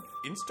type of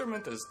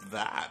instrument is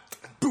that?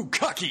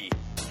 Bukkake!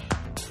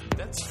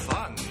 That's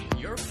fun.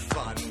 You're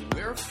fun.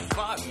 We're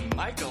fun.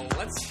 Michael,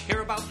 let's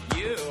hear about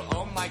you.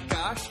 Oh my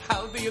gosh,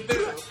 how do you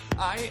do?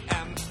 I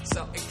am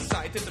so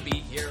excited to be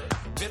here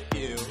with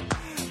you.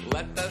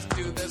 Let us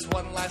do this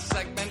one last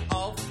segment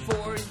all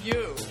for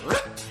you.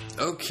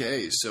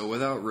 Okay, so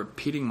without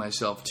repeating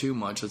myself too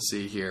much, let's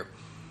see here.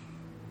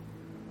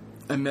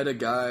 I met a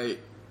guy...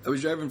 I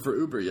was driving for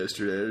Uber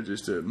yesterday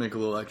just to make a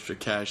little extra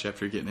cash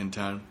after getting in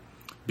town.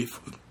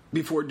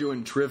 Before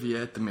doing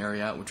trivia at the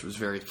Marriott, which was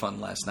very fun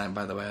last night,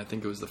 by the way. I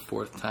think it was the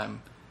 4th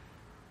time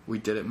we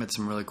did it. Met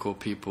some really cool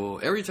people.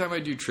 Every time I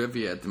do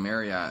trivia at the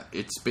Marriott,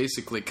 it's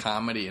basically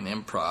comedy and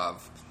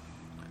improv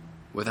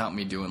without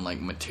me doing, like,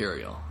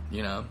 material,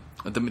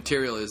 But the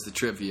material is the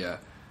trivia,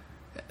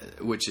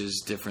 which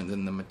is different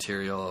than the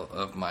material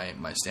of my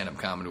stand-up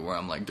comedy where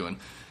I'm, like, doing...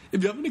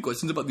 If you have any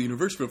questions about the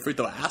universe, feel free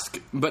to ask.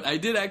 But I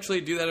did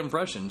actually do that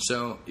impression,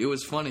 so it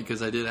was funny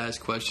because I did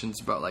ask questions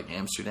about, like,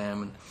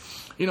 Amsterdam. And,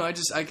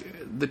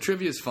 the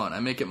trivia is fun. I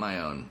make it my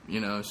own,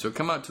 So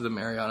come out to the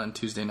Marriott on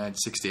Tuesday night,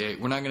 6 to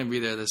 8. We're not going to be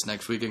there this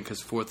next weekend because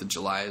 4th of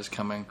July is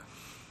coming,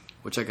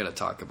 which I got to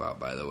talk about,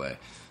 by the way.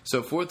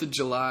 So 4th of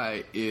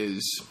July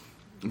is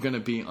going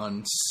to be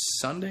on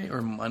Sunday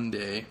or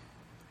Monday.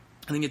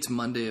 I think it's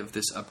Monday of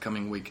this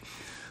upcoming week.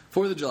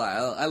 4th of July,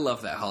 I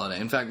love that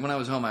holiday. In fact, when I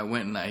was home, I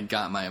went and I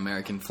got my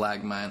American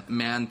flag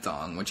man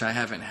thong, which I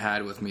haven't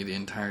had with me the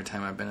entire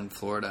time I've been in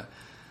Florida.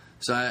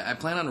 So I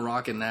plan on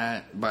rocking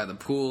that by the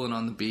pool and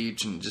on the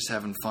beach and just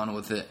having fun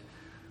with it.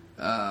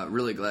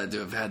 Really glad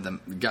to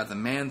have got the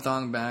man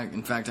thong back.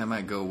 In fact, I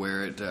might go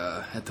wear it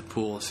at the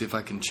pool, see if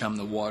I can chum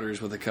the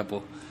waters with a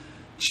couple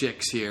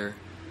chicks here.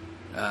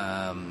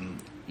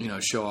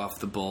 Show off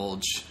the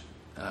bulge.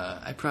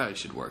 I probably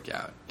should work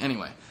out.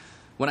 Anyway.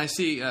 When I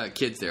see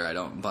kids there, I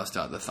don't bust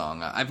out the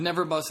thong. I've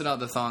never busted out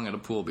the thong at a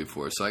pool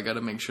before, so I got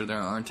to make sure there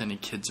aren't any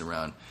kids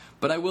around.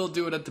 But I will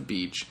do it at the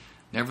beach.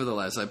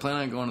 Nevertheless, I plan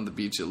on going to the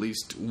beach at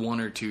least 1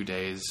 or 2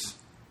 days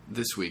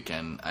this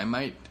weekend.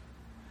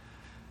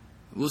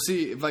 We'll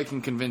see if I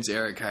can convince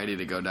Eric Heidi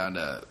to go down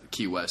to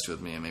Key West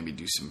with me and maybe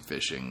do some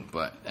fishing.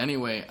 But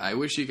anyway, I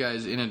wish you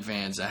guys in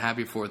advance a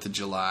happy 4th of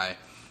July.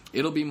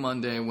 It'll be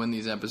Monday when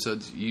these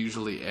episodes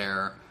usually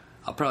air.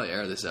 I'll probably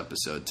air this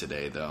episode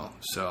today, though,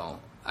 so...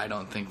 I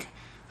don't think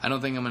I'm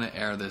going to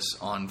air this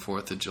on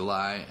 4th of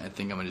July. I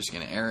think I'm just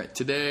going to air it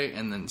today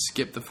and then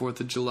skip the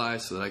 4th of July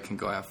so that I can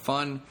go have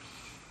fun.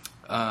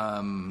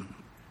 And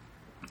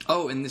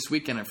this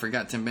weekend I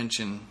forgot to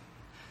mention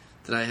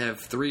that I have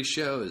 3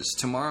 shows.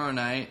 Tomorrow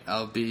night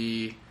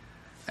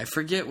I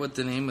forget what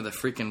the name of the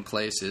freaking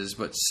place is,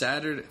 but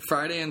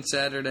Friday and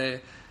Saturday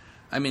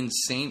I'm in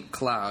St.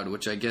 Cloud,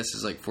 which I guess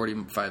is like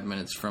 45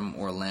 minutes from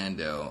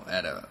Orlando,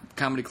 at a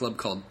comedy club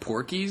called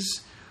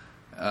Porky's.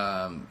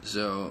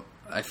 So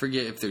I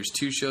forget if there's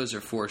 2 shows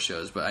or 4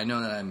 shows, but I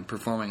know that I'm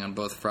performing on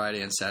both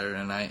Friday and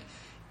Saturday night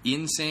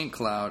in St.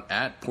 Cloud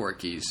at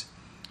Porky's.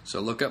 So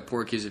look up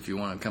Porky's if you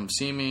want to come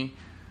see me.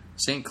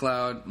 St.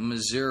 Cloud,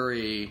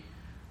 Missouri,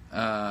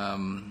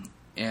 and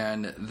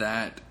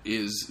that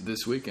is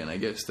this weekend. I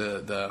guess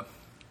the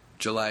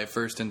July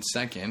 1st and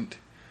 2nd,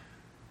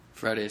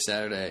 Friday,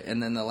 Saturday,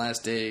 and then the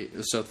last day.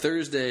 So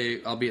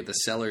Thursday, I'll be at the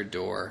Cellar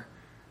Door.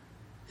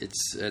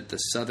 It's at the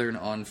Southern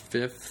on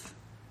 5th.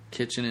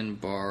 Kitchen and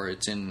Bar.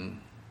 It's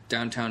in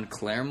downtown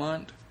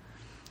Claremont,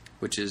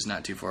 which is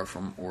not too far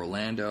from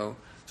Orlando.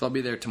 So I'll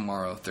be there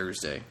tomorrow,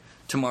 Thursday.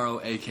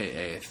 Tomorrow,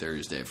 a.k.a.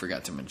 Thursday. I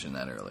forgot to mention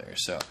that earlier.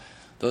 So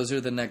those are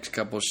the next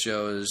couple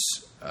shows.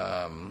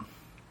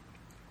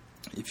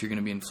 If you're going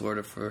to be in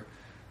Florida for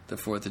the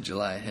 4th of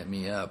July, hit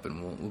me up,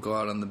 and we'll go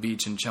out on the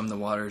beach and chum the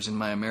waters in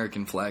my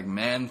American flag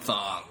man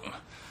thong.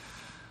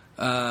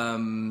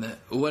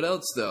 What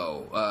else,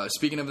 though?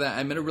 Speaking of that,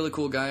 I met a really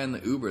cool guy in the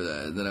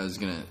Uber that I was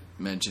going to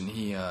mention.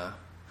 He,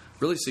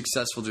 really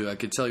successful dude. I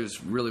could tell he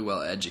was really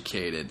well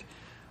educated.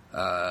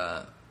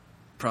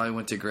 Probably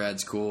went to grad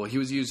school. He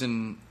was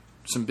using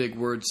some big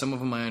words. Some of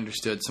them I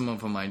understood, some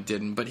of them I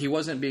didn't. But he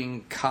wasn't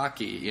being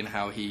cocky in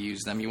how he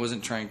used them. He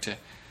wasn't trying to,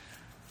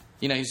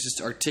 he's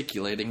just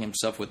articulating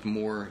himself with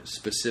more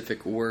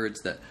specific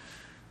words that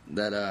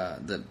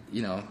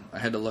I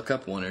had to look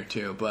up one or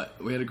two.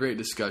 But we had a great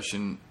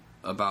discussion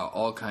about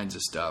all kinds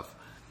of stuff,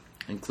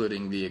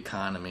 including the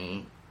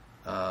economy.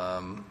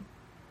 I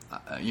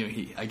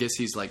guess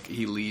he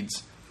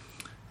leads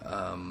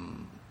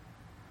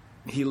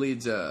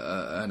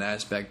an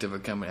aspect of a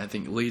company. I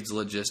think leads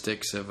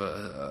logistics of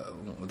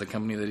the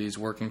company that he's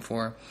working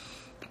for.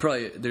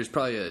 There's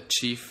probably a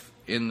chief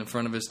in the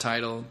front of his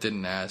title.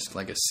 Didn't ask,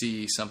 like a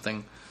C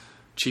something,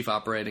 chief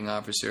operating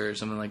officer or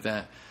something like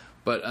that.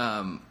 But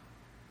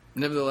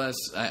nevertheless,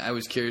 I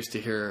was curious to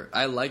hear.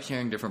 I like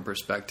hearing different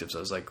perspectives. I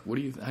was like, how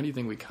do you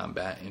think we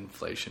combat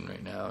inflation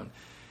right now? And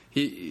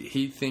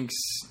he thinks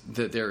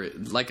that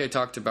like I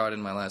talked about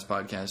in my last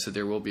podcast, that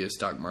there will be a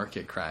stock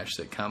market crash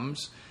that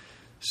comes.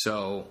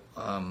 So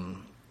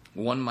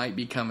one might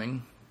be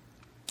coming.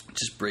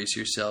 Just brace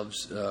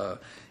yourselves.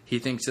 He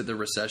thinks that the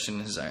recession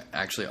has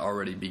actually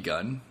already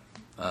begun,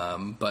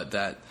 but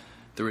that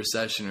the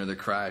recession or the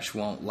crash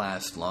won't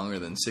last longer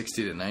than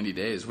 60 to 90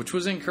 days, which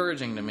was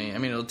encouraging to me. I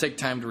mean, it'll take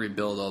time to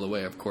rebuild all the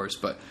way, of course,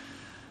 but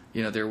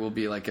there will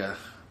be like a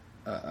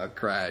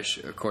crash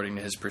according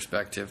to his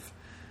perspective.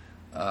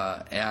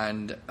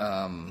 And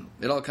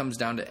it all comes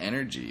down to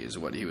energy, is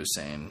what he was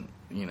saying,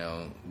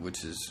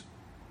 which is,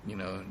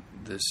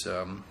 this,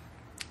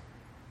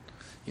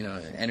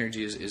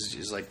 energy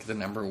is like the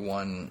number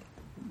one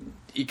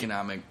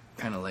economic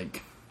kind of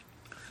like,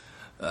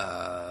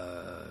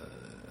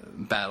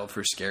 battle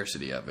for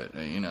scarcity of it,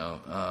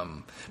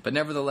 but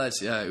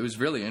nevertheless, it was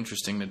really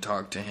interesting to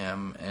talk to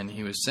him. And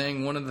he was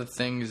saying one of the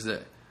things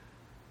that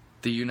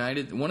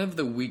one of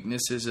the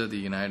weaknesses of the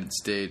United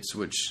States,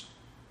 which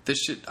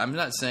I'm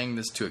not saying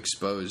this to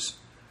expose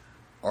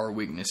our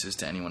weaknesses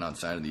to anyone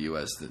outside of the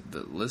U.S.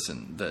 that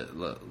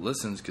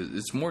listens, because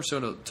it's more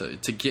so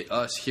to get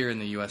us here in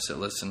the U.S. that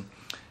listen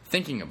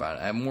thinking about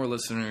it. I have more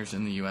listeners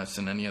in the U.S.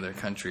 than any other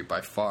country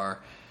by far,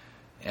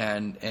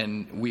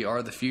 and we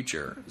are the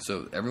future.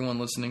 So everyone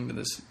listening to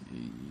this,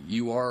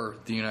 you are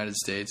the United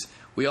States.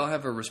 We all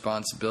have a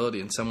responsibility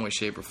in some way,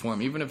 shape, or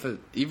form, even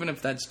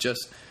if that's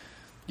just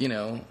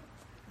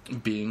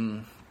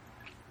being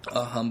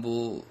a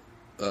humble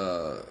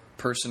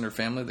person or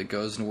family that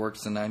goes and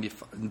works the 9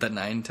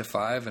 to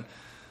 5 and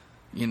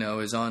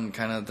is on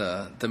kind of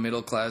the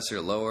middle class or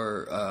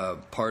lower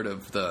part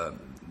of the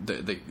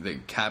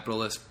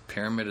capitalist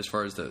pyramid as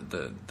far as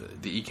the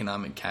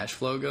economic cash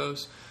flow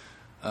goes,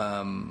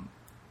 and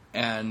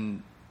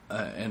I'm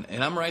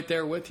right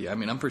there with you. I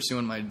mean, I'm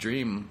pursuing my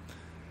dream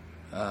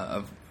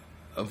of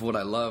what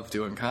I love,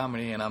 doing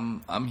comedy, and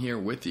I'm here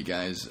with you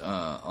guys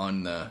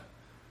on the.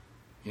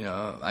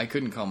 I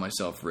couldn't call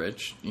myself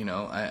rich.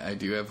 I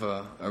do have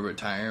a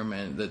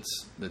retirement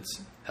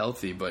that's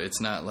healthy, but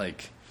it's not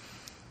like,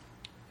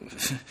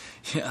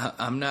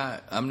 I'm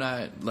not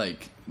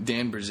like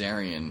Dan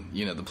Bilzerian,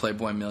 the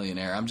Playboy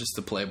millionaire. I'm just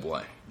the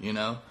Playboy,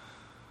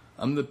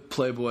 I'm the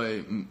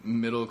Playboy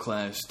middle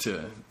class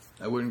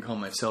I wouldn't call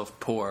myself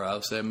poor.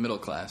 I'll say middle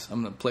class.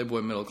 I'm the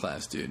Playboy middle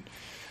class dude.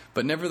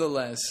 But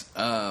nevertheless,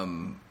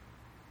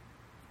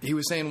 he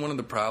was saying one of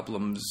the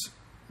problems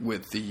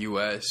with the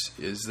U.S.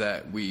 is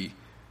that we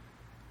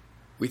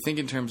think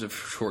in terms of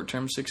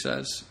short-term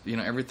success.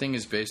 Everything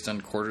is based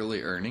on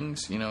quarterly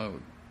earnings.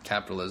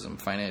 Capitalism,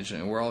 financial,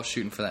 and we're all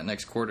shooting for that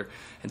next quarter.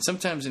 And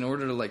sometimes, in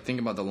order to think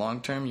about the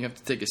long term, you have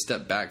to take a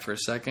step back for a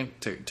second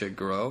to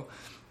grow.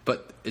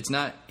 But it's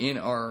not in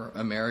our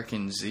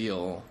American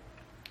zeal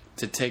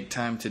to take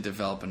time to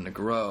develop and to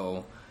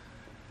grow.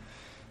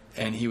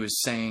 And he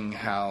was saying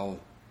how,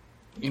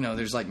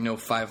 there's no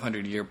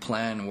 500-year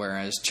plan,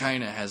 whereas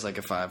China has a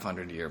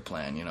 500-year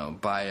plan.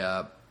 Buy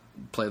up,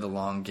 play the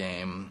long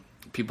game.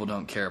 People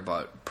don't care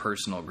about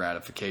personal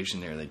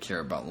gratification there. They care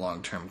about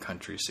long-term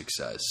country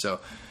success. So,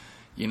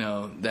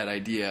 that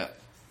idea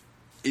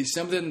is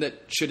something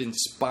that should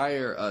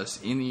inspire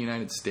us in the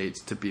United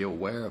States to be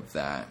aware of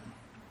that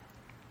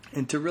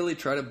and to really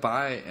try to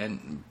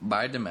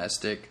buy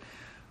domestic,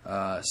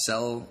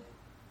 sell,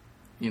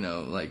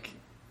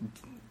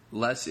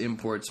 less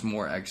imports,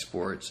 more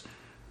exports,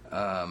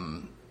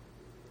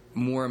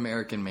 more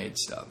American-made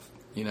stuff.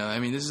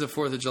 This is a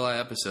 4th of July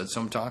episode,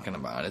 so I'm talking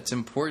about it. It's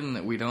important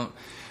that we don't...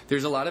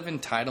 There's a lot of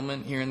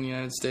entitlement here in the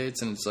United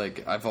States, and it's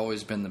I've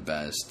always been the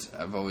best.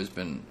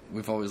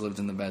 We've always lived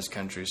in the best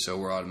country, so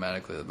we're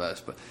automatically the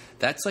best. But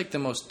that's the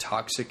most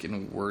toxic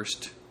and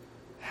worst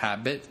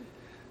habit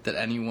that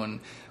anyone...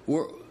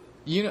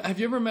 have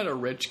you ever met a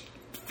rich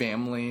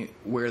family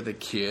where the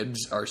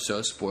kids are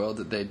so spoiled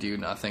that they do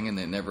nothing and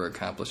they never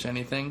accomplish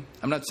anything?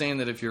 I'm not saying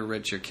that if you're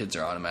rich, your kids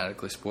are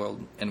automatically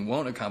spoiled and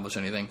won't accomplish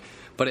anything,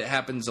 but it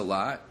happens a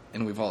lot,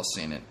 and we've all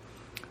seen it.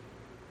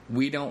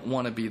 We don't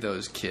want to be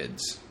those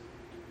kids.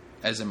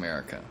 as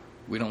America.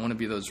 We don't want to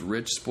be those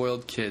rich,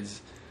 spoiled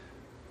kids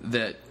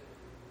that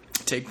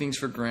take things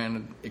for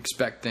granted,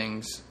 expect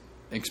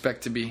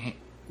to be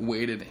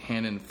weighted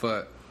hand and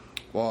foot,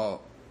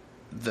 while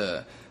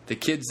the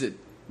kids that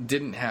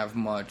didn't have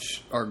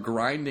much are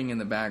grinding in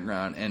the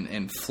background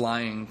and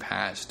flying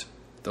past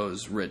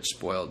those rich,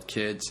 spoiled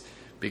kids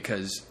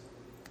because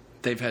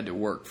they've had to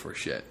work for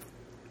shit.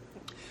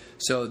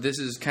 So this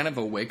is kind of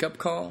a wake-up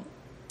call,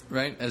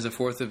 right? As a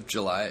 4th of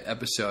July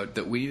episode,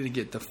 that we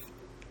need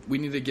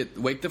to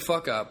wake the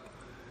fuck up,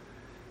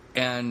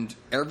 and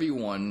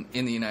everyone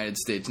in the United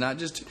States, not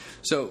just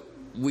so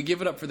we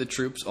give it up for the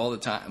troops all the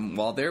time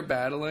while they're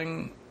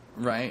battling,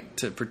 right,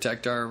 to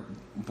protect our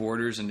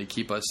borders and to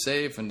keep us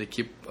safe and to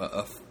keep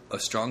a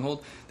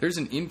stronghold. There's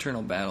an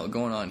internal battle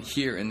going on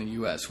here in the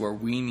U.S. where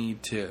we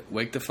need to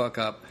wake the fuck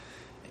up,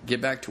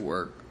 get back to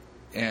work,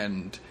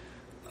 and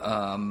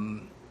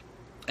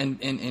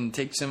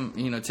take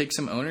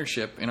some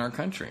ownership in our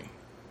country,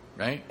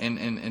 right?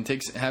 And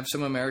have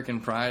some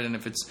American pride. And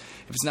if it's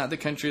not the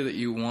country that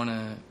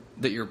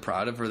you're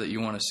proud of or that you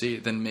want to see,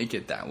 then make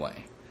it that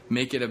way.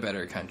 Make it a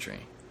better country.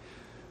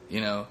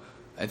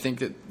 I think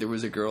that there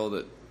was a girl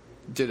that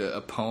did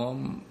a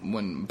poem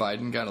when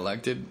Biden got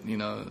elected.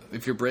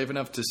 If you're brave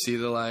enough to see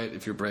the light,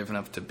 if you're brave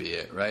enough to be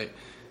it, right?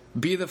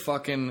 Be the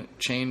fucking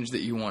change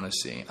that you want to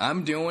see.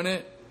 I'm doing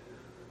it.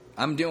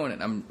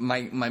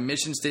 My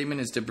mission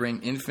statement is to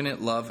bring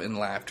infinite love and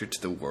laughter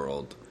to the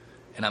world,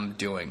 and I'm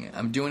doing it.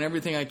 I'm doing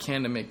everything I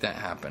can to make that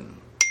happen.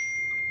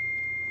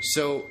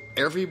 So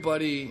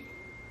everybody,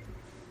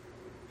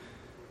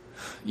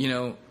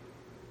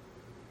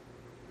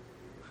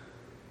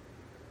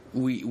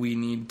 we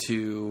need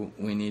to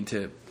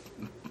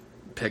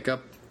pick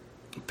up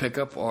clean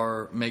up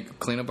our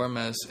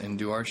mess and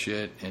do our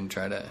shit and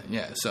try to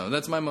So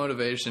that's my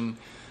motivation.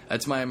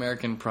 That's my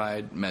American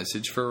pride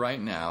message for right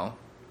now.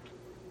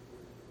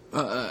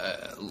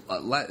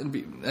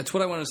 That's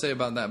what I want to say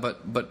about that.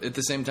 But at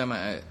the same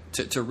time,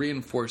 to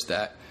reinforce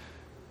that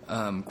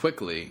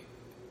quickly,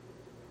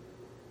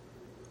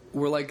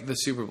 we're like the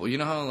Super Bowl. You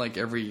know how like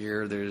every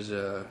year there's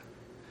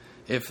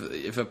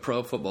if a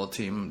pro football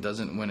team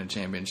doesn't win a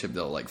championship,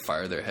 they'll like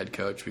fire their head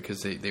coach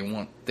because they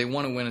want to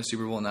win a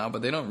Super Bowl now,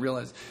 but they don't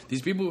realize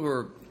these people who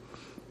are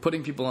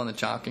putting people on the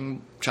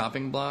chopping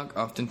block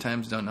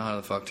oftentimes don't know how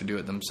the fuck to do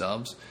it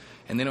themselves.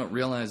 And they don't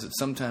realize that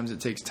sometimes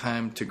it takes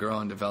time to grow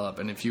and develop.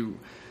 And if you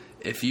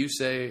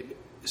say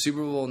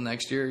Super Bowl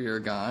next year, you're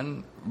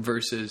gone,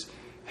 versus,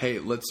 hey,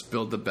 let's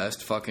build the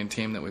best fucking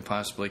team that we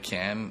possibly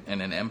can and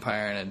an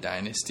empire and a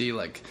dynasty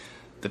like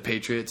the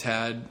Patriots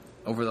had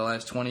over the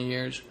last 20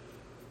 years.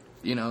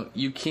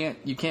 You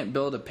can't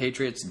build a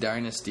Patriots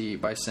dynasty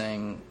by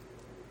saying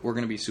we're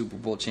going to be Super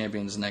Bowl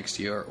champions next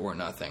year or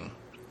nothing,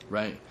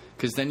 right?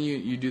 Because then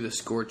you do the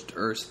scorched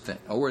earth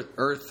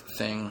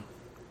thing.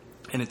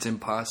 And it's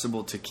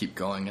impossible to keep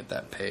going at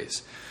that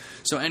pace.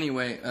 So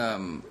anyway,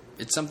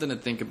 it's something to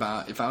think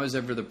about. If I was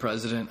ever the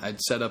president, I'd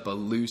set up a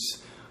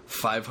loose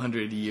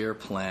 500-year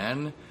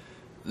plan.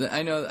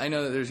 I know that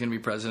there's going to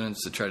be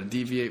presidents that try to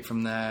deviate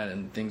from that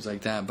and things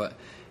like that, but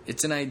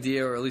it's an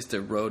idea or at least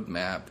a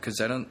roadmap, because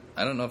I don't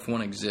know if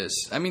one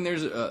exists. I mean,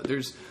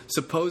 there's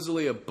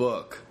supposedly a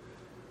book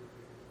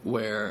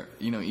where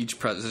each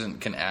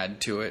president can add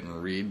to it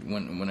and read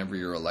whenever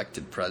you're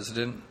elected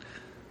president.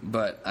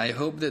 But I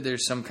hope that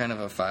there's some kind of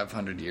a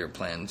 500-year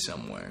plan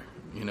somewhere,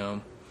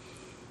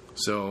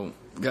 So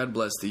God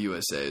bless the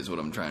USA is what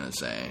I'm trying to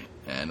say.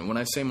 And when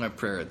I say my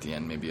prayer at the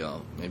end, maybe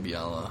I'll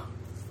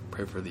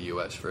pray for the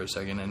U.S. for a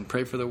second and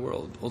pray for the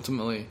world.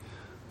 Ultimately,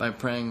 by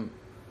praying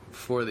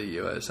for the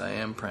U.S., I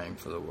am praying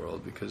for the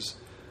world, because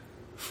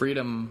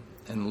freedom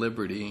and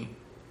liberty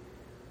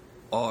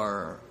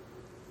are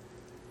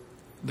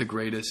the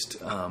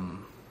greatest.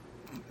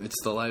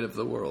 It's the light of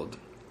the world.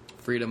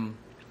 Freedom,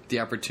 the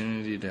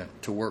opportunity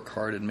to work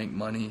hard and make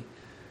money,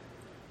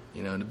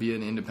 to be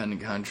an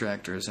independent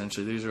contractor,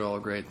 essentially. These are all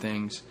great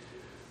things.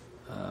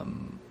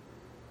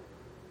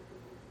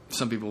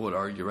 Some people would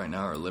argue right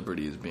now our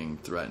liberty is being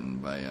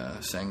threatened by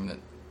saying that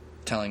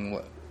telling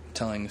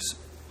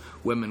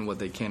women what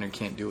they can or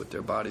can't do with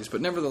their bodies. But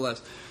nevertheless,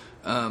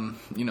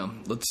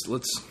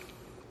 let's.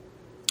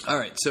 All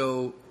right.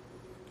 So,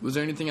 was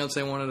there anything else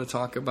I wanted to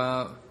talk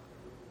about?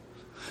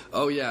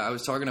 Oh yeah, I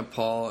was talking to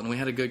Paul, and we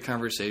had a good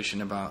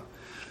conversation about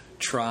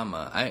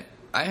trauma.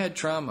 I had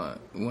trauma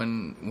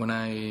when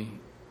I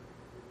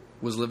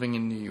was living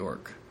in New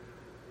York.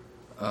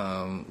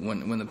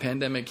 When the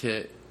pandemic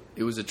hit,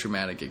 it was a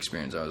traumatic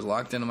experience. I was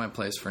locked into my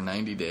place for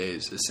 90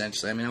 days,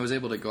 essentially. I mean, I was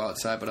able to go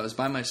outside, but I was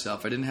by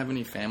myself. I didn't have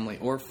any family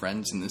or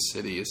friends in the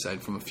city,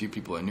 aside from a few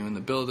people I knew in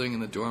the building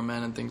and the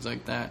doorman and things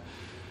like that.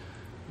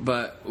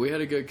 But we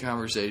had a good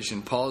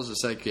conversation. Paul is a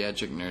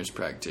psychiatric nurse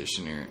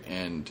practitioner,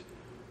 and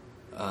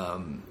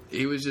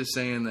he was just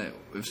saying that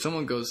if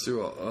someone goes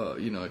through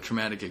a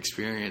traumatic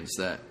experience,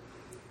 that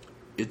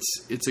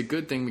it's a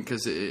good thing,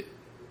 because it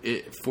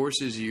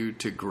forces you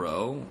to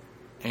grow,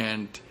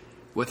 and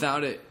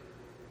without it,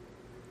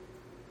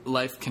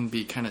 life can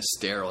be kind of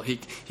sterile. He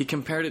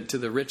compared it to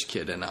the rich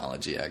kid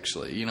analogy,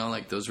 actually. You know,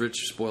 like those rich,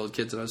 spoiled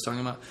kids that I was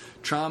talking about.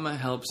 Trauma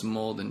helps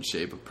mold and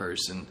shape a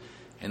person,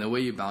 and the way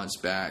you bounce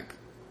back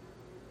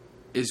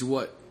is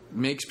what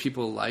makes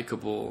people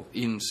likable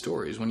in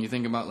stories. When you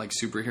think about, like,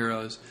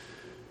 superheroes,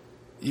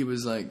 he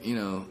was like, you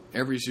know,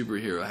 every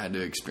superhero had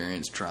to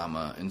experience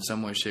trauma in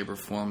some way, shape, or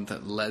form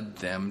that led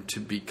them to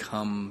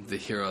become the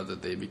hero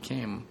that they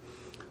became,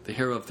 the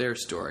hero of their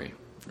story,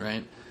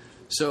 right?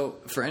 So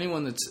for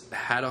anyone that's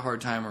had a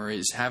hard time or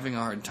is having a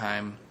hard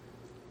time,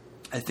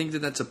 I think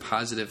that that's a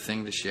positive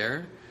thing to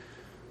share.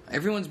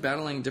 Everyone's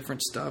battling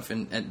different stuff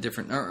and at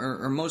different,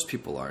 or most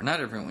people are. Not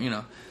everyone, you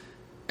know.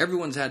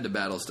 Everyone's had to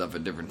battle stuff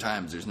at different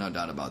times. There's no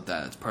doubt about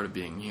that. It's part of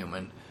being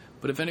human.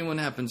 But if anyone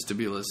happens to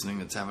be listening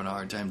that's having a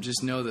hard time,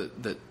 just know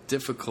that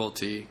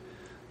difficulty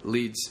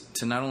leads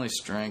to not only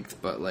strength,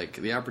 but like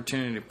the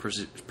opportunity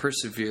to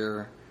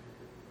persevere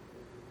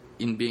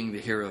in being the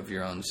hero of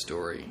your own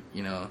story,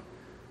 you know.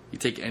 You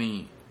take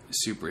any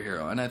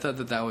superhero, and I thought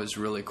that was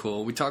really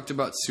cool. We talked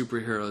about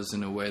superheroes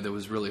in a way that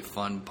was really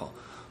fun.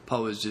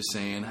 Paul was just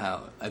saying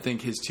how I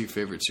think his two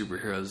favorite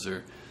superheroes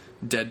are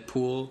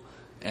Deadpool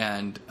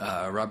and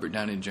Robert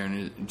Downey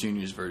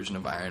Jr.'s version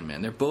of Iron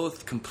Man. They're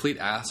both complete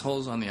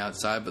assholes on the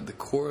outside, but the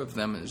core of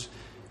them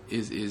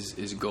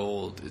is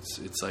gold.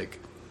 It's like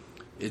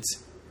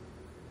it's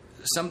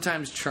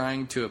sometimes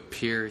trying to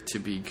appear to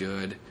be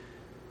good.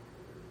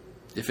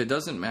 If it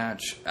doesn't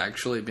match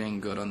actually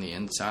being good on the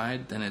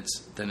inside, then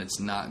it's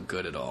not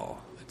good at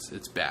all.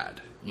 It's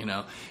bad, you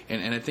know.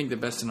 And I think the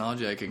best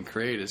analogy I can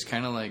create is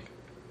kind of like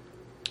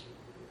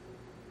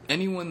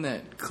anyone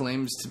that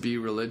claims to be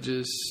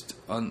religious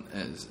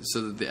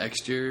so that the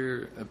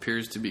exterior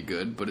appears to be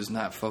good, but is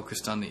not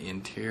focused on the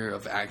interior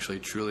of actually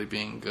truly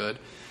being good.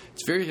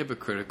 It's very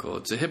hypocritical.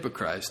 It's a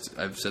hypocrist.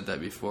 I've said that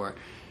before,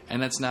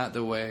 and that's not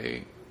the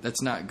way.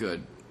 That's not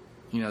good.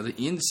 You know, the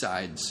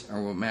insides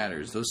are what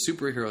matters. Those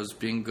superheroes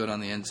being good on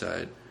the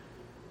inside,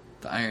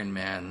 the Iron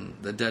Man,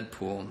 the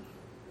Deadpool,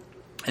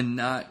 and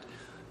not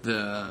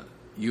the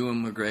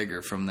Ewan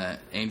McGregor from that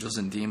Angels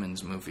and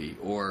Demons movie,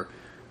 or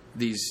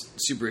these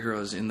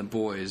superheroes in The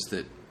Boys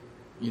that,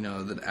 you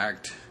know, that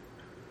act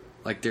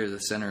like they're the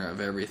center of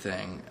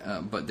everything,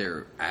 but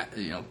they're,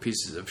 you know,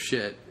 pieces of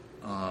shit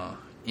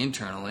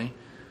internally.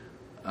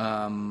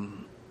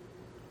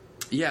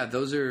 Yeah,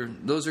 those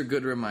are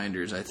good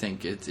reminders. I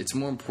think it's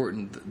more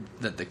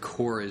important that the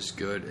core is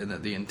good and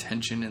that the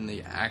intention and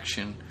the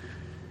action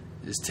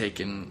is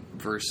taken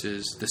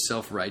versus the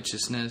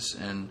self-righteousness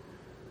and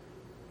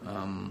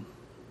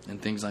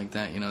things like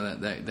that. You know,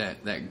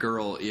 that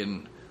girl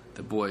in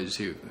The Boys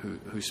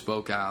who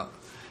spoke out.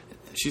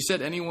 She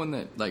said anyone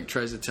that like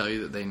tries to tell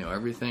you that they know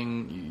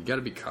everything, you got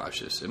to be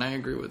cautious, and I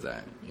agree with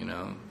that. You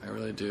know, I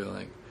really do.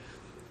 Like,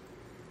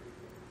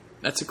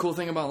 that's the cool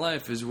thing about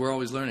life is we're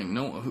always learning.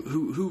 No,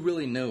 who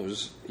really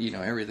knows, you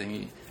know,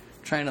 everything?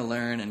 Trying to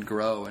learn and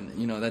grow, and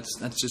you know that's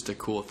just a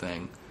cool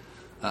thing.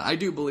 I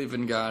do believe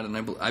in God,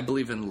 and I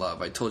believe in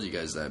love. I told you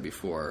guys that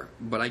before,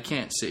 but I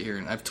can't sit here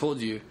and I've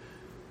told you.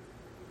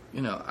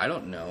 You know, I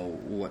don't know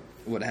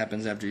what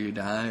happens after you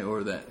die,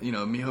 or that, you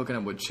know, me hooking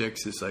up with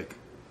chicks is like,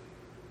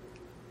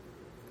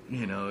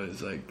 you know,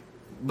 is like,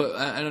 but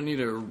I don't need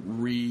to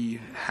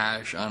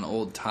rehash on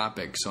old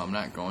topics, so I'm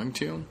not going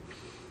to.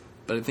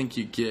 But I think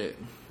you get,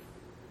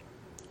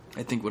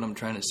 I think what I'm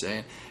trying to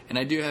say, and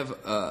I do have,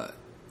 I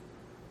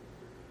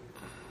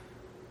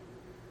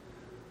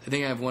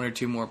think I have one or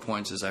two more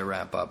points as I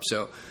wrap up.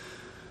 So,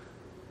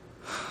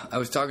 I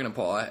was talking to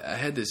Paul. I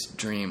had this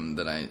dream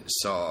that I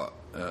saw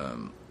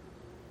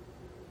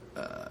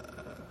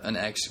an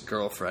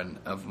ex-girlfriend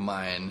of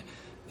mine,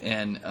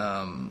 and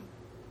I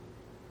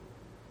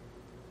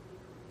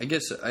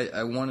guess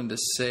I wanted to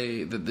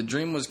say that the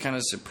dream was kind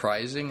of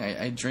surprising.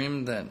 I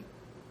dreamed that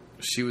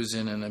she was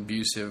in an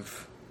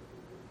abusive...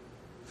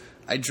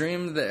 I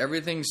dreamed that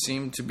everything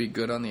seemed to be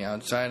good on the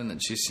outside and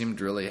that she seemed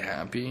really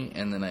happy,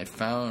 and then I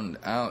found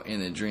out in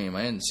the dream,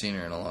 I hadn't seen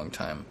her in a long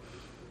time,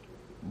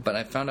 but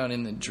I found out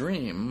in the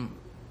dream,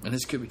 and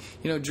this could be,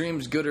 you know,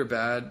 dreams, good or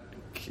bad,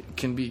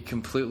 can be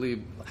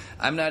completely...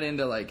 I'm not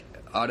into, like,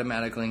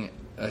 automatically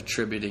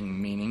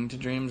attributing meaning to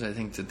dreams. I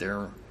think that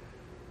they're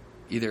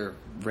either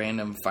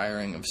random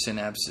firing of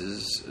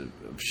synapses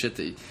of shit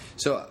that...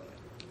 So,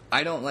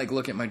 I don't, like,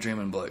 look at my dream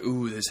and be like,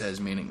 ooh, this has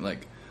meaning.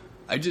 Like,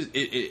 I just...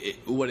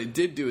 what it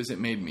did do is it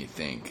made me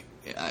think.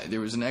 There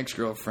was an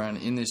ex-girlfriend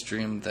in this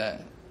dream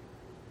that,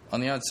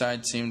 on the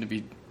outside, seemed to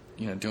be,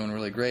 you know, doing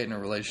really great, and her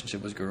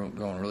relationship was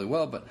going really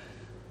well, but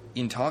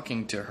in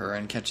talking to her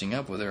and catching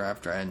up with her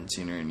after I hadn't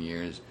seen her in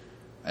years,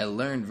 I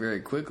learned very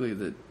quickly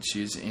that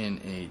she's in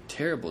a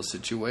terrible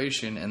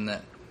situation, and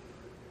that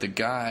the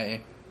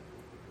guy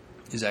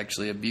is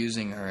actually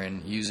abusing her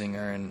and using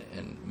her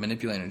and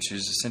manipulating her.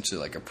 She's essentially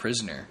like a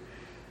prisoner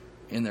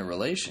in their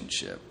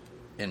relationship.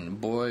 And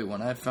boy,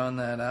 when I found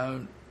that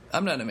out,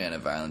 I'm not a man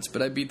of violence,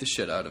 but I beat the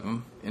shit out of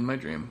him in my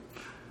dream.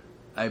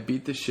 I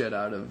beat the shit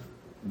out of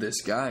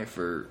this guy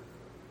for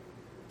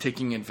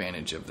taking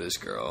advantage of this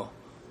girl,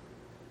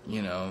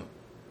 you know,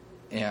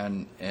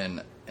 and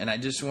I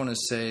just want to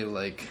say,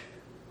 like,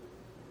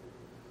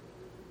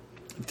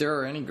 if there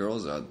are any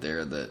girls out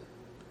there that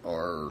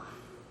are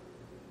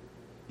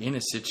in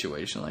a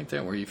situation like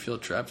that where you feel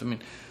trapped, I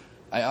mean,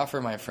 I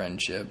offer my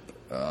friendship,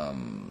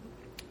 and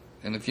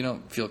if you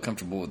don't feel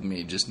comfortable with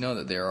me, just know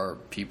that there are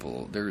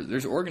people,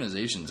 there's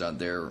organizations out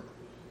there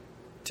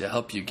to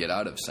help you get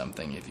out of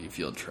something if you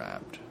feel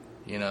trapped,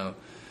 you know?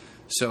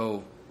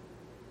 So,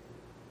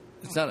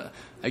 it's not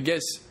I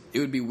guess it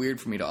would be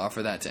weird for me to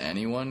offer that to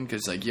anyone,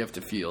 because, like, you have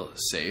to feel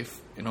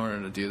safe in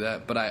order to do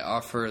that, but I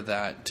offer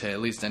that to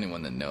at least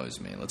anyone that knows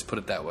me. Let's put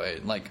it that way.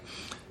 Like,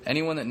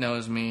 anyone that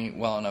knows me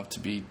well enough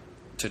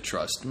to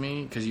trust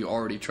me, because you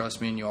already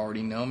trust me and you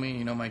already know me,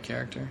 you know my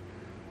character.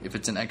 If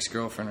it's an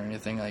ex-girlfriend or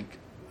anything, like,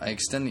 I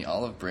extend the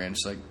olive branch.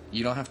 Like,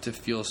 you don't have to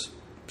feel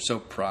so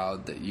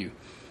proud that you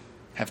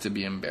have to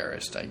be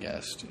embarrassed, I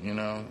guess, you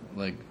know?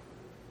 Like,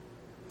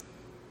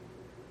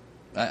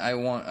 I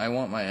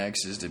want my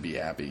exes to be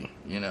happy,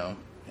 you know?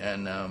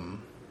 And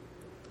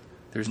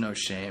there's no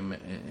shame.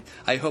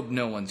 I hope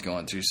no one's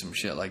going through some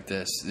shit like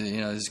this.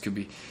 You know, this could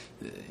be,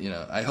 you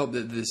know, I hope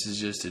that this is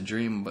just a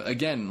dream. But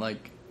again,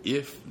 like,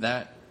 if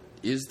that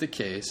is the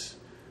case,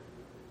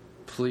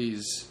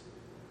 please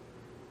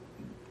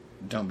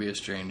don't be a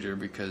stranger,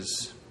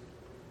 because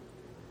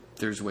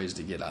there's ways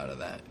to get out of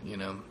that, you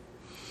know?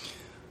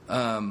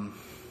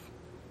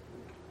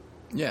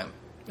 Yeah.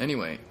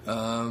 Anyway,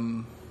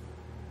 there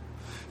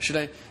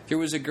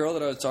was a girl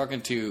that I was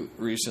talking to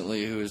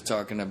recently who was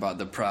talking about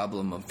the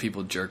problem of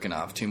people jerking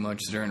off too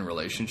much during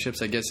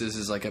relationships. I guess this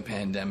is like a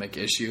pandemic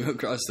issue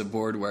across the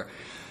board, where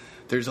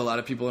there's a lot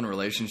of people in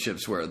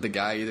relationships where the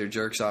guy either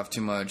jerks off too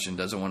much and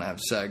doesn't want to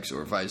have sex,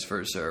 or vice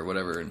versa, or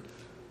whatever. And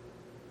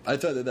I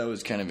thought that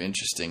was kind of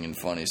interesting and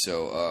funny.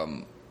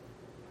 So,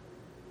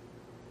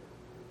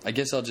 I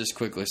guess I'll just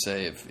quickly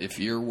say, if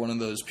you're one of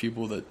those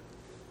people that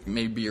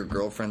maybe your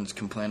girlfriend's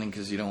complaining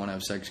because you don't want to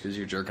have sex because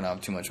you're jerking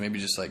off too much, maybe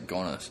just, like, go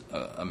on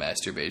a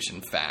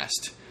masturbation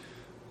fast,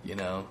 you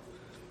know?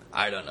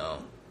 I don't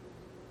know.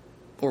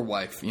 Or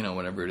wife, you know,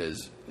 whatever it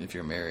is, if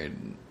you're married.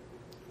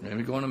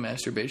 Maybe go on a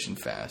masturbation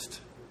fast,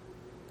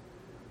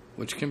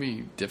 which can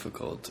be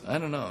difficult. I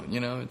don't know, you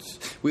know,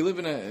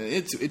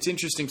 it's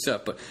interesting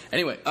stuff. But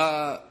anyway,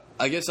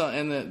 I guess I'll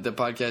end the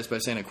podcast by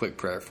saying a quick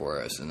prayer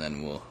for us, and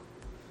then we'll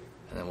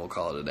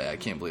call it a day. I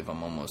can't believe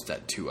I'm almost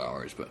at 2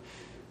 hours, but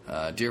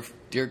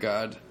dear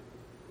God,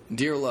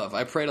 dear love,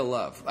 I pray to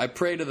love. I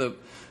pray to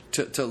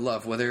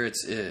love, whether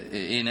it's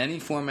in any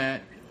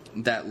format.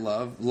 That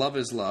love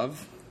is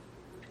love.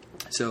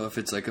 So if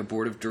it's like a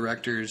board of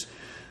directors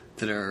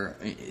that are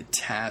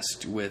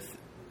tasked with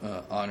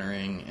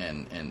honoring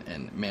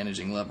and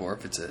managing love, or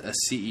if it's a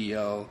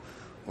CEO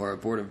or a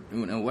board of,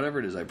 you know, whatever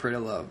it is, I pray to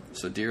love.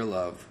 So dear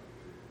love,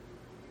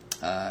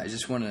 I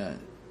just want to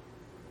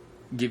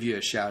give you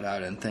a shout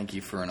out and thank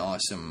you for an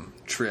awesome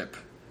trip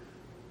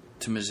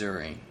to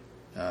Missouri,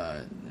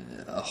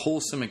 a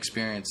wholesome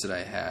experience that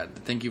I had.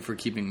 Thank you for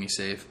keeping me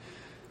safe,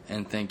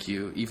 and thank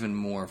you even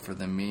more for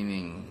the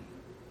meaning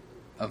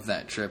of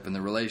that trip and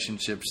the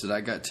relationships that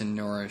I got to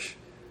nourish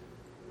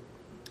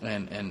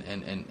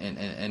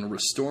and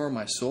restore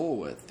my soul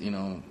with, you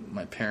know,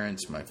 my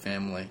parents, my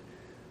family,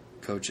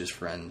 coaches,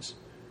 friends.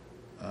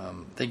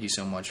 Thank you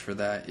so much for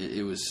that.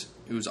 It was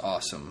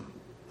awesome.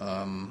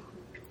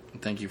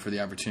 Thank you for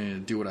the opportunity to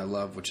do what I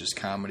love, which is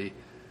comedy,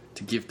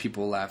 to give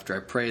people laughter.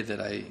 I pray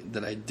that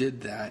I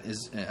did that.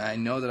 I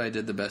know that I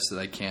did the best that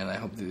I can. I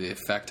hope that the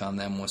effect on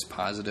them was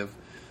positive.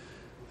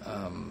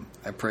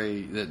 I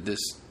pray that this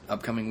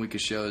upcoming week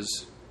of shows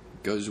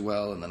goes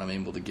well, and that I'm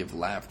able to give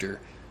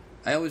laughter.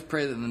 I always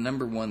pray that the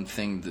number one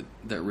thing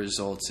that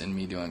results in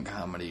me doing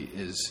comedy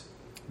is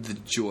the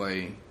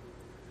joy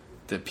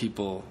that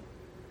people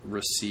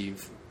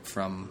receive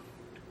from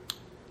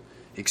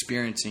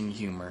experiencing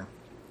humor,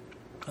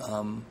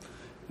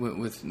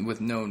 with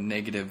no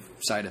negative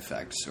side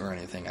effects or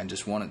anything. I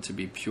just want it to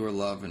be pure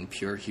love and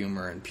pure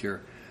humor and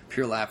pure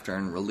laughter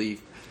and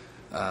relief.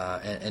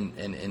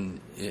 And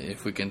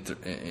if we can,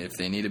 if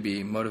they need to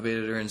be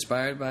motivated or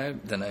inspired by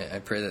it, then I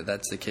pray that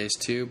that's the case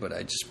too. But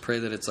I just pray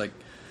that it's like,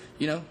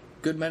 you know,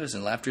 good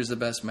medicine. Laughter is the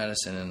best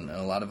medicine, and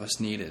a lot of us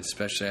need it,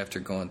 especially after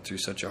going through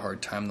such a hard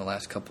time the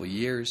last couple of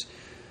years.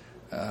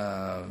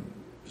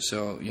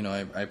 So, you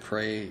know, I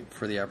pray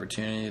for the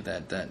opportunity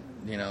that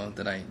you know,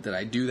 that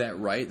I do that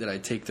right, that I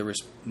take you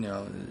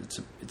know,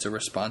 it's a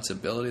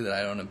responsibility, that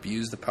I don't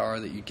abuse the power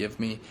that you give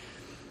me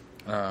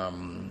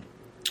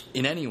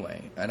in any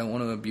way. I don't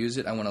want to abuse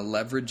it. I want to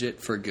leverage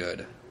it for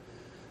good.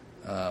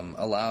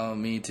 Allow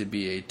me to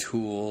be a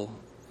tool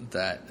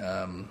that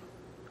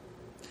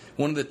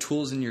one of the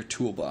tools in your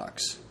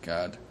toolbox,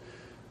 God.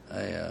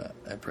 I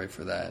pray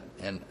for that.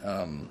 And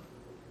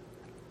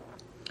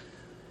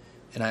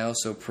I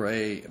also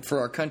pray for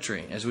our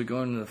country as we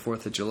go into the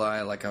 4th of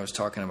July, like I was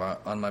talking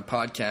about on my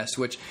podcast,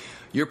 which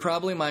you're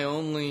probably my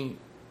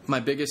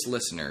biggest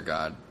listener,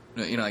 God.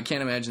 You know, I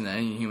can't imagine that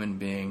any human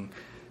being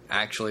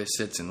actually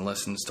sits and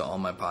listens to all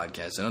my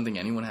podcasts. I don't think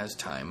anyone has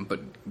time,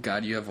 but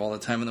God, you have all the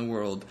time in the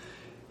world,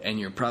 and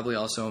you're probably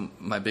also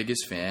my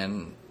biggest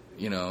fan,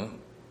 you know,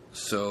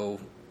 So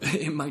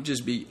it might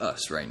just be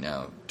us right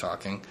now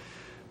talking,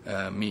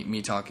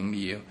 me talking to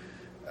you.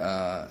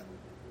 I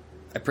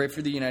pray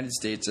for the United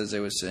States, as I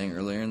was saying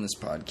earlier in this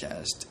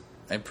podcast.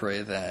 I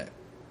pray that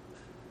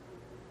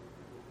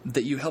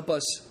you help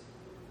us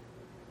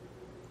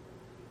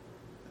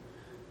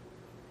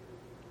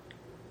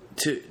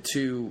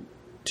to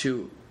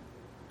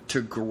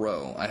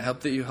grow. I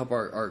hope that you help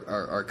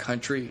our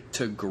country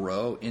to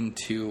grow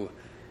into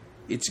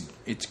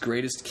its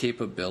greatest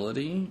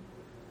capability,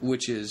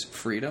 which is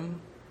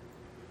freedom,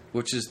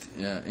 which is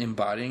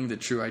embodying the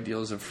true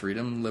ideals of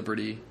freedom,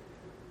 liberty,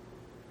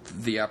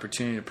 the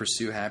opportunity to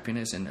pursue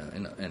happiness,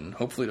 and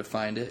hopefully to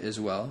find it as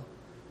well.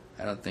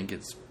 I don't think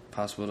it's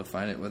possible to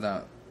find it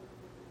without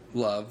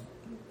love,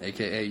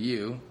 aka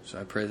you. So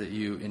I pray that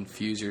you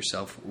infuse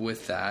yourself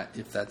with that,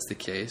 if that's the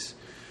case.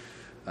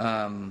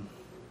 And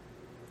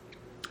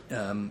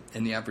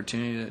the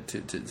opportunity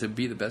to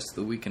be the best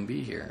that we can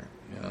be here,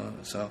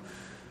 So,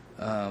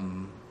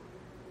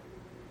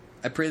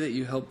 I pray that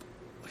you help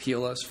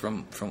heal us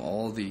from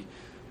all the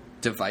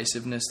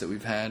divisiveness that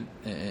we've had.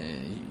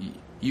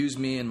 Use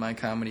me and my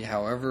comedy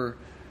however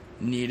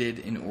needed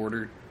in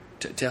order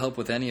to help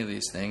with any of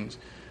these things,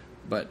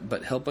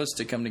 but help us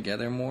to come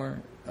together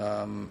more,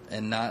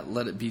 and not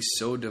let it be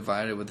so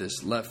divided with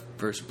this left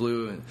versus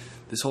blue and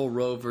this whole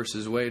Roe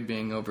versus Wade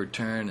being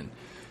overturned, and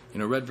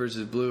red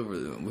versus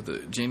blue with the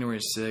January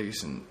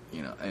 6th, and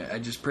I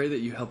just pray that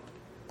you help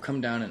come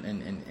down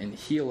and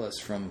heal us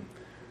from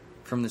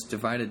this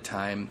divided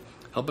time.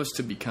 Help us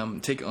to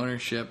take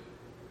ownership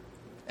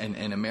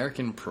and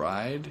American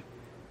pride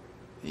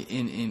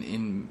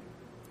in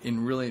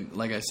really,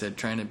 like I said,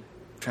 trying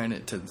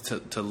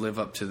to live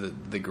up to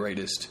the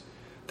greatest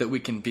that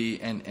we can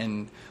be.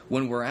 And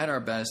when we're at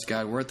our best,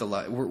 God, we're at the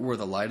light. We're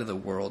the light of the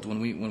world. When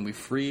we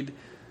freed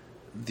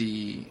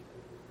the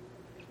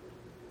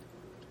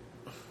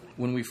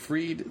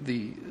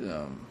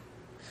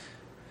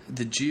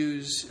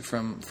Jews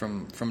from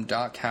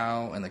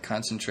Dachau and the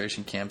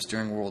concentration camps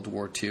during World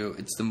War II,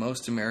 it's the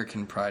most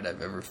American pride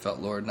I've ever felt,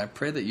 Lord. And I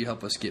pray that you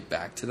help us get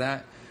back to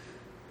that.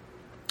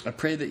 I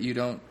pray that you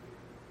don't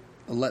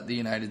let the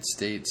United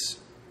States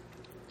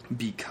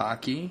be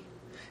cocky.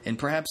 And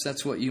perhaps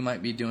that's what you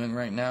might be doing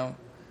right now,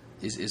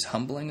 is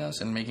humbling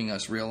us and making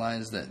us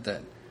realize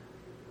that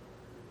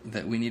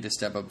we need to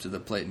step up to the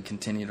plate and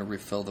continue to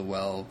refill the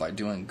well by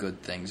doing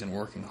good things and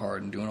working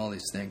hard and doing all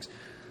these things.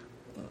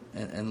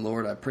 And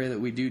Lord, I pray that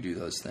we do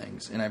those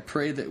things. And I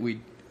pray that we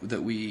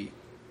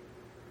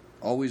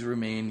always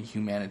remain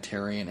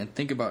humanitarian and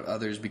think about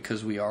others,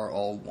 because we are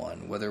all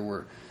one. Whether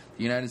we're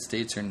the United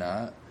States or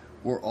not,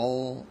 we're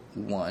all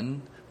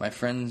one. My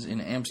friends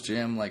in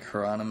Amsterdam, like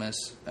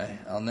Hieronymus,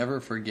 I'll never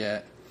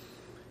forget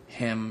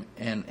him.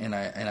 And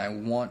I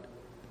want,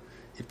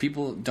 if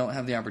people don't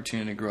have the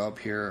opportunity to grow up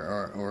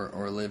here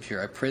or live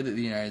here, I pray that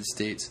the United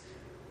States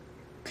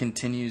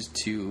continues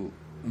to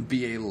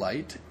be a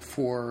light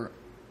for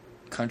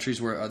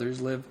countries where others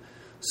live,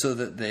 so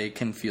that they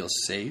can feel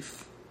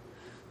safe,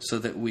 so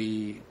that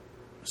we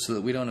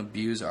don't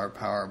abuse our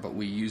power, but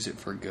we use it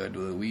for good.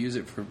 We use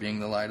it for being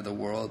the light of the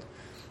world,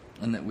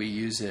 and that we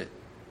use it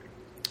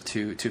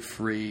to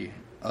free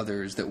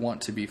others that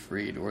want to be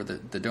freed, or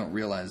that don't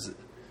realize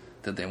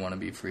that they want to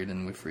be freed,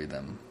 and we free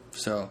them.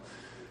 So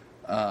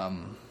I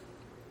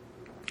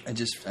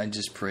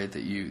just pray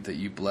that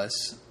you bless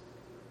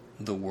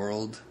the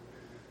world,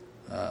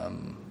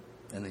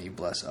 and that you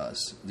bless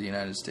us, the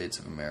United States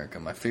of America,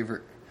 my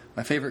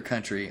favorite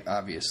country,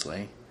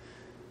 obviously.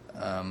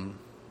 I'm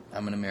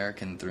an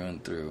American through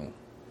and through,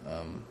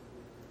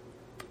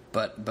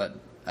 but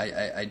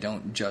I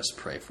don't just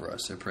pray for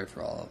us. I pray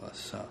for all of us.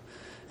 So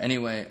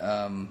anyway,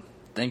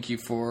 thank you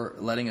for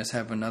letting us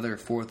have another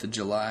 4th of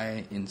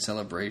July in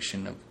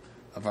celebration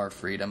of our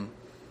freedom,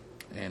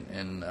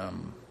 and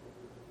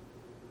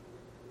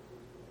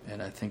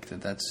I think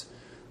that's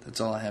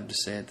all I have to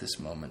say at this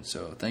moment.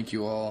 So thank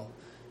you all.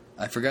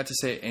 I forgot to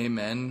say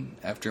amen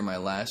after my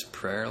last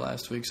prayer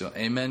last week. So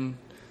amen,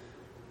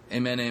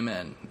 amen,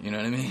 amen. You know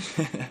what I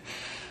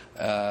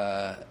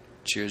mean?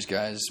 Cheers,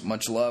 guys.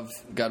 Much love.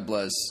 God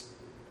bless.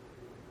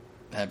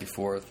 Happy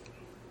 4th.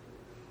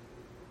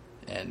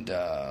 And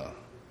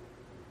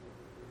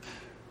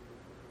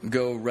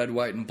go red,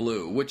 white, and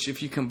blue, which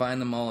if you combine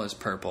them all is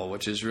purple,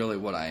 which is really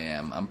what I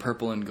am. I'm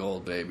purple and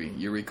gold, baby.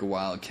 Eureka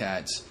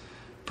Wildcats.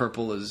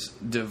 Purple is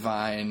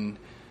divine.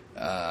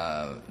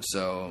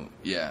 So,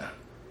 yeah.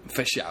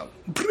 Fish out.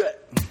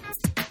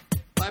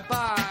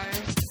 Bye-bye.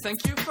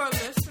 Thank you for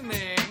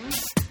listening.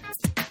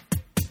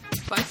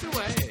 By the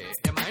way,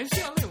 am I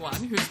the only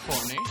one who's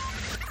horny?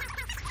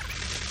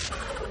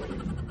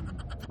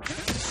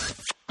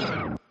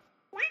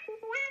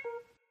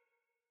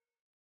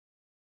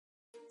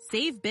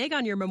 Save big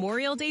on your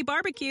Memorial Day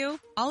barbecue,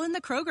 all in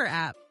the Kroger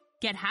app.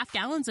 Get half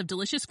gallons of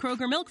delicious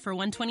Kroger milk for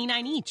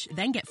 $1.29 each.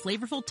 Then get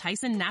flavorful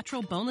Tyson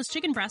natural boneless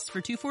chicken breasts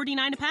for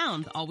 $2.49 a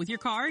pound, all with your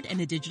card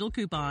and a digital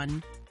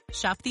coupon.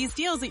 Shop these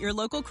deals at your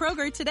local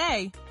Kroger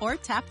today, or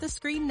tap the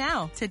screen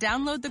now to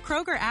download the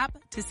Kroger app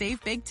to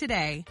save big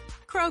today.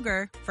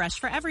 Kroger, fresh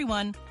for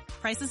everyone.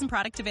 Prices and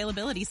product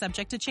availability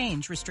subject to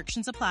change.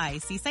 Restrictions apply.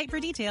 See site for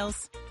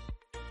details.